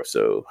PlayStation Store.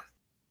 So,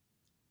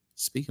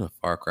 speaking of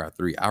Far Cry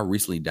 3, I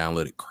recently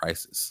downloaded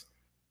Crysis.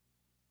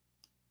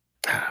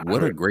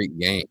 What a great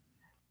game!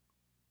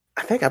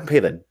 I think I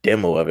played a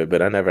demo of it,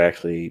 but I never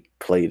actually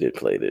played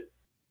it.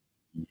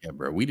 Yeah,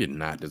 bro, we did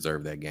not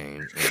deserve that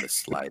game in the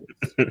slightest.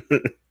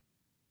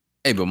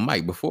 Hey, but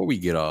Mike, before we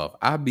get off,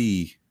 I'd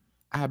be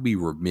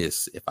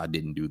remiss if I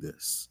didn't do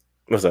this.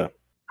 What's up?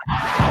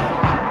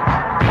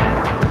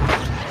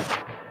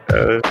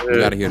 You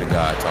gotta hear the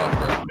God talk,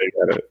 bro.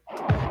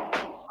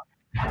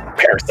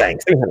 pair of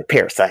sayings. 300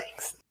 pair of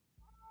sayings.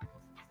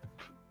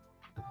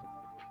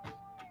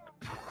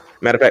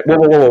 Matter of fact,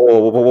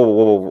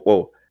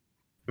 whoa.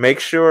 Make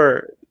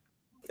sure.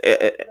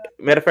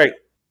 Matter of fact,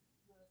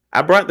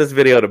 I brought this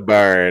video to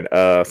Burn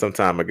some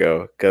time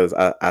ago because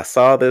I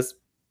saw this,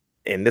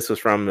 and this was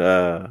from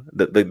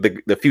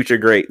the future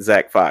great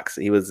Zach Fox.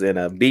 He was in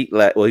a beat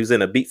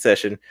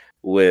session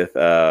with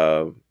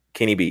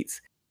Kenny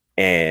Beats,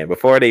 and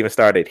before they even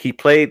started, he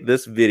played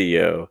this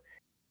video,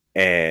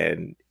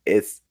 and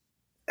it's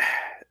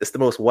the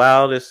most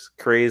wildest,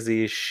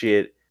 craziest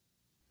shit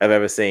I've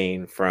ever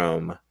seen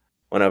from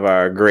one of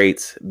our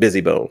greats,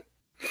 Busy Bone.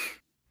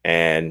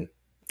 And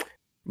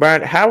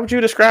Brian, how would you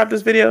describe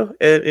this video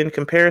in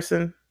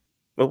comparison?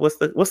 But what's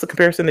the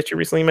comparison that you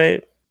recently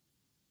made?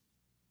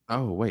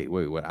 Oh wait,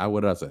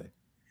 what did I say?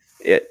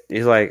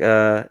 He's like,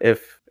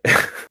 if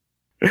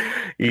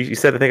you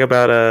said the thing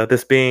about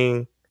this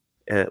being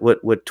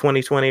what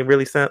 2020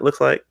 really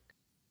looks like.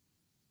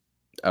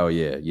 Oh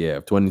yeah.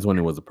 If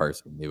 2020 was a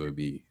person, it would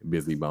be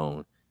Busy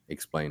Bone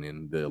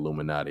explaining the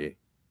Illuminati.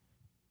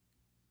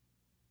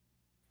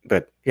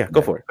 But yeah,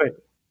 go for it. Go ahead.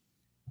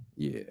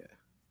 Yeah.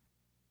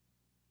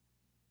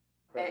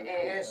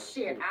 And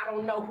shit, I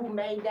don't know who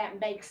made that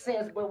make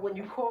sense, but when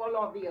you call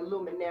on the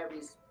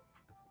Illuminaries,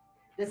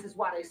 this is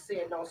why they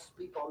said don't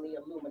speak on the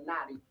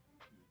Illuminati.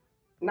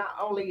 Not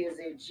only is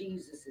it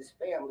Jesus'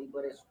 family,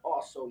 but it's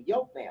also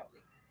your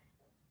family.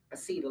 And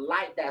see, the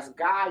light that's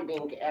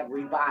guiding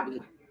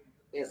everybody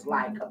is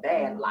like a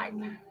bad light.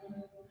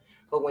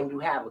 But when you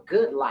have a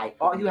good light,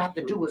 all you have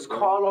to do is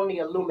call on the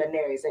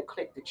Illuminaries and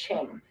click the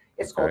channel.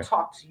 It's going to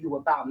talk to you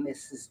about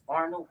Mrs.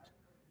 Arnold.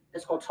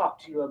 It's going to talk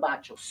to you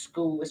about your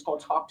school. It's going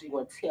to talk to you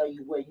and tell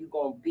you where you're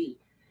going to be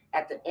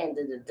at the end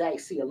of the day.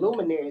 See,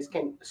 Illuminaries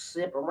can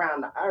zip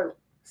around the earth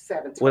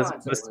 7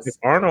 times. Was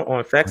Arnold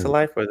on Facts of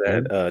Life or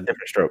that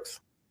Different Strokes?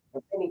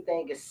 If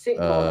anything is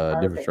sitting on the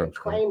earth, they can Strokes,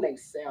 claim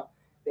themselves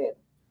that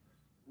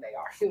they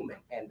are human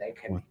and they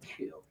can be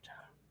killed.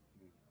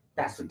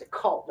 That's what the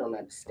cult don't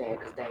understand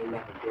because they ain't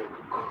never been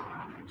with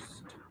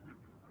Christ.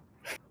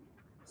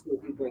 So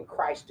if you bring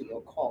Christ to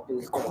your cult, then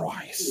it's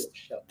Christ.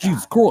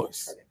 Jesus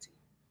Christ.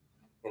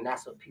 And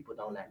that's what people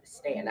don't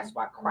understand. That's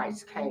why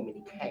Christ came and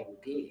he came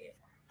dead.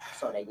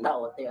 So they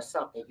know if there's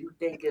something you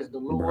think is the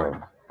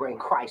Lord, bring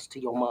Christ to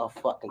your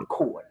motherfucking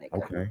court,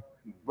 nigga. Okay.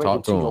 Bring Talk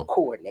him to your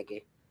court,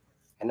 nigga.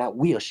 And that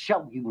we'll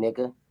show you,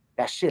 nigga.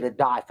 That should have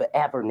died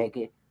forever,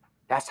 nigga.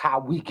 That's how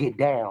we get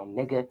down,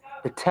 nigga.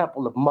 The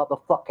temple of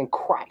motherfucking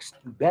Christ.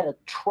 You better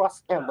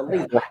trust and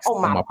believe. Oh,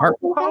 my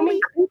purple homie.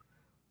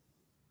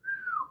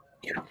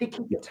 He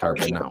keep your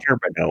turbo.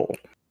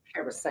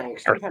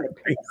 Parasayings, 300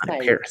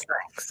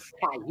 parasayings.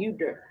 How you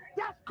doing?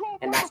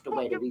 And that's the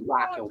way that we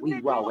rock and we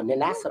roll. And then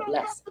that's a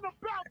blessing.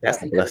 That's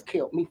he a could have blessing.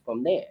 killed me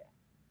from there.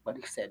 But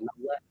he said, no,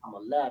 what? I'm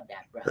going to love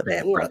that brother.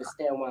 He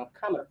understand where I'm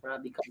coming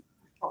from because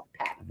talk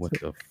patterns. What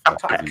the I'm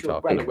fuck talking is he to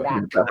a talking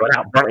brother about?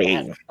 without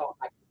brain.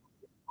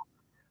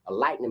 A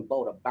lightning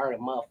bolt, a burning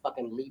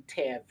motherfucking Lee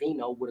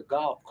Tarvino with a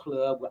golf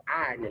club with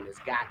iron in his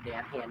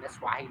goddamn hand. That's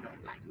why he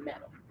don't like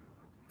metal.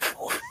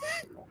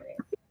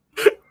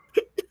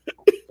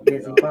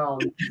 Busy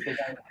Bone.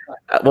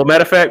 Well,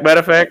 matter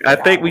of fact, I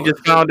think we just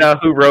found out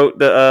who wrote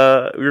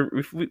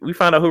we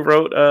found out who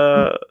wrote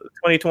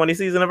 2020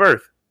 Season of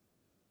Earth.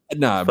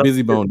 Nah,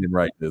 Busy Bone didn't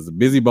write this.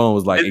 Busy Bone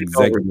was like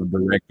executive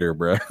director,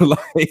 bro.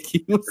 Like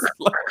he was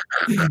like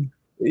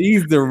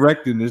he's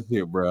directing this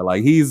shit, bro.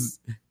 Like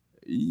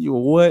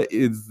what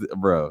is,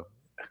 bro?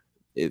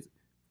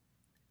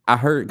 I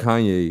heard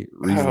Kanye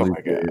recently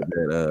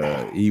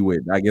that he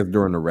would, I guess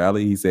during the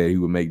rally, he said he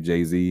would make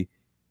Jay-Z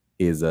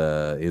his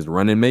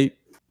running mate.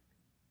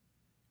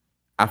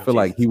 I feel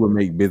like he would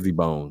make Busy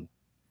Bone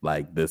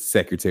like the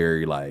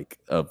secretary,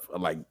 of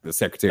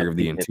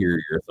the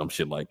interior or some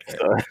shit like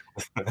that.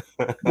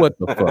 What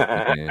the fuck,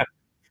 man?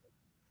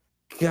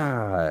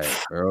 God,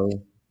 bro.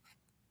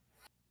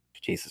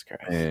 Jesus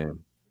Christ. Man.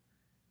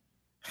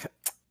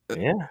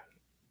 Yeah.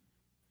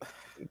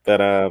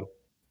 But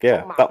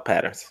thought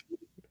patterns.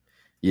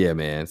 Yeah,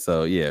 man.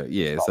 So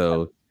yeah.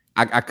 So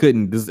I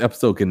couldn't. This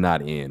episode could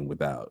not end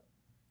without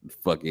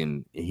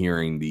fucking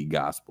hearing the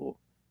gospel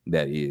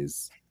that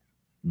is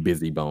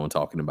Busy Bone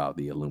talking about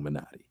the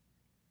Illuminati.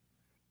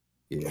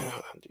 Yeah.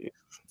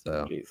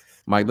 So,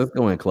 Mike, let's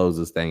go and close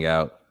this thing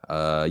out.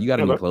 You got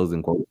any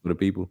closing quotes for the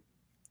people?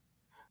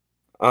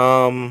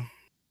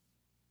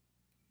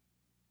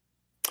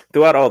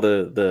 Throughout all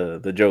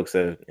the jokes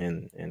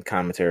and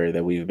commentary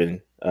that we've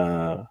been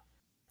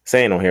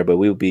saying on here, but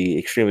we would be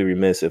extremely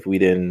remiss if we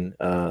didn't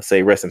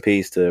say rest in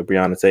peace to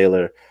Breonna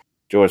Taylor,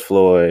 George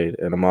Floyd,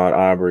 and Ahmaud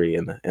Arbery,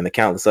 and the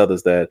countless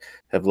others that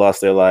have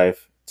lost their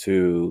life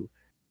to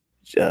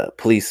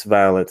police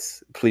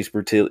violence, police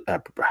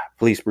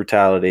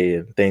brutality,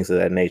 and things of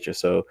that nature.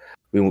 So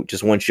we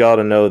just want y'all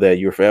to know that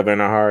you're forever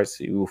in our hearts.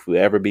 You will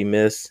forever be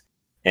missed,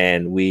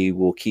 and we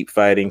will keep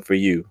fighting for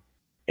you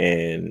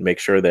and make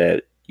sure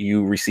that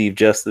you receive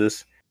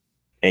justice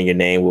and your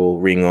name will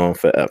ring on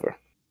forever.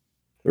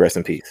 Rest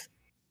in peace.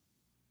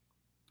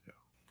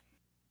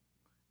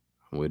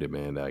 I'm with it,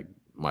 man. Like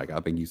Mike,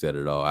 I think you said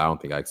it all. I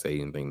don't think I can say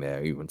anything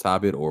that even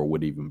top it or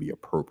would even be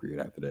appropriate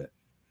after that.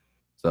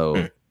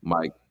 So,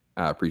 Mike,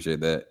 I appreciate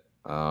that.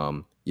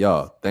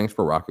 Y'all, thanks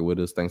for rocking with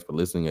us. Thanks for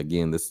listening.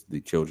 Again, this is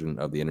the Children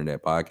of the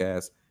Internet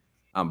podcast.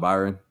 I'm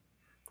Byron.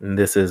 And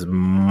this is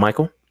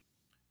Michael.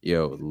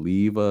 Yo,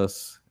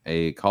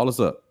 call us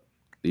up.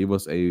 Leave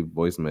us a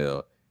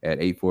voicemail at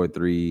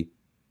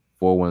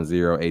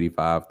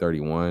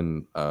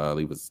 843-410-8531.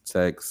 Leave us a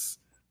text.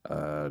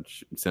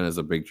 Send us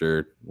a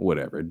picture,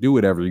 whatever. Do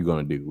whatever you're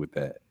going to do with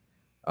that.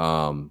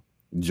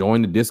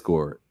 Join the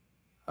Discord.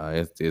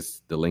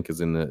 It's the link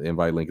is in the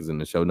invite link is in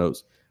the show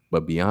notes.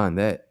 But beyond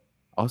that,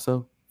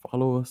 also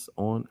follow us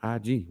on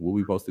IG. We'll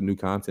be posting new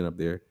content up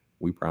there.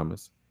 We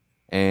promise.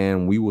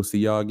 And we will see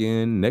y'all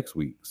again next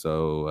week.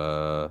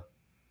 So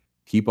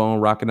keep on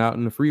rocking out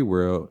in the free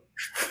world.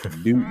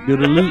 Do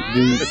the loot,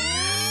 dude.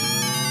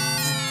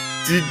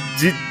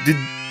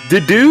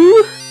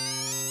 Do?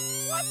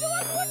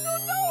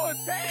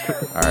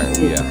 All right,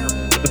 we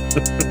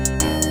out.